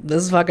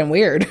 this is fucking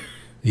weird.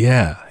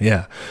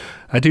 Yeah.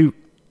 I do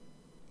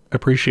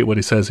appreciate what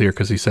he says here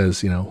because he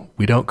says,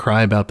 we don't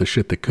cry about the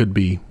shit that could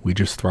be. We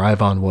just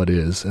thrive on what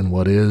is, and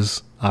what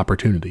is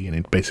opportunity. And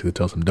he basically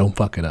tells him, don't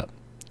fuck it up.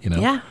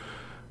 Yeah.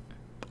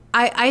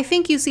 I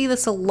think you see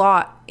this a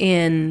lot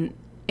in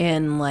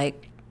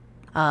like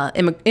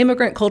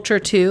immigrant culture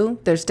too.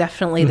 There's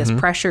definitely this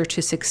pressure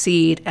to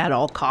succeed at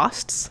all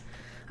costs.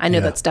 I know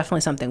that's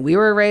definitely something we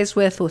were raised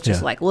with, which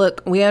is like,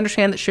 look, we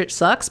understand that shit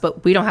sucks,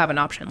 but we don't have an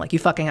option. Like, you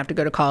fucking have to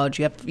go to college.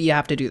 You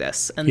have to do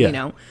this. And, you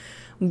know,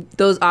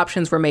 those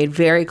options were made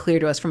very clear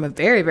to us from a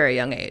very, very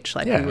young age.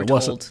 Like, we were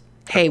told,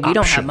 hey, we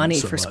don't have money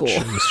for school.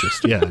 It was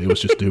just, it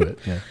was just do it.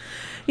 Yeah.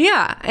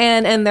 Yeah,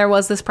 and there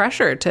was this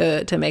pressure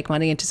to make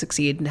money and to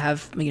succeed and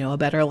have, you know, a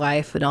better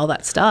life and all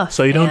that stuff.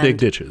 So you don't dig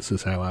ditches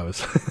is how I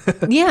was.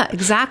 Yeah,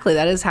 exactly.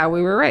 That is how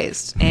we were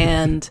raised.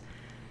 And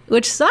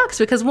which sucks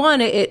because,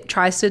 one, it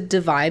tries to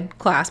divide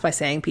class by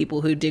saying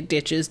people who dig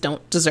ditches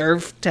don't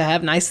deserve to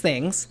have nice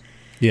things.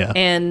 Yeah.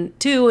 And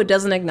two, it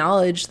doesn't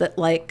acknowledge that,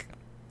 like,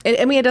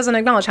 it doesn't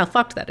acknowledge how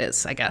fucked that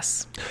is, I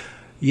guess.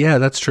 Yeah,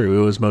 that's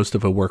true. It was most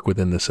of a work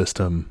within the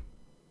system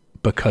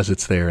because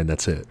it's there and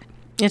that's it.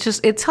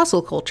 It's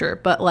hustle culture,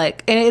 but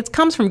like, and it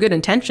comes from good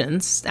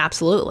intentions,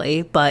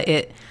 absolutely, but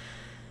it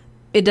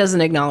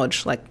doesn't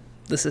acknowledge like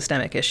the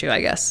systemic issue,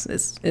 I guess,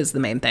 is the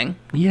main thing.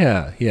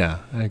 Yeah,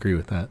 I agree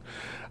with that.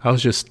 I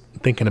was just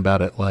thinking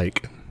about it,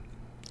 like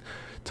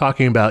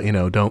talking about, you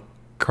know, don't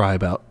cry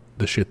about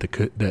the shit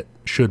that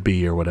should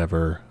be or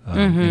whatever.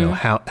 You know,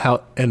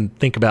 how and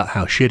think about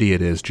how shitty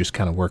it is. Just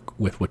kind of work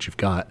with what you've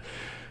got.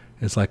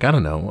 It's like, I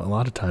don't know. A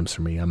lot of times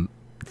for me,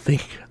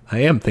 I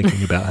am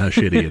thinking about how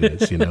shitty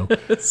it is, you know.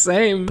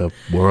 Same. The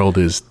world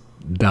is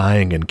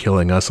dying and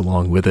killing us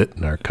along with it,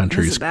 and our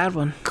country's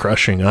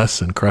crushing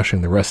us and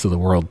crushing the rest of the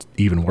world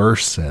even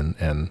worse.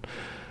 And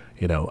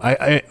you know,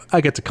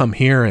 I get to come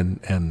here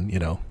and you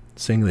know,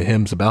 sing the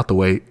hymns about the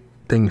way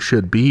things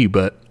should be,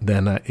 but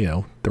then you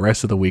know, the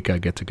rest of the week I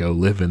get to go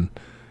live in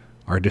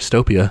our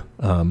dystopia.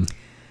 And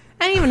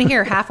even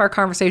here, half our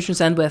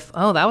conversations end with,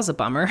 "Oh, that was a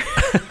bummer."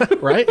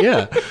 Right?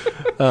 Yeah.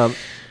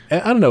 I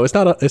don't know. It's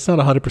not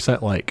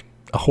 100% like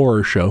a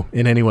horror show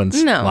in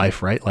anyone's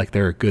life, right? Like,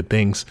 there are good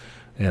things,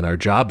 and our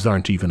jobs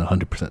aren't even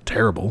 100%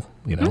 terrible,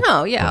 you know?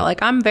 No, yeah.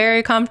 Like, I'm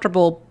very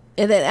comfortable.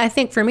 And I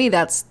think for me,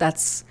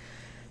 that's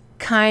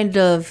kind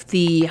of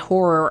the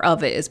horror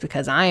of it, is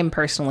because I am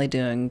personally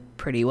doing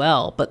pretty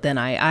well. But then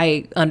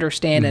I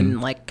understand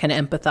and like can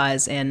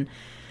empathize, and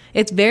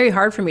it's very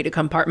hard for me to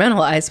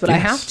compartmentalize, but I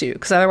have to,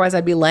 because otherwise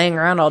I'd be laying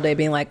around all day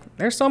being like,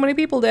 there's so many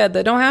people dead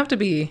that don't have to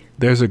be.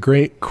 There's a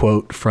great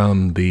quote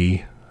from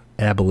the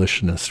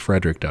abolitionist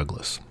Frederick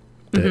Douglass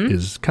that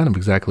is kind of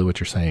exactly what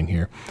you're saying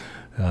here.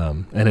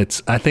 And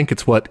I think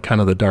it's what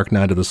kind of the dark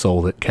night of the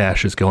soul that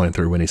Cash is going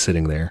through when he's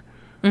sitting there.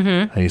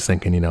 And he's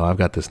thinking, you know, I've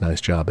got this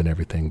nice job and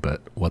everything,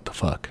 but what the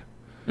fuck?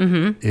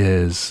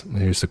 Here's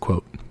the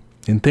quote.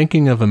 In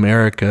thinking of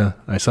America,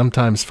 I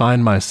sometimes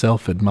find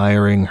myself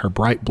admiring her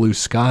bright blue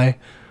sky,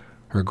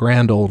 her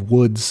grand old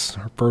woods,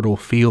 her fertile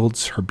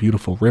fields, her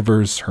beautiful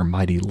rivers, her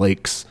mighty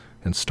lakes,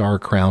 and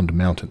star-crowned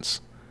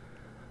mountains.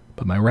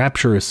 But my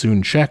rapture is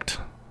soon checked,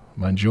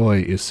 my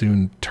joy is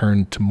soon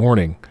turned to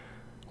mourning,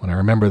 when I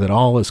remember that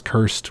all is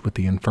cursed with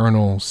the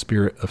infernal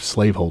spirit of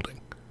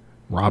slaveholding,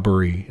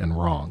 robbery, and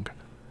wrong.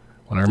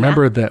 When I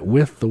remember that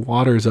with the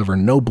waters of her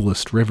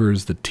noblest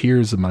rivers, the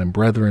tears of my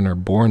brethren are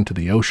borne to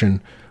the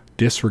ocean,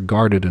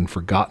 disregarded and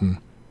forgotten,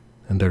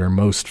 and that her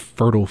most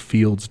fertile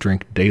fields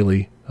drink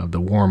daily of the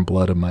warm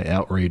blood of my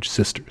outraged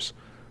sisters,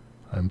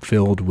 I'm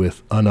filled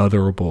with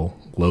unutterable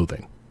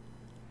loathing.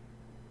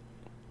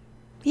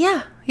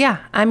 Yeah.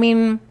 I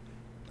mean,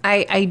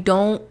 I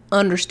don't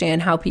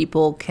understand how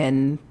people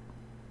can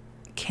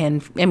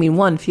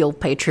feel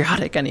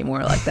patriotic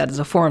anymore. Like, that is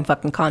a foreign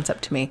fucking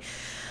concept to me.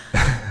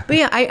 But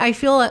yeah, I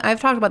feel like, I've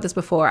talked about this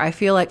before, I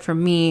feel like for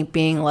me,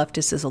 being a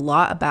leftist is a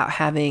lot about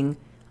having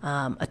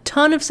a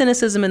ton of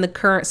cynicism in the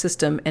current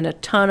system and a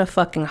ton of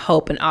fucking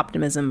hope and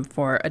optimism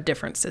for a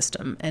different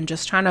system, and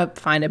just trying to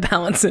find a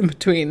balance in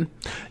between.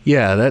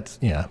 Yeah, that's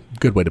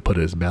good way to put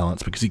it, is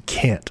balance, because you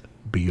can't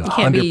be 100%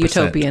 can't be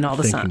utopian all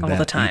the time.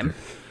 Either.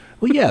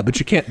 Well, yeah, but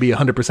you can't be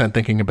 100%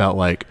 thinking about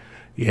like,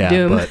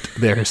 Doom. But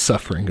there's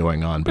suffering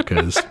going on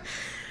because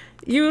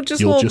you'll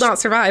just not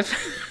survive.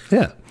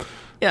 Yeah.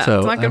 Yeah, so,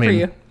 it's not good for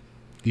you.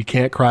 You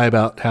can't cry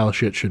about how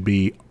shit should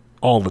be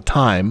all the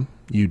time.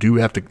 You do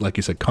have to, like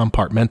you said,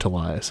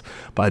 compartmentalize.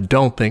 But I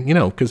don't think,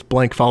 because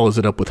Blank follows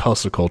it up with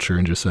hustle culture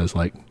and just says,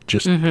 like,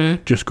 just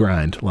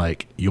grind.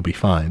 Like, you'll be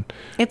fine.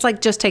 It's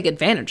like, just take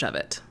advantage of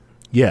it.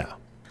 Yeah.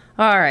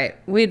 All right.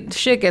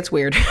 Shit gets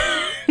weird.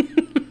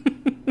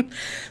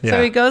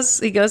 So he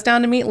goes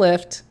down to meet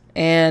Lift,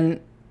 and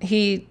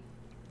he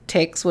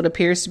takes what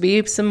appears to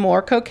be some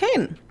more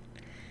cocaine.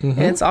 And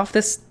it's off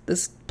this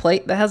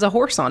plate that has a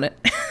horse on it.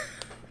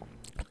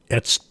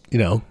 That's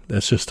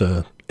just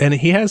and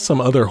he has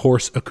some other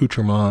horse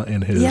accoutrement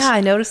in his... Yeah,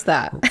 I noticed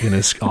that. In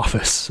his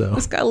office, so...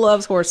 This guy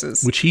loves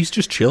horses. Which he's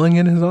just chilling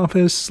in his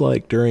office,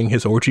 like, during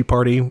his orgy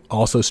party.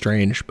 Also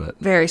strange, but...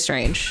 Very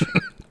strange.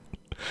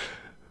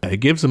 He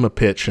gives him a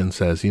pitch and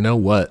says, you know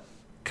what?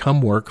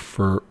 Come work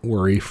for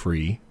Worry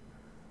Free.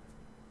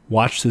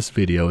 Watch this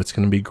video. It's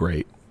going to be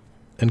great.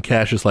 And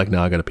Cash is like,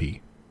 no, I got to pee.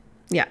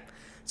 Yeah.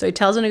 So he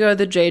tells him to go to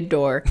the Jade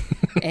Door.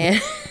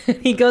 And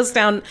He goes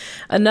down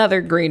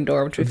another green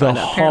door, which we The find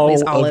out apparently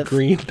is hall Olive. of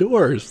green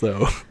doors,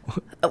 though.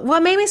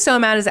 What made me so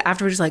mad is that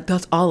afterwards, he's like,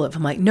 "That's Olive."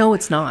 I'm like, "No,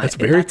 it's not. That's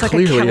very like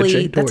clearly a Kelly.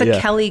 jade door, That's a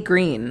yeah. Kelly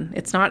green.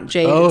 It's not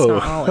jade. It's Oh.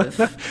 not Olive."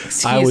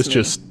 Excuse I was me.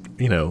 just,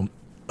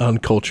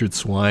 uncultured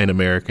swine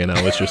American.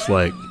 I was just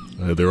like,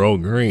 they're all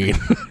green.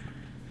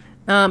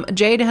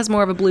 Jade has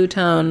more of a blue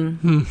tone.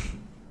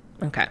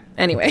 Hmm. Okay.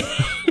 Anyway,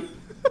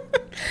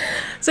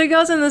 so he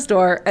goes in this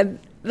door, and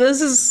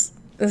this is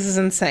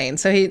insane.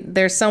 So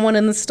there's someone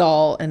in the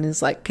stall, and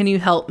he's like, "Can you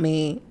help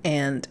me?"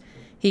 And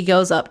he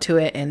goes up to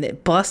it, and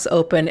it busts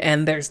open,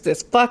 and there's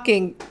this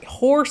fucking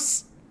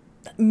horse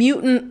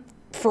mutant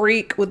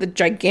freak with a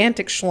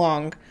gigantic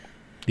schlong.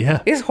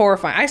 Yeah. It's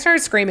horrifying. I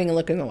started screaming and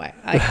looking away.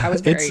 I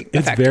was very It's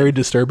affected. very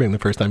disturbing the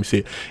first time you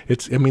see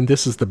it.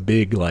 This is the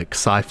big like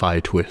sci-fi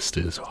twist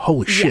is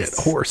holy shit,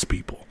 Yes. horse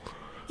people.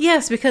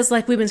 Yes, because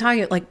like we've been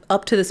talking, like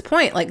up to this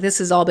point, like this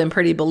has all been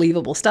pretty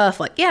believable stuff.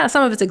 Like, yeah,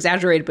 some of it's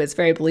exaggerated, but it's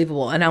very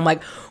believable. And I'm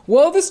like,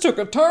 well, this took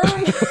a turn.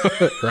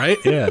 Right?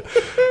 Yeah.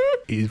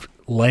 He's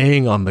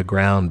laying on the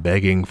ground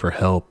begging for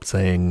help,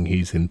 saying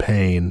he's in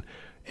pain.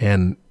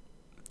 And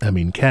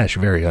Cash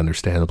very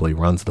understandably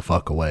runs the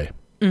fuck away.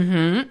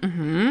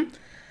 And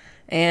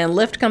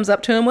Lift comes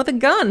up to him with a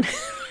gun.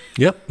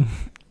 Yep.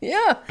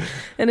 Yeah.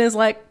 And is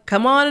like,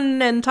 come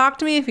on and talk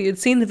to me. If you had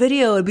seen the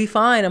video, it'd be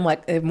fine. I'm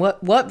like,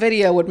 what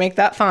video would make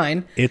that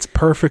fine? It's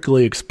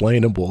perfectly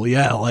explainable.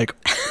 Yeah, like,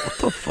 what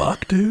the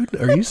fuck, dude?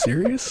 Are you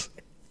serious?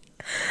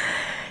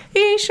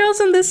 He shows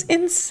him this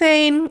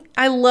insane.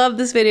 I love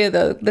this video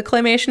though. The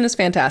claymation is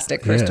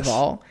fantastic. First of Yes.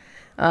 all,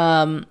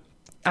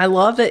 I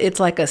love that it's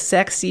like a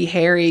sexy,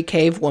 hairy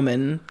cave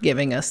woman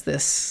giving us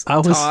this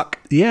talk.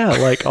 Yeah,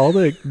 like all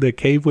the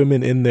cave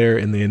women in there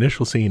in the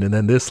initial scene, and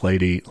then this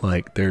lady,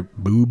 like their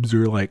boobs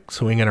are like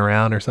swinging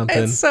around or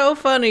something. It's so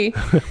funny.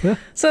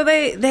 So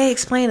they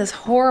explain this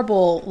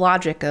horrible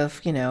logic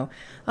of,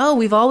 oh,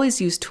 we've always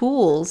used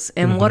tools,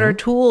 and what are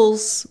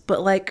tools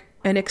but like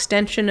an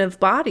extension of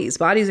bodies?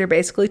 Bodies are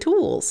basically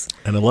tools.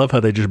 And I love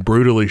how they just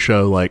brutally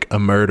show like a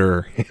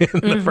murder in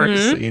the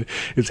first scene.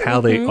 It's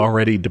how they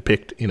already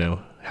depict,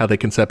 how they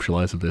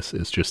conceptualize of this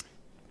is just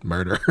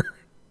murder.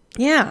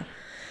 Yeah.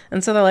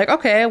 And so they're like,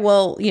 okay,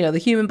 well, the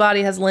human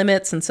body has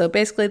limits, and so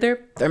basically they're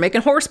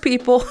making horse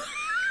people.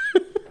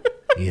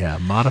 Yeah,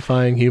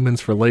 modifying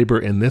humans for labor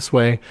in this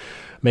way,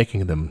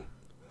 making them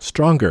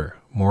stronger,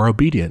 more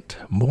obedient,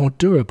 more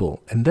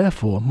durable, and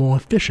therefore more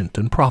efficient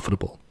and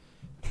profitable.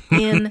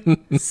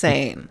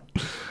 Insane.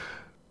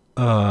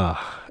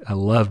 I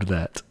loved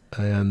that.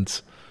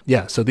 And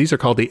yeah, so these are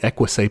called the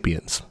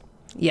Equisapiens.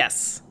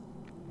 Yes.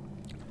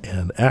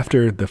 And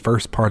after the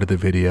first part of the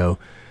video,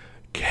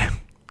 Cash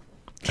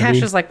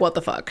mean- is like, what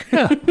the fuck?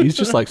 yeah, he's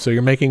just like, so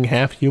you're making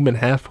half human,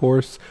 half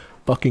horse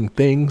fucking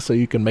things so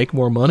you can make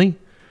more money?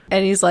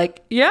 And he's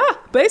like, yeah,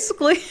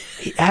 basically.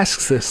 He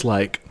asks this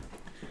like,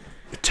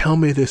 tell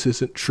me this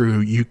isn't true.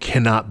 You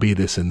cannot be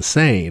this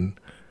insane.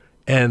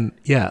 And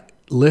yeah,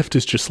 Lift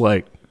is just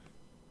like,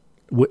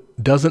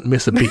 doesn't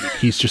miss a beat.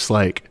 He's just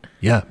like,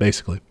 yeah,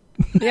 basically.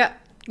 Yeah,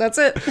 that's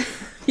it.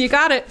 You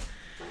got it.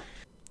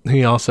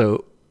 He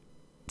also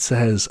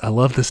says, I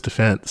love this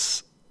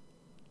defense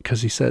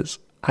because he says,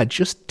 I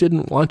just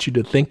didn't want you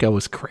to think I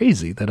was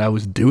crazy, that I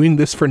was doing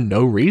this for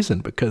no reason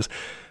because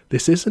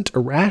this isn't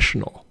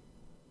irrational.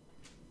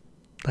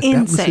 Like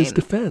that was his Insane.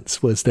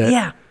 defense, was that,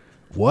 Yeah.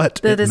 what?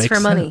 That It it's makes for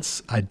money.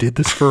 sense. I did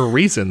this for a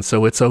reason,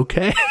 so it's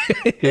okay.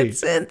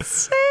 It's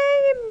insane.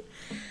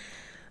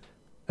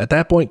 At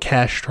that point,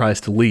 Cash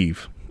tries to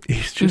leave.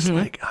 He's just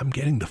like, I'm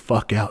getting the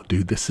fuck out,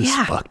 dude. This is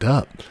Yeah. fucked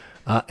up.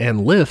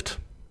 And Lift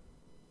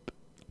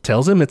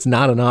tells him it's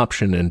not an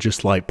option and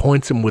just like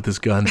points him with his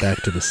gun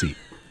back to the seat.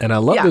 And I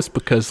love Yeah. this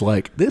because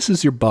like this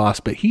is your boss,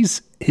 but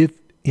he's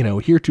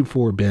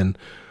heretofore been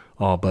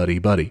all buddy.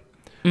 But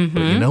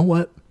you know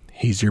what?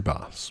 He's your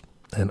boss.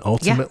 And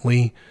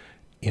ultimately,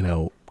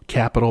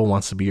 Capital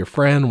wants to be your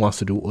friend, wants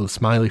to do it with a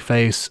smiley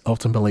face.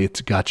 Ultimately,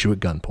 it's got you at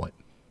gunpoint.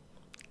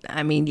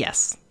 I mean,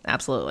 yes,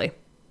 absolutely.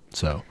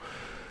 So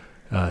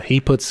he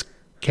puts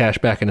Cash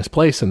back in his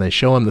place, and they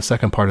show him the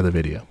second part of the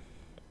video.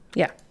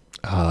 Yeah.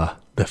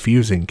 The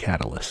fusing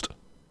catalyst.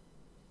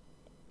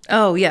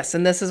 Oh, yes.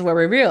 And this is where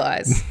we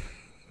realize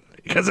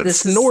Because it's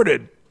This is-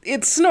 snorted.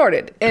 it's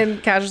snorted.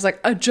 And Cash is like,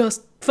 I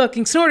just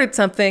fucking snorted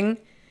something.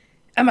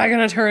 Am I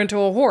going to turn into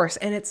a horse?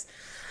 And it's,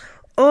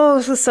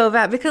 this is so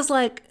bad. Because,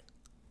 like,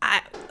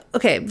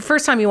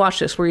 first time you watch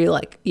this, were you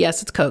like,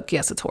 yes, it's Coke.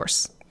 Yes, it's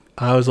horse.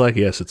 I was like,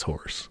 yes, it's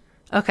horse.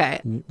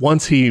 Okay.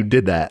 Once he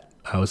did that,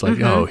 I was like,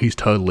 oh, he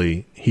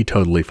totally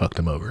fucked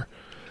him over.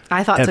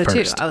 I thought At so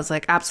first. too. I was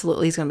like,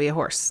 absolutely, he's going to be a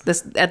horse.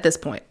 At this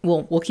point,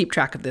 we'll keep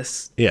track of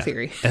this Yeah.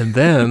 theory. And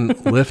then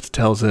Lift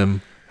tells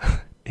him,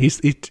 chill.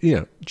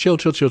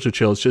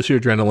 It's just your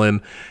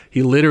adrenaline.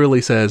 He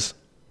literally says,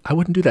 I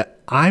wouldn't do that.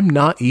 I'm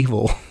not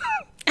evil.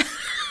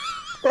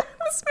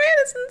 This man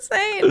is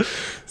insane.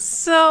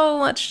 So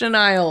much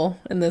denial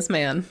in this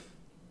man.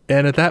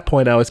 And at that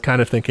point, I was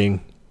kind of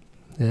thinking,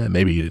 yeah,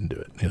 maybe he didn't do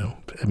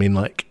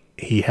it.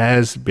 He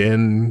has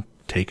been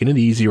taking it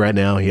easy right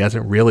now. He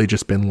hasn't really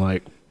just been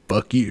like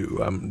fuck you,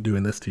 I'm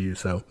doing this to you.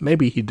 So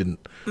maybe he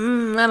didn't.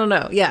 I don't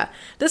know. Yeah.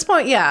 At this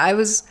point, yeah, I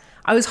was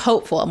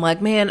hopeful. I'm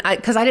like, man,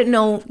 because I didn't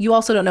know. You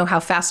also don't know how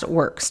fast it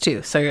works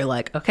too. So you're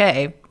like,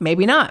 okay,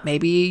 maybe not.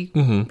 Maybe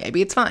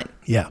it's fine.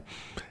 Yeah.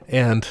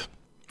 And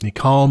he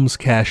calms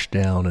Cash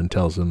down and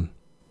tells him,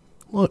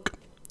 look,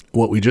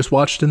 what we just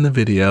watched in the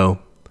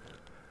video,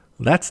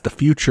 that's the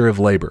future of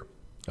labor.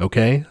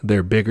 Okay?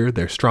 They're bigger,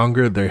 they're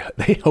stronger,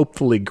 they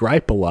hopefully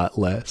gripe a lot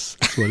less.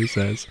 That's what he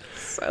says.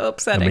 So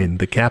upsetting. I mean,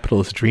 the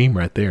capitalist dream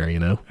right there, you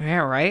know? Yeah,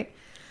 right?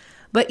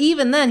 But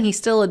even then, he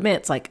still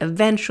admits, like,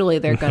 eventually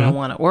they're going to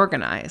want to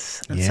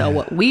organize. And so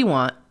what we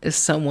want is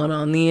someone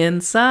on the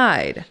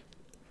inside.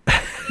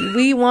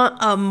 We want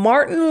a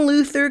Martin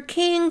Luther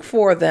King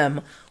for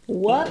them.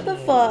 What the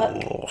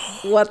fuck?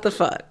 What the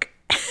fuck?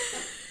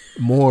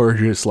 More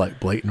just like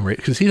blatant rape,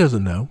 because he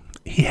doesn't know.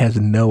 He has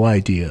no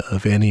idea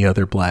of any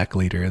other black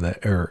leader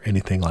that or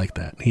anything like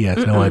that. He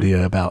has no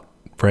idea about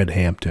Fred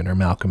Hampton or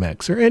Malcolm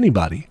X or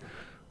anybody.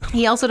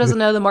 He also doesn't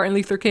know that Martin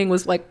Luther King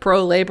was like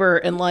pro-labor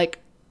and like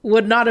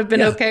would not have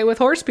been okay with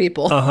horse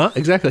people.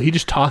 Exactly. He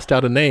just tossed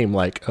out a name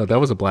like, oh, that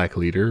was a black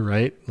leader,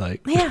 right?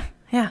 Like, yeah.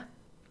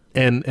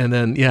 And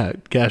then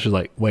Cash is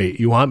like, wait,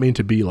 you want me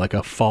to be like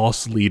a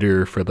false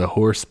leader for the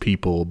horse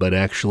people, but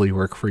actually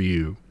work for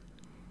you?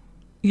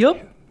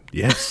 Yep.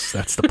 Yes,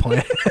 that's the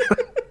plan.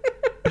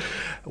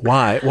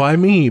 Why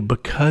me?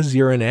 Because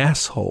you're an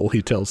asshole,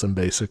 he tells him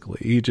basically.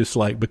 He just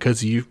like,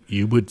 because you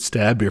would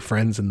stab your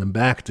friends in the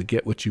back to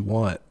get what you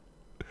want.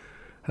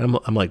 And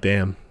I'm like,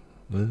 damn,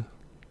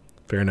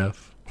 fair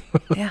enough.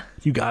 Yeah.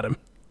 You got him.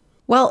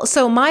 Well,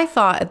 so my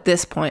thought at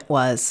this point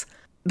was,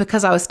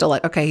 because I was still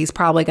like, okay, he's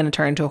probably going to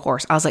turn into a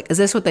horse. I was like, is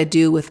this what they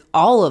do with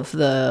all of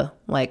the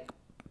like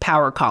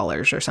power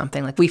collars or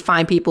something? Like we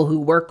find people who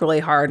work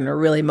really hard and are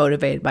really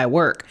motivated by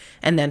work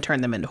and then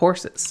turn them into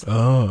horses.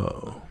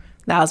 Oh.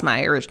 That was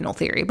my original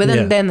theory. But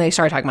then they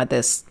started talking about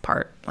this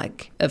part,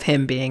 like of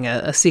him being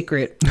a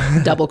secret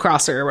double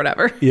crosser or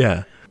whatever.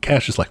 Yeah.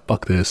 Cash is like,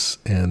 fuck this.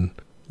 And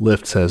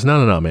Lift says,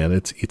 no, man.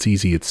 It's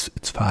easy. It's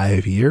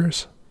 5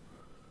 years.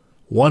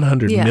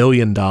 $100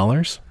 million.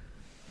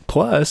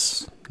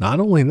 Plus, not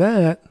only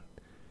that,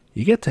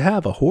 you get to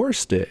have a horse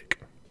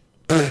stick.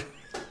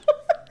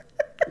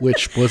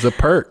 Which was a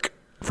perk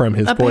from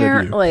his point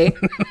of view.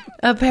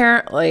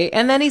 Apparently.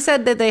 And then he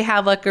said that they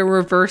have like a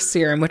reverse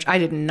serum, which I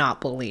did not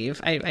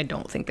believe. I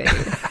don't think they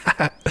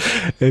do.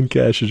 And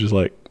Cash is just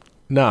like,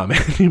 nah,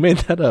 man, you made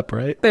that up,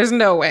 right? There's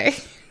no way.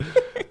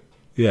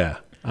 Yeah.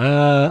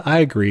 I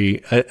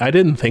agree. I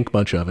didn't think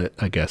much of it,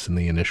 I guess, in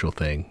the initial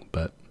thing.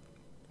 But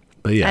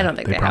yeah, I don't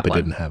think they probably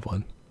didn't have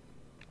one.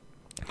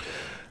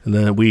 And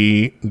then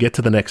we get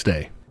to the next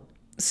day.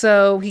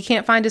 So he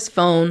can't find his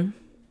phone.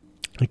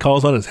 He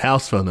calls on his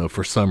house phone, though.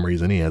 For some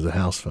reason, he has a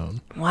house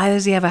phone. Why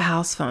does he have a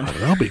house phone? I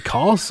don't know, but he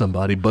calls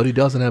somebody, but he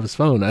doesn't have his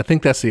phone. I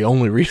think that's the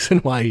only reason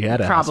why he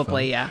had a house phone.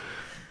 Probably, yeah.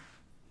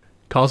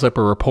 Calls up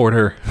a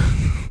reporter,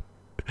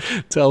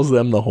 tells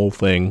them the whole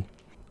thing.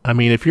 I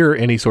mean, if you're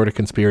any sort of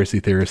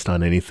conspiracy theorist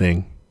on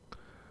anything,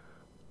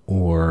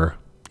 or,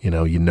 you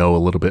know a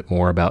little bit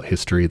more about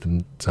history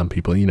than some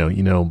people, you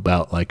know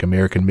about like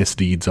American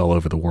misdeeds all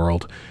over the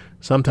world.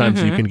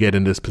 Sometimes you can get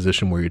in this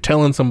position where you're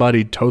telling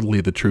somebody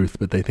totally the truth,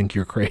 but they think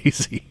you're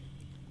crazy.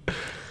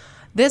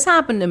 This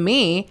happened to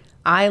me.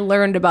 I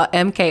learned about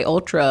MK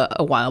Ultra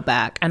a while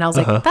back, and I was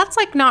like, that's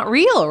like not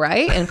real,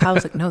 right? And Kyle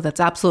was like, no, that's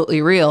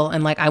absolutely real.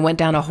 And like I went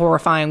down a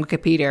horrifying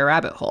Wikipedia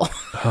rabbit hole.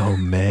 Oh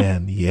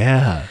man,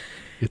 yeah.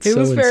 It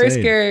was very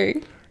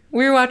scary.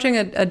 We were watching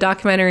a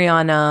documentary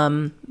on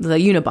the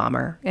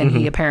Unabomber, and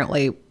he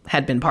apparently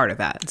had been part of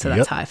that. So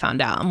that's how I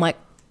found out. I'm like,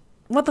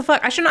 what the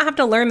fuck? I should not have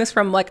to learn this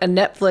from like a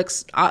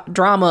Netflix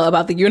drama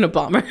about the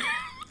Unabomber.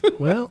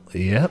 Well,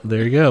 yeah,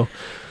 there you go.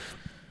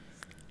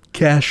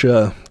 Cash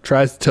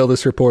tries to tell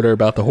this reporter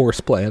about the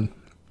horse plan.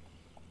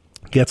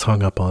 Gets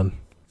hung up on.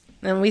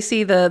 And we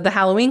see the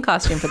Halloween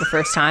costume for the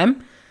first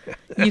time.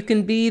 You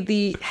can be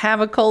the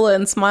have a cola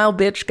and smile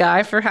bitch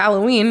guy for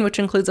Halloween, which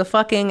includes a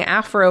fucking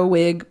afro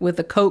wig with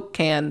a Coke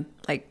can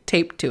like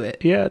taped to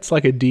it. Yeah, it's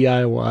like a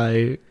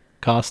DIY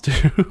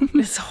costume.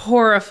 It's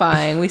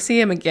horrifying. We see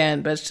him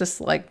again, but it's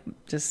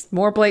just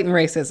more blatant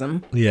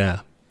racism.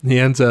 Yeah. He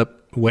ends up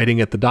waiting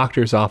at the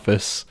doctor's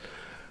office.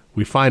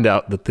 We find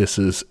out that this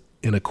is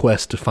in a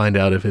quest to find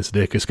out if his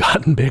dick has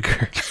gotten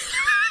bigger.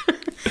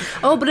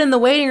 Oh, but in the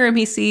waiting room,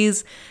 he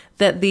sees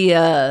that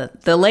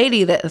the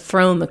lady that had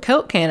thrown the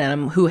Coke can at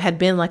him, who had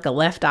been like a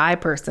left eye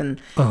person,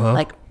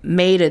 like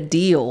made a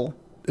deal.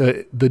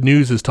 The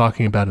news is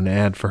talking about an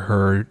ad for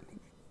her,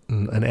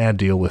 an ad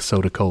deal with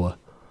Soda Cola.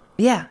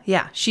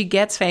 Yeah. She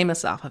gets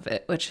famous off of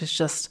it, which is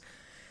just,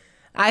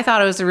 I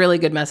thought it was a really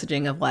good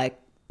messaging of like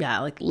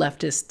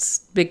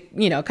leftists, big,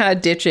 kind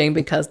of ditching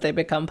because they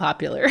become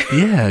popular.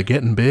 Yeah,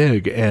 getting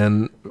big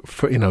and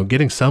for,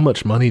 getting so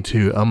much money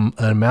to an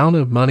amount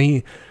of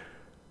money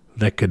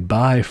that could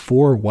buy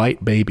 4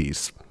 white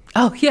babies.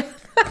 Oh yeah,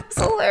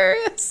 that's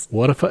hilarious.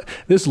 What if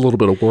there's a little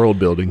bit of world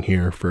building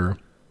here for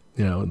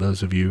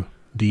those of you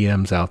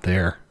DMs out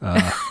there.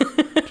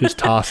 Just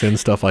toss in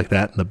stuff like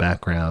that in the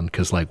background.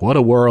 Because, like, what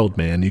a world,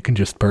 man. You can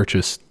just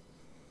purchase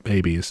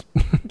babies.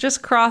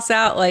 Just cross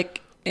out,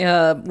 like,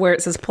 where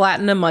it says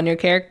platinum on your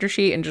character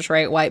sheet and just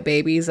write white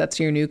babies. That's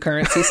your new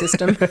currency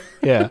system.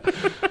 Yeah.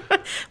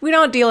 We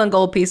don't deal in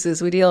gold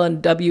pieces. We deal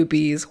in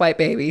WBs, white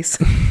babies.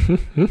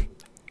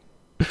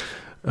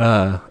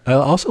 I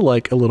also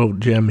like a little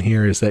gem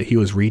here is that he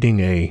was reading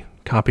a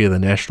copy of the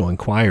National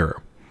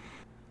Enquirer.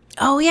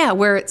 Oh, yeah,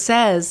 where it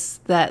says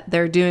that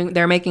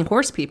they're making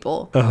horse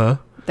people. Uh-huh.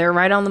 They're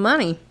right on the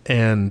money.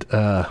 And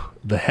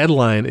the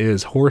headline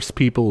is Horse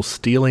People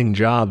Stealing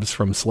Jobs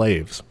from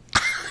Slaves.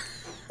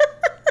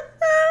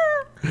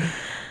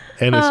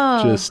 And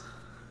it's just,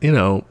 you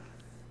know,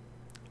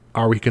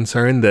 are we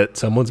concerned that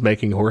someone's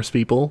making horse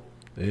people?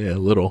 Yeah, a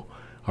little.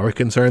 Are we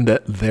concerned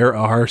that there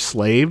are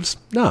slaves?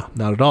 No,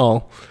 not at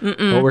all.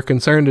 What we're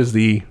concerned is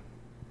the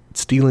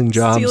stealing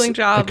jobs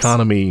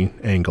economy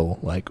angle.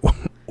 Like,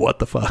 what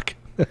the fuck?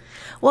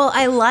 Well,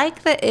 I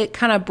like that it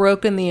kind of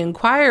broke in the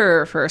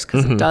Enquirer first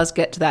because it does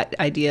get to that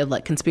idea of,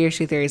 like,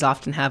 conspiracy theories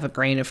often have a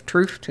grain of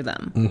truth to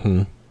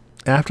them.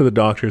 After the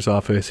doctor's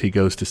office, he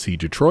goes to see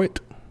Detroit.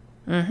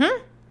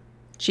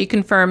 She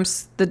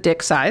confirms the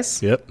dick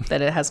size. Yep.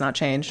 That it has not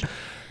changed.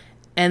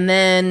 And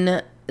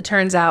then it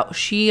turns out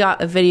she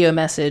got a video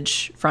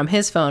message from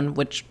his phone,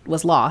 which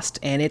was lost,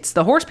 and it's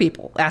the horse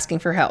people asking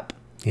for help.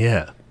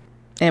 Yeah.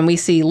 And we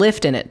see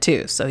Lift in it,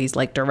 too, so he's,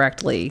 like,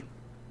 directly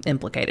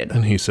implicated.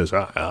 And he says,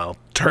 I'll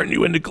turn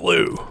you into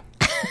glue.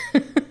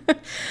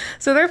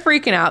 So they're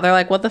freaking out. They're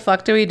like, what the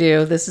fuck do we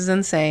do? This is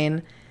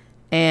insane.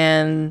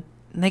 And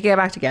they get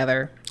back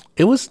together.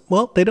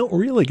 They don't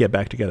really get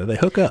back together. They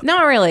hook up.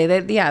 Not really.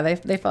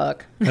 They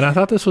fuck. And I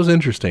thought this was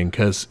interesting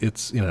because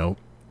it's, you know,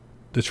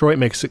 Detroit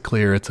makes it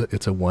clear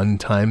it's a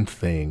one-time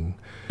thing.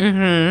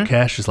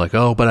 Cash is like,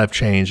 oh, but I've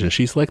changed. And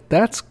she's like,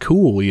 that's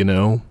cool, you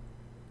know,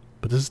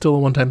 but this is still a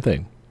one-time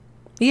thing.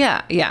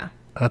 Yeah.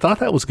 I thought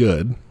that was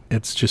good.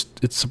 It's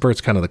just, it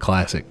subverts kind of the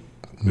classic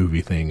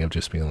movie thing of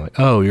just being like,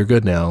 oh, you're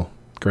good now.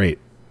 Great.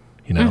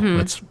 You know,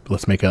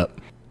 let's make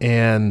up.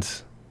 And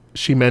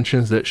she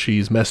mentions that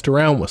she's messed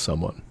around with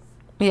someone.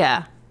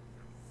 Yeah.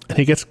 And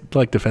he gets,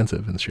 like,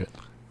 defensive and shit.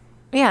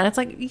 Yeah, and it's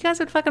like, you guys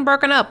had fucking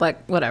broken up,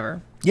 like,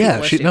 whatever.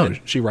 Yeah,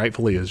 she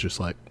rightfully is just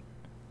like,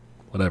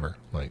 whatever.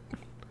 Like,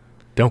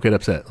 don't get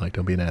upset. Like,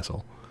 don't be an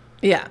asshole.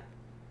 Yeah.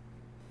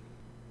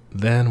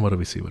 Then what do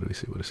we see?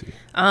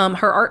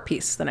 Her art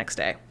piece the next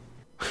day.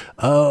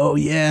 Oh,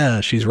 yeah.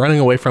 She's running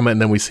away from it,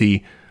 and then we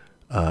see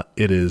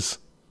it is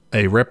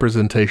a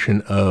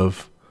representation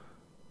of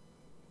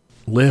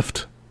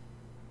Lift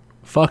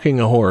fucking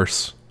a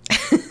horse.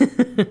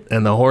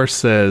 And the horse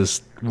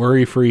says,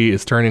 worry free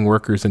is turning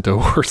workers into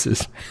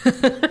horses.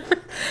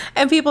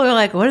 And people are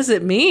like, what does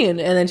it mean?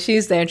 And then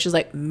she's there and she's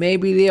like,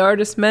 maybe the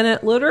artist meant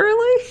it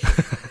literally.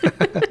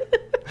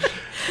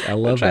 I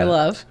love that. I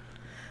love.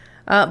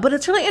 But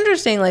it's really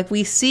interesting. Like,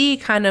 we see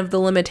kind of the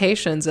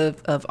limitations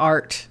of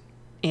art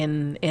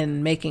in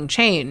making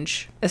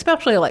change,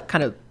 especially like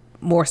kind of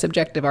more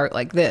subjective art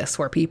like this,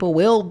 where people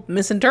will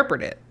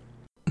misinterpret it.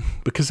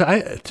 Because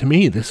to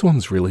me, this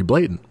one's really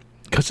blatant.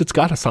 Because it's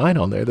got a sign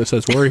on there that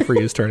says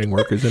worry-free is turning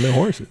workers into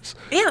horses.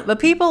 Yeah, but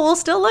people will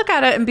still look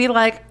at it and be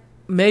like,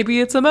 maybe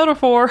it's a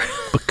metaphor.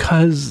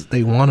 Because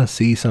they want to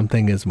see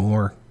something as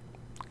more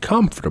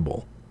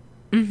comfortable.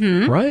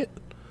 Right?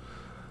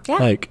 Yeah.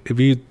 Like, if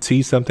you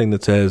see something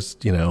that says,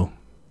 you know,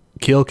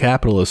 kill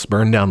capitalists,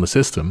 burn down the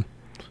system,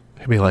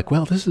 you'd be like,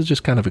 well, this is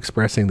just kind of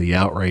expressing the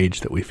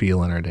outrage that we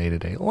feel in our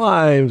day-to-day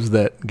lives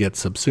that gets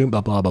subsumed, blah,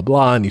 blah, blah,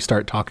 blah. And you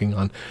start talking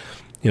on,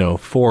 you know,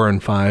 4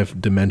 and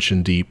 5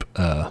 dimension deep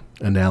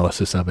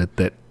analysis of it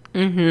that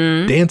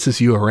dances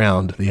you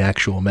around the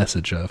actual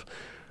message of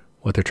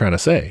what they're trying to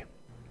say.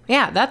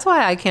 Yeah, that's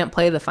why I can't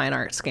play the fine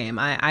arts game.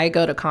 I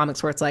go to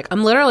comics where it's like,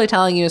 I'm literally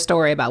telling you a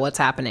story about what's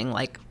happening.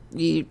 Like,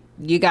 you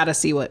got to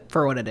see what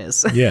it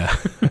is. Yeah.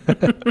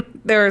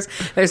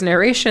 There's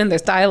narration,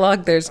 there's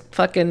dialogue, there's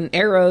fucking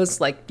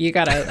arrows. Like, you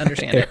got to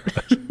understand it.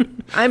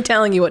 I'm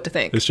telling you what to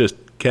think. It's just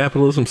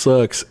capitalism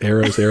sucks.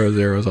 Arrows, arrows,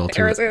 arrows, all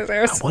through.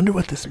 Arrows. I wonder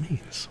what this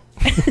means.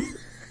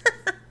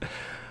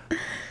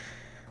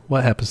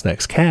 What happens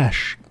next?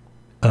 Cash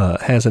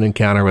has an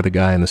encounter with a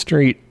guy in the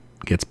street,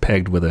 gets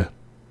pegged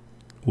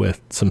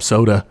with some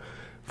soda,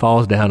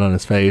 falls down on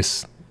his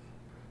face.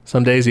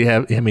 Some days you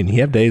have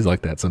days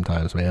like that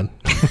sometimes, man.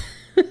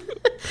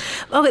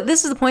 Okay,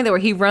 this is the point where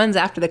he runs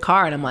after the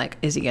car, and I'm like,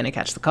 is he going to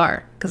catch the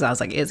car? Because I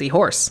was like, is he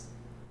horse?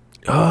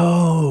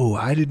 Oh,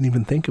 I didn't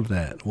even think of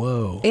that.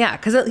 Whoa. Yeah,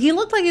 because he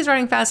looked like he was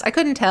running fast. I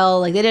couldn't tell.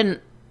 Like, they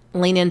didn't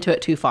lean into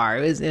it too far.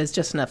 It was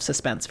just enough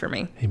suspense for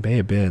me. He may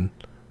have been.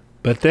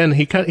 But then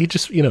he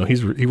just, you know,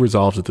 he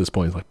resolves at this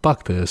point. He's like,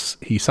 fuck this.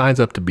 He signs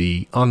up to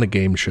be on the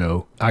game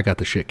show. I got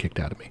the shit kicked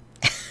out of me.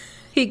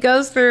 He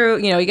goes through,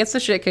 you know, he gets the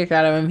shit kicked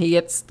out of him. He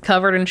gets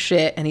covered in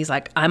shit, and he's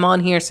like, I'm on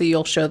here so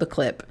you'll show the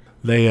clip.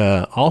 They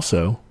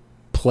also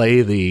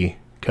play the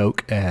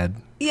Coke ad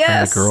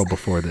yes. for the girl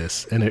before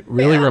this. And it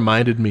really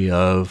reminded me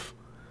of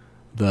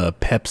the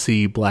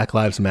Pepsi Black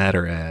Lives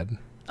Matter ad.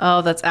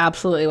 Oh, that's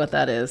absolutely what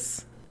that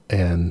is.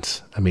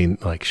 And I mean,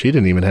 like, she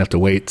didn't even have to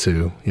wait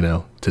to,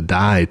 to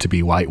die to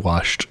be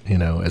whitewashed,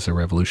 as a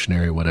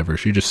revolutionary or whatever.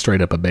 She just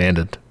straight up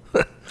abandoned.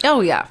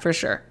 Oh, yeah, for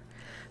sure.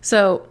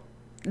 So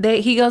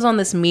he goes on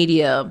this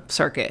media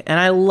circuit,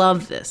 and I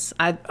love this.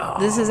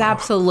 This is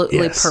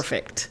absolutely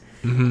perfect.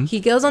 Mm-hmm.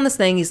 He goes on this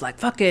thing. He's like,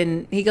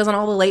 he goes on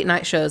all the late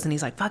night shows, and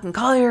he's like, fucking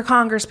call your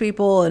Congress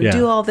people and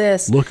do all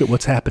this. Look at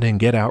what's happening.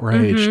 Get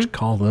outraged.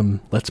 Call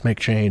them. Let's make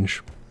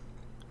change.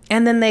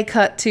 And then they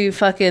cut to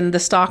fucking the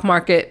stock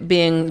market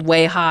being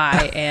way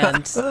high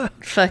and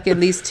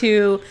fucking these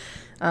two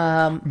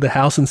the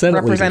House and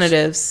Senate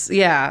representatives,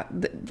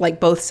 like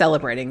both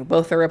celebrating,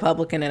 both a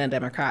Republican and a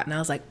Democrat. And I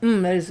was like,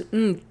 that is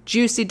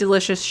juicy,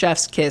 delicious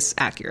chef's kiss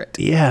accurate.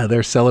 Yeah,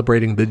 they're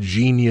celebrating the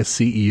genius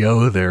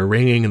CEO. They're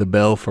ringing the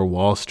bell for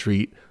Wall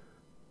Street.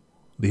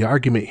 The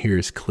argument here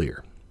is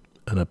clear.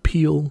 An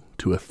appeal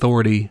to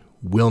authority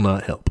will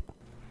not help.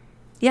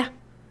 Yeah.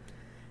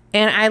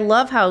 And I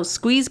love how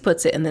Squeeze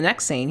puts it in the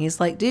next scene. He's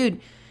like,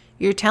 dude,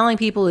 you're telling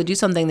people to do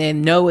something they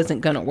know isn't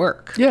going to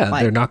work. Yeah,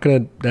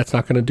 that's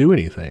not going to do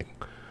anything.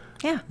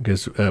 Yeah.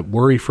 Because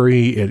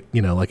worry-free,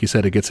 like you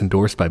said, it gets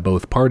endorsed by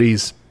both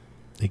parties.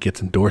 It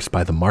gets endorsed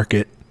by the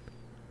market.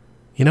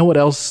 You know what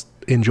else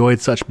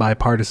enjoyed such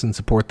bipartisan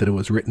support that it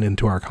was written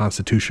into our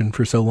Constitution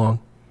for so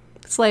long?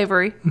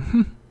 Slavery.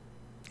 Mm-hmm.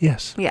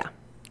 Yes. Yeah.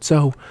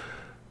 So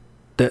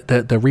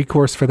the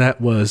recourse for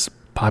that was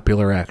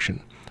popular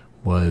action,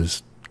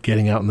 was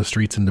getting out in the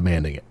streets and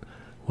demanding it,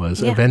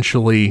 was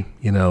eventually,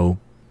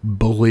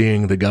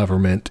 bullying the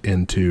government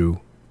into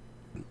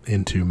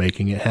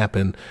making it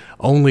happen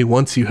only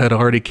once you had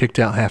already kicked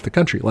out half the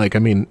country. Like, I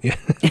mean,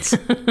 it's...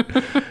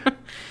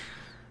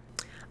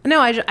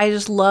 No, I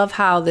just love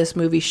how this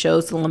movie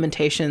shows the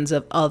limitations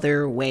of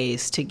other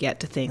ways to get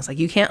to things. Like,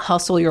 you can't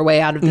hustle your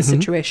way out of the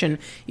situation.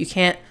 You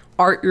can't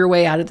art your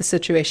way out of the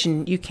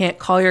situation. You can't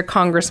call your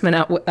congressman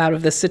out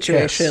of this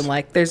situation. Yes.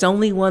 Like, there's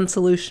only one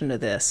solution to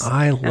this.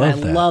 I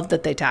love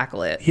that they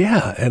tackle it.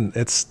 Yeah, and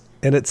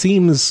it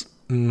seems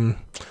this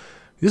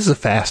is a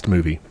fast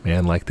movie,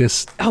 man. Like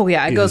this. Oh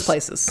yeah, it goes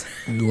places.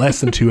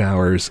 Less than 2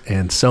 hours,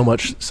 and so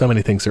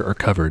many things are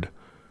covered.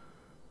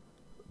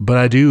 But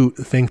I do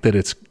think that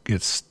it's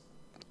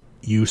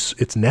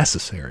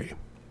necessary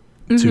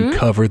to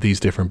cover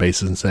these different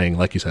bases and saying,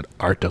 like you said,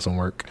 art doesn't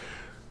work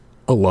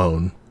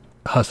alone.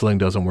 Hustling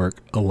doesn't work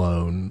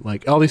alone.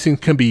 Like, all these things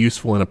can be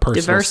useful in a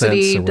personal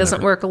Diversity sense.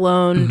 doesn't work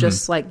alone.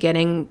 Just like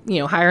getting,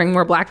 hiring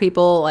more black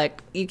people.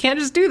 Like, you can't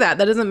just do that.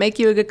 That doesn't make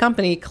you a good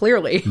company,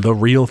 clearly. The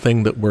real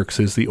thing that works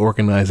is the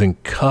organizing,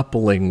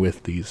 coupling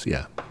with these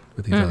other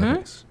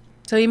things.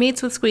 So he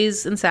meets with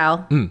Squeeze and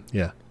Sal.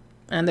 Yeah.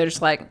 And they're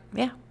just like,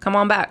 come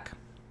on back.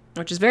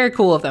 Which is very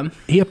cool of them.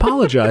 He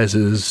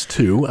apologizes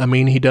too. I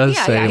mean, he does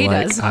say, he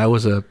like, does. I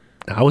was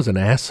an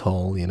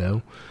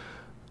asshole,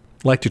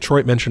 Like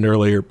Detroit mentioned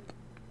earlier,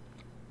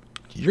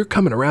 you're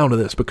coming around to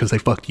this because they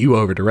fucked you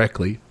over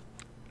directly.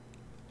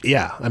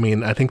 Yeah, I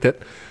mean, I think that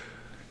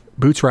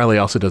Boots Riley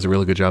also does a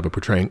really good job of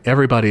portraying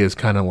everybody is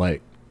kind of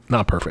like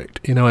not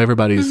perfect.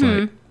 Everybody's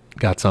like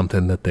got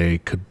something that they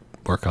could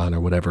work on or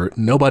whatever.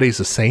 Nobody's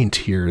a saint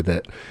here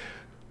that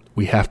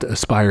we have to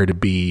aspire to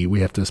be.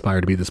 We have to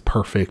aspire to be this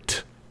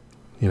perfect,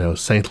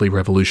 saintly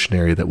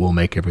revolutionary that will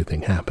make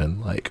everything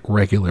happen. Like,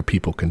 regular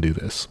people can do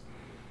this.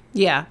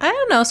 Yeah, I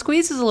don't know.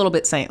 Squeeze is a little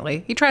bit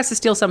saintly. He tries to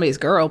steal somebody's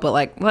girl, but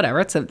like,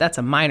 whatever. That's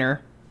a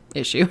minor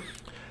issue.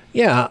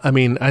 Yeah, I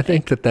mean, I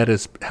think that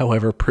is,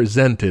 however,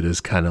 presented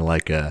as kind of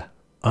like a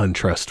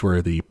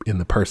untrustworthy in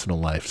the personal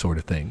life sort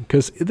of thing.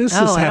 Because this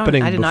is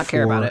happening. I did not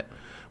care about it.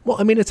 Well,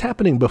 I mean, it's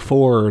happening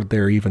before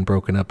they're even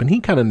broken up, and he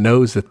kind of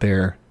knows that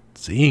they're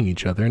seeing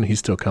each other, and he's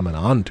still coming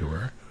on to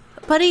her.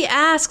 But he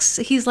asks,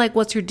 he's like,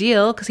 "What's your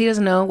deal?" Because he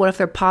doesn't know. What if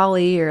they're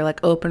poly or like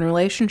open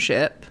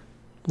relationship?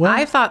 Well,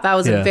 I thought that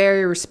was a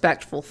very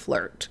respectful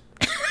flirt.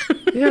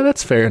 Yeah,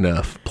 that's fair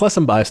enough. Plus,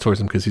 I'm biased towards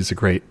him because he's a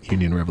great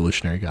Union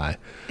Revolutionary guy.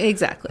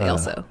 Exactly.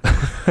 Also,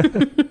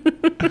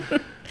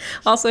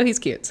 he's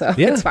cute, so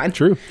it's fine.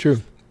 True.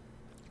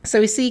 So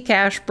we see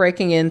Cash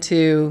breaking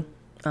into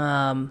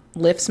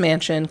Lift's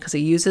mansion because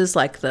he uses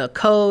like the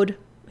code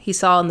he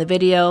saw in the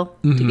video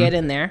to get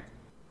in there.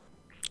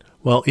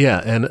 Well,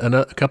 yeah, and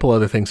a couple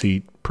other things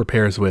he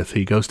prepares with.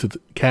 He goes to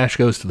Cash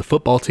goes to the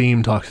football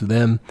team, talks to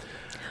them.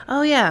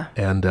 Oh, yeah.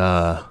 And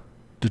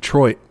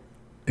Detroit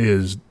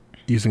is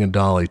using a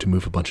dolly to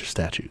move a bunch of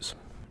statues.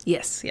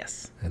 Yes.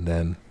 And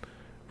then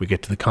we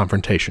get to the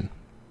confrontation.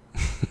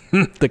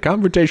 The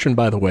confrontation,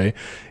 by the way,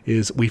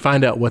 is we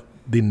find out what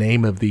the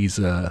name of these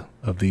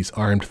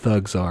armed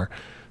thugs are.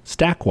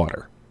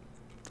 Stackwater.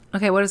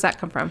 Okay, where does that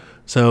come from?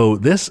 So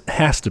this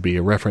has to be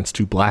a reference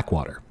to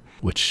Blackwater,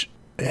 which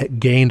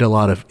gained a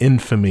lot of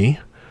infamy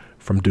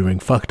from doing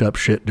fucked up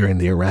shit during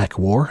the Iraq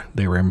War.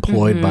 They were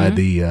employed by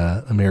the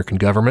American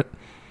government.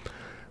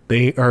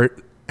 They are,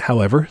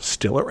 however,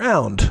 still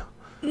around.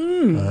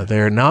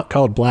 They're not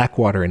called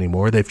Blackwater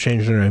anymore. They've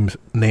changed their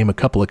name a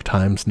couple of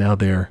times. Now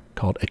they're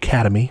called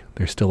Academy.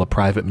 They're still a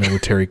private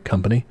military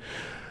company.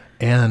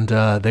 And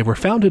they were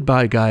founded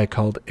by a guy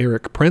called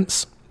Eric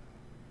Prince,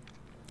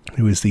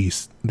 who is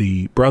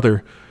the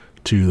brother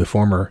to the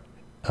former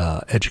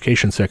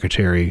Education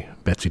Secretary,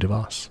 Betsy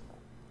DeVos.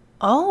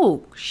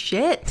 Oh,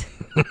 shit.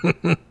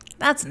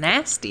 That's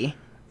nasty.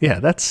 Yeah,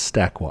 that's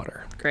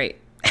Stackwater. Great.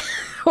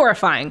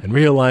 Horrifying. In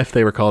real life,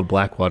 they were called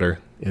Blackwater.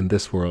 In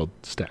this world,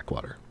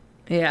 Stackwater.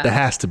 Yeah. That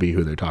has to be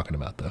who they're talking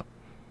about, though.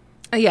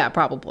 Yeah,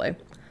 probably.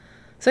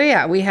 So,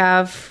 yeah, we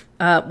have...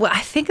 well,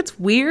 I think it's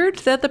weird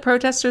that the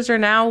protesters are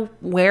now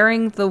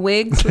wearing the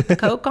wigs with the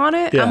Coke on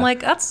it. Yeah. I'm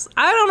like,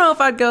 I don't know if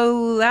I'd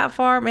go that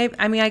far. Maybe,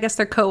 I mean, I guess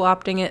they're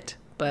co-opting it,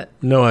 but...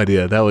 No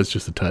idea. That was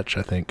just a touch,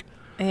 I think.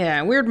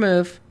 Yeah, weird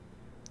move.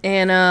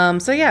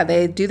 And so, yeah,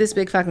 they do this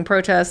big fucking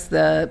protest.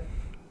 Well,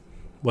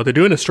 they're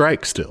doing a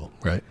strike still,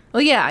 right?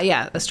 Well,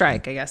 yeah, a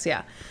strike, I guess,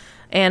 yeah.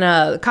 And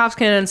the cops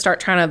can start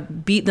trying to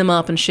beat them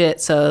up and shit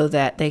so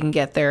that they can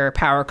get their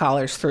power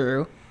collars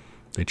through.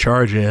 They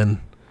charge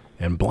in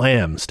and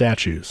blam,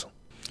 statues.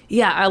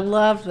 Yeah, I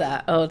love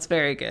that. Oh, it's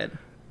very good.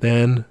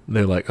 Then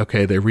they're like,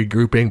 okay, they're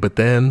regrouping, but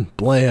then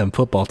blam,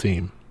 football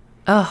team.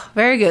 Oh,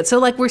 very good. So,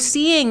 like, we're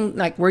seeing,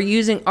 like, we're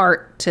using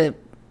art to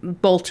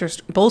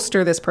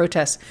bolster this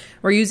protest.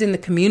 We're using the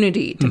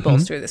community to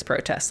bolster this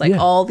protest. Like,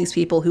 all these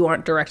people who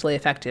aren't directly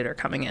affected are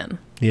coming in.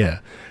 Yeah.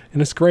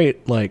 And it's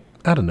great. Like,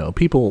 I don't know,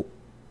 people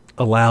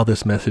allow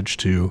this message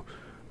to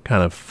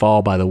kind of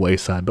fall by the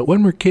wayside. But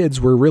when we're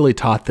kids, we're really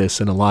taught this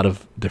in a lot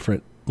of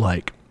different,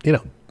 like, you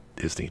know,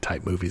 Disney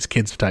type movies,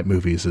 kids type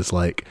movies. Is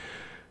like,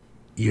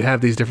 you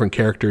have these different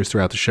characters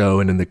throughout the show,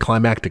 and in the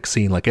climactic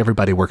scene, like,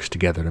 everybody works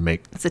together to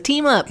make... It's a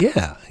team up.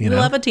 Yeah. You know?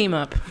 Love a team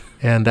up.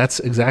 And that's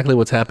exactly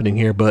what's happening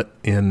here, but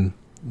in,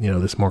 you know,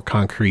 this more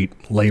concrete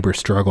labor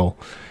struggle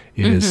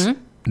is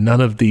none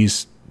of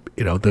these,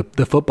 you know,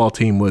 the football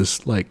team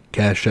was, like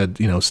Cash said,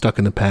 you know, stuck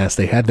in the past.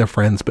 They had their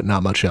friends, but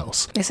not much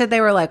else. They said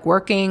they were, like,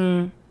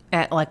 working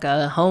at, like,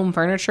 a home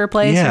furniture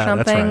place or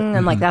something. That's right.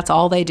 And, like, that's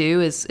all they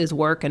do is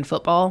work and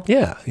football.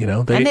 Yeah, you know.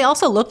 And they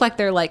also look like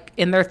they're, like,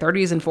 in their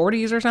 30s and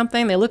 40s or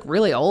something. They look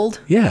really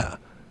old. Yeah.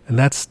 And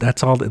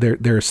that's all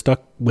they're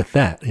stuck with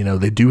that. You know,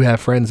 they do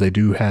have friends, they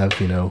do have,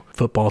 you know,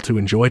 football to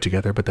enjoy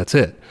together, but that's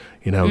it.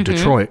 You know,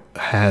 Detroit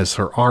has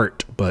her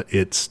art, but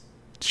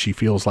she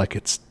feels like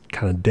it's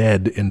kind of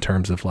dead in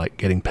terms of, like,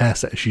 getting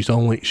past that.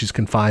 She's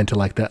confined to,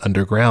 like, that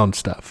underground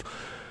stuff.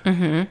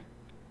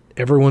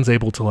 Everyone's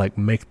able to, like,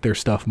 make their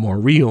stuff more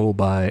real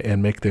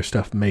and make their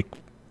stuff like,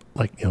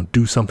 you know,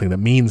 do something that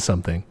means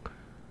something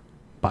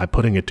by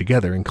putting it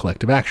together in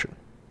collective action.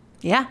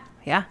 Yeah,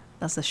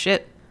 that's the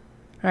shit.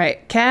 All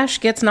right, Cash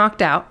gets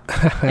knocked out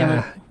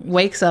and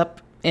wakes up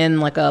in,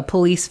 like, a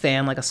police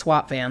van, like a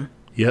SWAT van.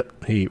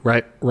 Yep, he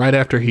right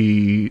after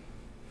he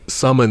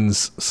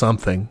summons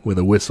something with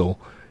a whistle,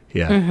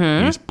 he's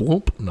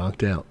bloop,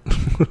 knocked out.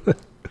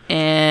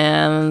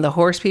 And the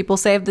horse people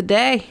save the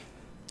day.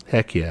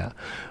 Heck yeah.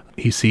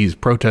 He sees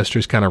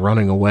protesters kind of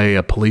running away,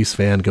 a police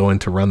van going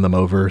to run them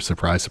over,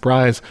 surprise,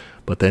 surprise.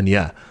 But then,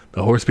 the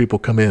horse people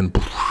come in,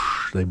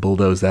 they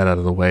bulldoze that out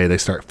of the way, they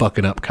start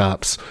fucking up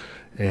cops,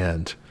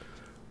 and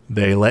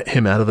they let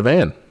him out of the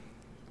van.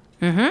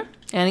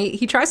 And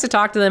he tries to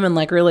talk to them in,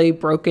 like, really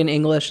broken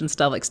English and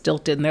stuff, like,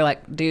 stilted. And they're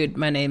like, dude,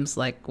 my name's,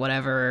 like,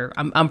 whatever.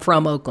 I'm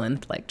from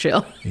Oakland. Like,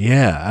 chill.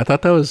 Yeah, I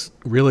thought that was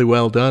really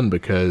well done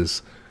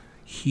because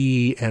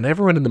he and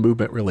everyone in the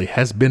movement really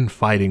has been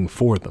fighting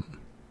for them.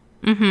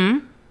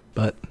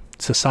 But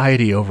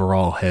society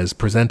overall has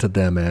presented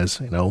them as,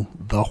 you know,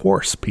 the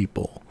horse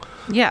people.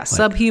 Yeah, like,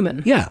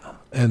 subhuman. Yeah.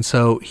 And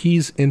so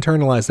he's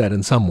internalized that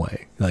in some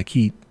way. Like,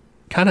 he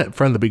kind of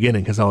from the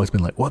beginning has always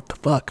been like, what the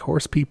fuck,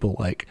 horse people?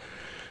 Like,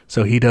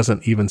 so he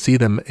doesn't even see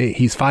them.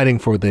 He's fighting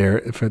for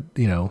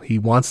you know, he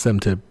wants them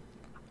to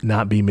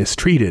not be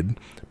mistreated,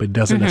 but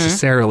doesn't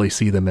necessarily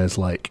see them as,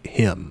 like,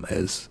 him,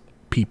 as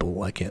people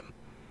like him.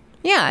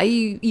 Yeah,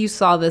 you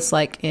saw this,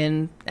 like,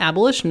 in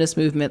abolitionist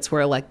movements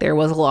where, like, there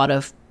was a lot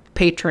of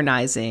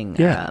patronizing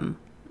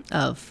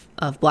of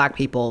black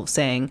people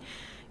saying,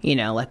 you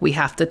know, like, we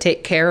have to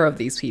take care of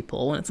these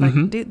people. And it's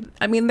like, dude,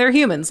 I mean, they're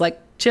humans. Like,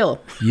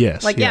 chill.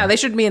 Yes. Like, yeah, they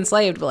should be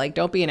enslaved, but, like,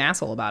 don't be an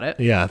asshole about it.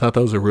 Yeah, I thought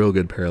that was a real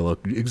good parallel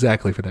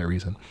exactly for that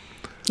reason.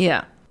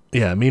 Yeah.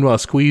 Yeah, meanwhile,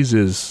 Squeeze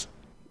is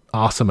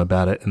awesome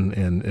about it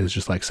and is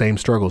just like, same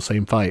struggle,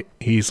 same fight.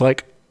 He's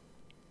like,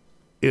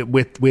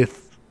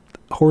 with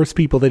horse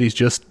people that he's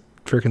just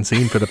freaking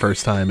seen for the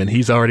first time, and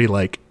he's already,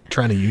 like,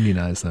 trying to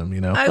unionize them,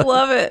 you know? I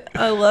love it.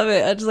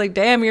 I'm just like,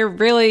 damn, you're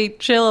really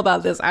chill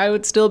about this. I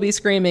would still be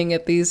screaming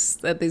at these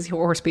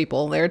horse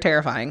people. They're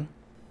terrifying.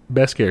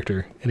 Best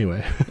character,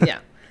 anyway. Yeah.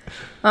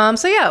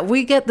 So yeah,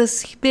 we get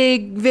this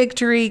big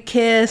victory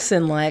kiss,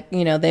 and, like,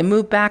 you know, they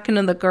move back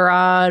into the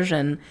garage,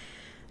 and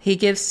he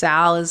gives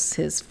Sal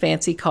his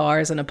fancy car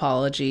as an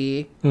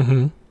apology.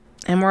 And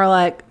we're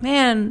like,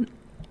 man,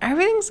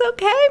 everything's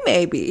okay,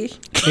 maybe.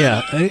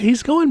 Yeah,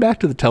 he's going back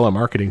to the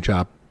telemarketing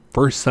shop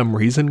for some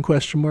reason, ? I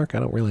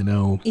don't really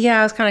know. Yeah,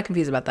 I was kind of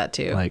confused about that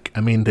too. Like,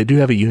 I mean, they do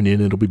have a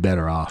union, it'll be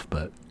better off,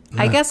 but...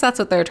 I guess that's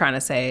what they're trying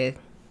to say,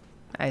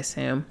 I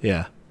assume.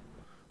 Yeah.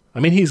 I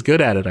mean, he's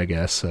good at it, I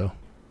guess, so...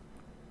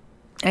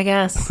 I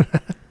guess.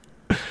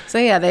 So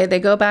yeah, they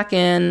go back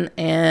in,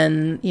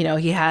 and, you know,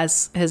 he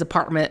has his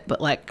apartment,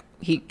 but, like,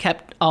 he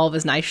kept all of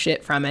his nice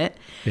shit from it.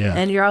 Yeah.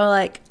 And you're all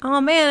like,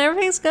 oh man,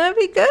 everything's gonna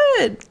be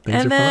good. Things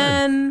are and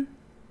then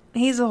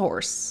he's a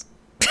horse.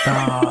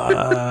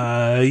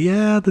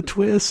 Yeah, the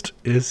twist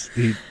is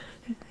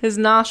His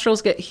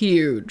nostrils get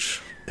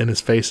huge. and his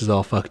face is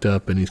all fucked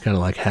up, and he's kind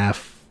of like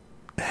half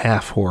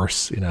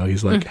horse,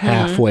 he's like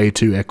halfway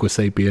to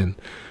Equisapien.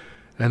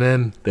 And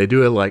then they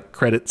do it like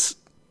credits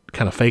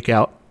kind of fake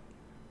out.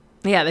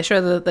 Yeah, they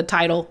show the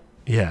title.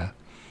 Yeah.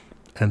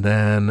 And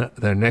then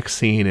their next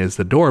scene is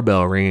the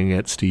doorbell ringing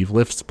at Steve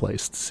Lift's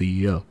place, the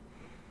CEO.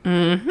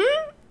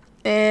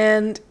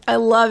 And I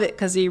love it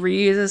because he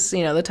reuses,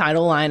 the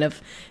title line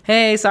of,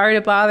 hey, sorry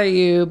to bother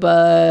you,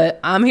 but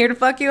I'm here to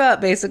fuck you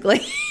up,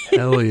 basically.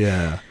 Hell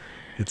yeah.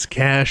 It's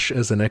Cash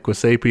as an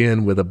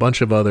Equisapien with a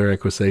bunch of other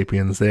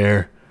Equisapiens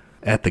there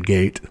at the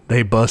gate.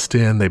 They bust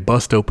in, they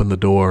bust open the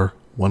door.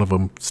 One of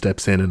them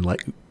steps in and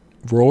like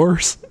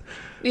roars.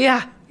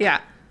 Yeah.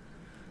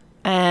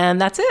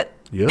 And that's it.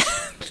 Yep.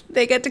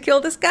 They get to kill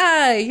this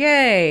guy.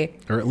 Yay.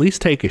 Or at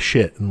least take a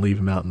shit and leave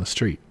him out in the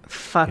street.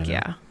 Fuck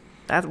yeah.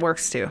 That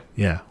works too.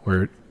 Yeah,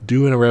 we're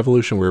doing a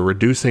revolution. We're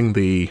reducing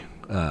the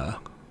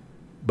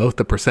both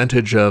the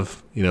percentage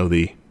of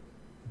the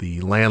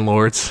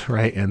landlords,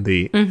 right, and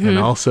and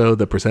also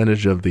the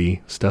percentage of the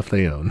stuff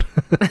they own.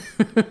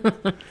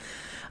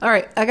 All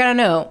right, I gotta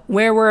know,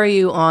 where were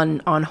you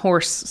on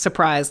Horse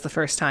Surprise the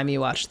first time you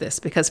watched this?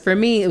 Because for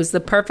me, it was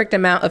the perfect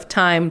amount of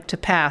time to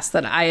pass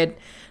that I had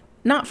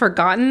not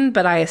forgotten,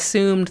 but I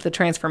assumed the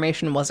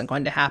transformation wasn't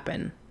going to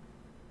happen.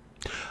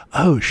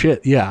 Oh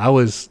shit! Yeah, I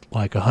was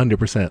like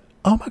 100%.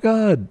 Oh my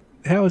god,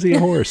 how is he a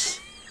horse?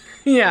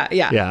 Yeah.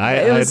 I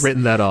had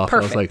written that off.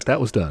 Perfect. I was like,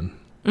 that was done.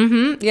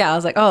 Yeah, I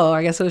was like, oh,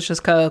 I guess it was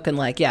just Coke, and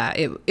like, yeah,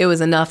 it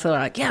was enough. They're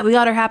like, yeah, we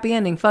got our happy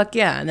ending. Fuck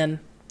yeah, and then,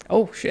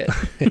 oh shit.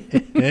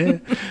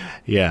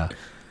 Yeah.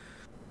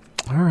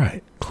 All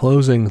right.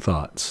 Closing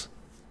thoughts.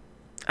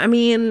 I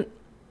mean,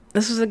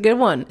 this was a good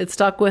one. It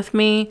stuck with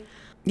me.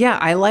 Yeah,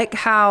 I like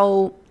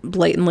how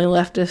blatantly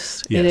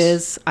leftist it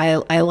is.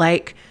 I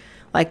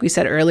like we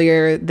said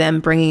earlier,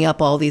 them bringing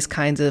up all these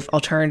kinds of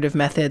alternative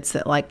methods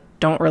that like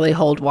don't really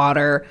hold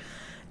water.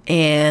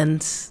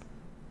 And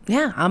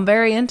yeah, I'm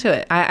very into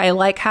it. I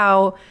like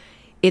how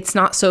it's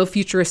not so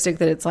futuristic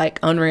that it's like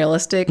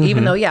unrealistic,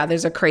 even though, yeah,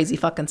 there's a crazy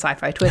fucking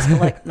sci-fi twist. But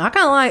like, not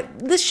gonna lie,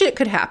 this shit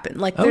could happen.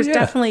 Like, there's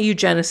definitely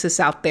eugenicists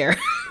out there.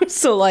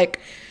 So like,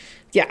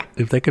 yeah.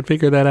 If they could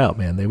figure that out,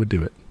 man, they would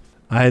do it.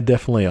 I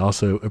definitely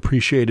also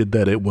appreciated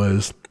that it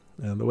was,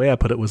 the way I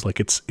put it was like,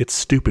 it's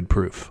stupid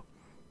proof.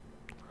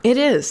 It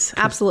is,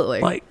 absolutely.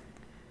 Like,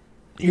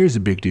 here's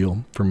a big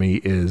deal for me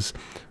is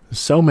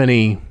so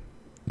many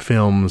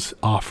films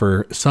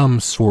offer some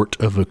sort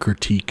of a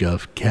critique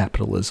of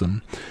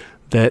capitalism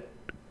that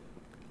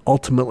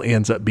ultimately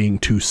ends up being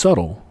too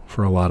subtle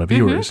for a lot of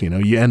viewers.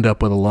 You end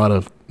up with a lot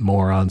of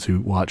morons who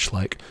watch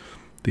like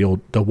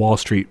the Wall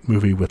Street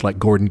movie with like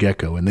Gordon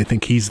Gekko, and they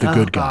think he's the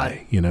good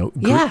guy.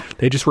 Yeah.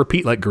 They just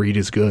repeat like greed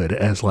is good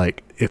as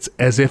like it's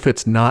as if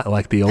it's not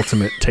like the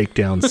ultimate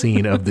takedown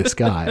scene of this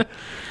guy.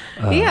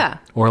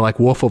 Or like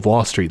Wolf of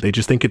Wall Street. They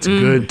just think it's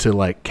good to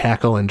like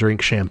cackle and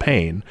drink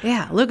champagne.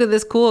 Yeah, look at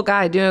this cool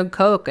guy doing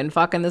coke and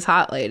fucking this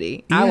hot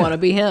lady. I want to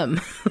be him.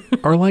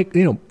 Or like,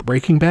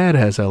 Breaking Bad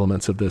has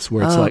elements of this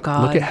where it's look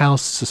at how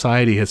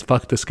society has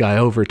fucked this guy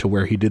over to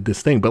where he did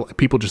this thing. But like,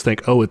 people just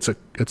think, oh, it's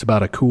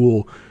about a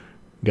cool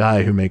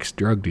guy who makes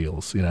drug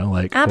deals,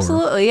 like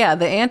absolutely, yeah.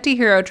 The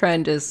anti-hero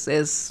trend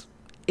is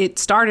it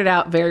started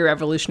out very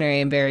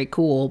revolutionary and very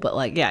cool, but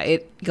like, yeah,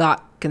 it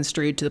got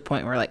construed to the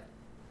point where like,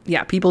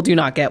 yeah, people do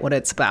not get what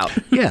it's about.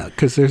 Yeah,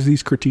 because there's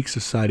these critiques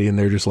of society, and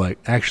they're just like,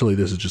 actually,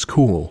 this is just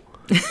cool.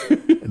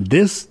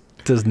 This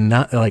does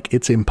not, like,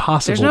 it's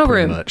impossible. There's no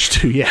pretty room. much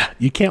to,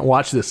 you can't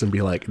watch this and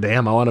be like,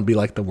 damn, I want to be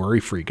like the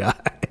worry-free guy.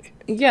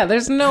 Yeah,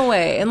 there's no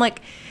way. And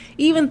like,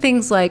 even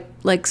things like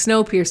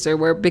Snowpiercer,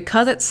 where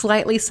because it's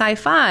slightly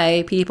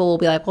sci-fi, people will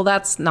be like, well,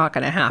 that's not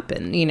going to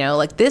happen.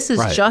 Like, this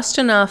is just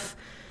enough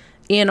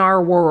in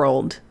our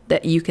world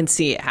that you can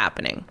see it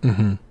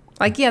happening.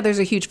 Like, yeah, there's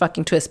a huge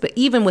fucking twist, but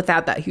even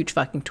without that huge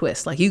fucking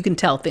twist, like, you can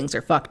tell things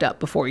are fucked up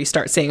before you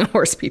start seeing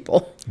horse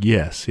people.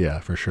 Yes,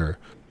 yeah, for sure.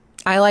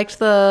 I liked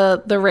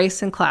the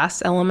race and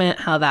class element,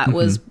 how that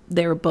was,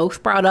 they were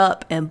both brought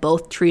up and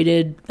both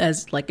treated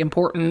as, like,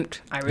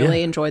 important. I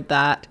really enjoyed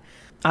that.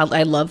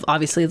 I love,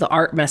 obviously, the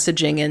art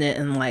messaging in it,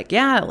 and, like,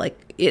 yeah,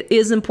 like, it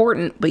is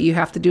important, but you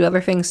have to do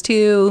other things,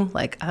 too.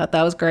 Like, I thought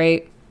that was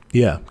great.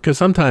 Yeah, because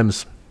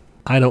sometimes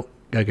I don't,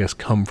 I guess,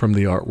 come from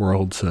the art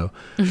world, so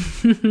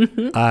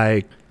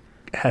I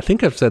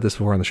think I've said this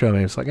before on the show.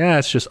 Maybe it's like,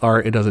 it's just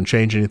art. It doesn't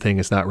change anything.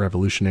 It's not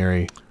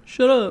revolutionary.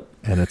 Shut up.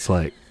 And it's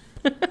like,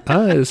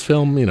 this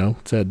film,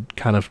 said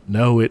kind of,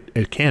 no,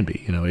 it can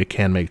be. It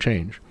can make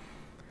change,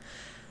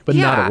 but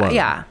not at what.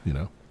 Yeah.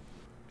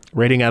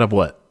 Rating out of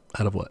what?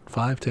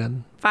 5,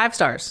 10? 5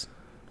 stars.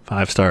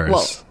 5 stars.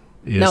 Well,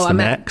 is no, the I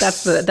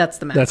max. meant that's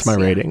the max. That's my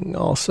rating.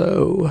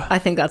 Also, I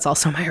think that's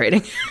also my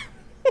rating.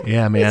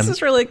 Yeah, man. This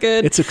is really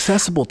good. It's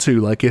accessible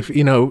too. Like if,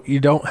 you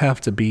don't have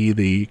to be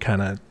the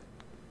kind of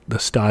the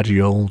stodgy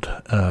old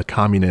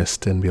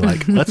communist and be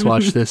like, let's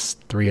watch this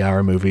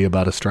 3-hour movie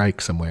about a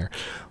strike somewhere.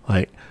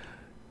 Like,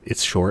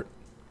 it's short,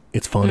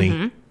 it's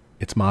funny,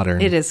 it's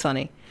modern. It is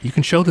funny. You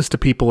can show this to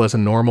people as a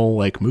normal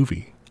like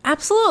movie.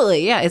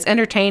 Absolutely. Yeah. It's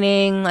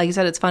entertaining. Like you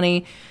said, it's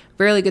funny.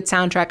 Really good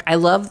soundtrack. I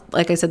love,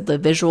 like I said, the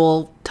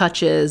visual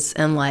touches,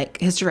 and like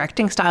his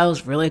directing style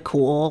is really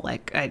cool.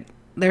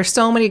 There's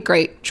so many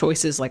great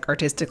choices like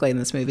artistically in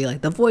this movie,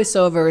 like the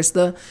voiceovers,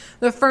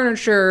 the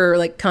furniture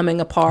like coming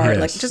apart,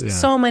 like just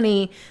so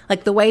many,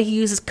 like the way he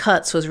uses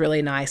cuts was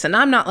really nice. And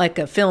I'm not like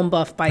a film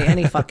buff by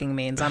any fucking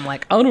means. I'm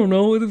like, I don't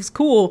know, it was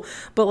cool,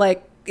 but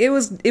like it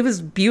was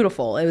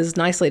beautiful. It was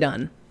nicely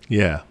done.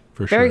 Yeah,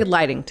 for sure. Very good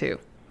lighting too.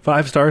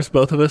 5 stars,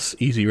 both of us.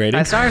 Easy rating.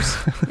 5 stars.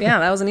 Yeah,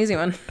 that was an easy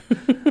one.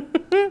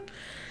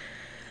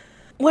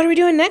 What are we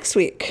doing next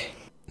week?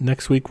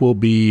 Next week we'll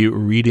be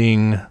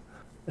reading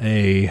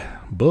a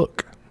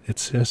book.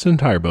 It's an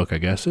entire book, I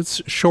guess.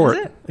 It's short.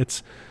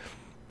 It's,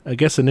 I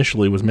guess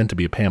initially was meant to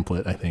be a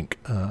pamphlet, I think.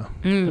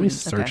 Let me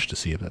search to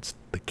see if that's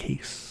the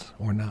case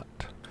or not.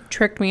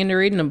 Tricked me into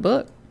reading a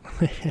book.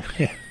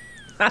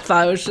 I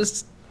thought it was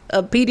just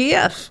a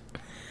PDF.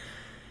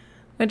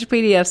 Which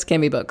PDFs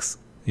can be books.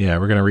 Yeah,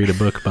 we're going to read a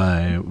book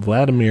by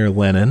Vladimir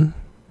Lenin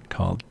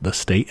called The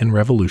State and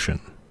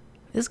Revolution.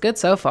 It's good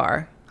so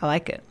far. I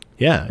like it.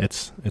 Yeah,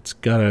 it's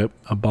got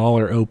a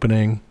baller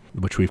opening,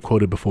 which we've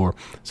quoted before.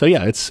 So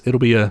yeah, it'll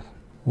be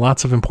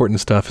lots of important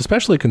stuff,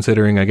 especially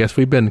considering, I guess,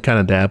 we've been kind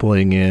of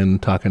dabbling in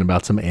talking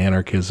about some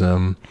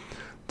anarchism,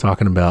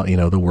 talking about,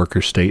 the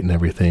worker state and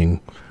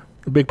everything.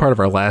 A big part of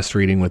our last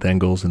reading with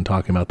Engels and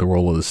talking about the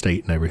role of the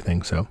state and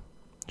everything. So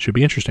it should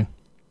be interesting.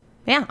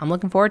 Yeah, I'm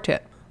looking forward to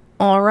it.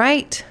 All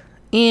right.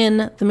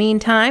 In the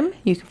meantime,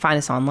 you can find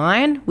us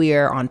online. We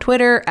are on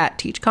Twitter at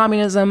Teach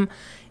Communism,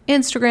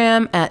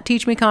 Instagram at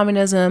Teach Me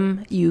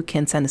Communism. You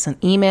can send us an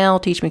email,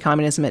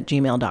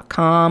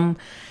 teachmecommunism@gmail.com.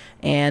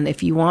 And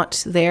if you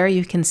want there,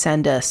 you can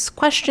send us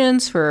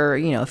questions for,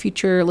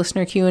 future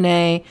listener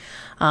Q&A.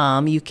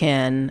 You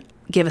can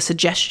give a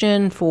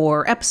suggestion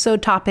for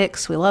episode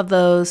topics. We love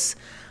those.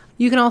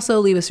 You can also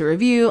leave us a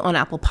review on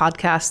Apple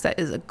Podcasts. That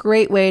is a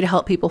great way to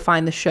help people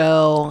find the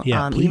show.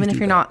 Yeah, even if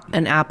you're not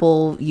an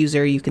Apple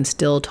user, you can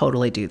still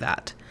totally do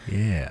that.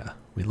 Yeah,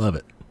 we love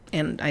it.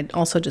 And I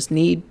also just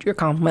need your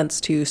compliments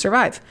to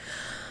survive.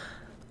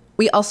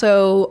 We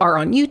also are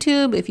on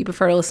YouTube. If you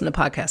prefer to listen to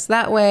podcasts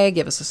that way,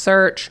 give us a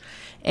search.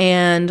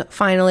 And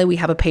finally, we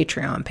have a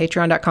Patreon,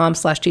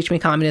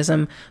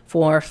 patreon.com/teachmecommunism.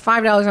 For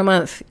 $5 a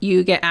month,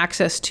 you get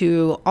access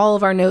to all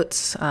of our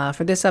notes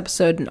for this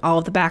episode and all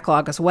of the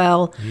backlog as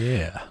well.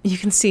 Yeah. You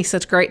can see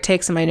such great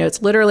takes in my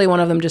notes. Literally, one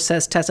of them just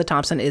says Tessa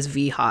Thompson is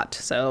V-hot.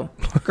 So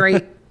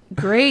great,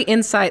 great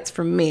insights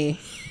from me.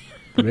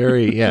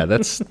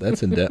 That's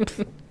in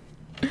depth.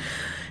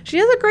 She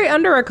has a great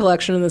underwear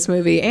collection in this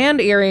movie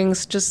and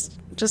earrings, just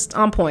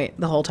on point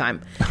the whole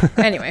time.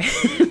 Anyway.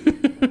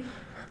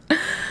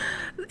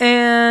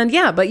 And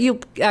yeah, but you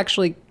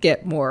actually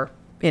get more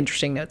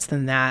interesting notes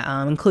than that,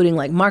 including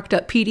like marked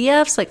up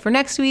PDFs. Like for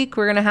next week,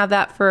 we're going to have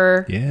that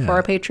for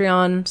our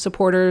Patreon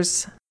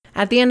supporters.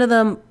 At the end of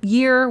the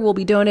year, we'll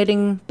be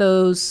donating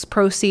those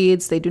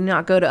proceeds. They do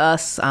not go to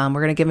us. We're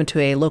going to give them to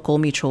a local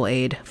mutual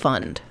aid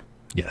fund.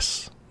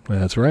 Yes,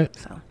 that's right.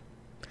 So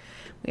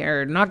we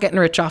are not getting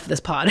rich off of this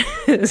pod.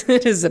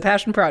 It is a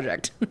passion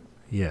project.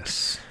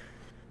 Yes.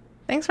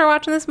 Thanks for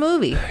watching this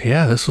movie.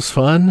 Yeah, this was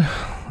fun.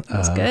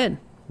 It's good.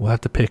 We'll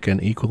have to pick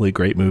an equally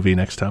great movie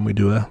next time we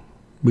do a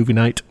movie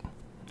night.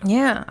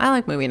 Yeah, I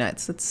like movie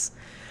nights.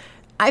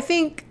 I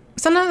think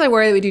sometimes I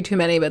worry that we do too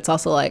many, but it's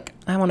also like,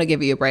 I want to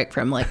give you a break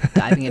from like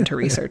diving into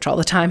research all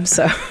the time.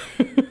 So,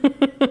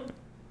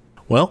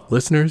 well,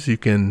 listeners, you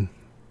can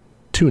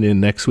tune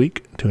in next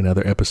week to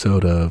another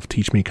episode of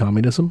Teach Me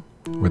Communism,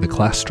 where the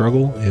class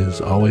struggle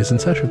is always in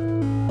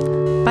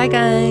session. Bye,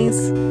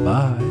 guys.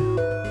 Bye.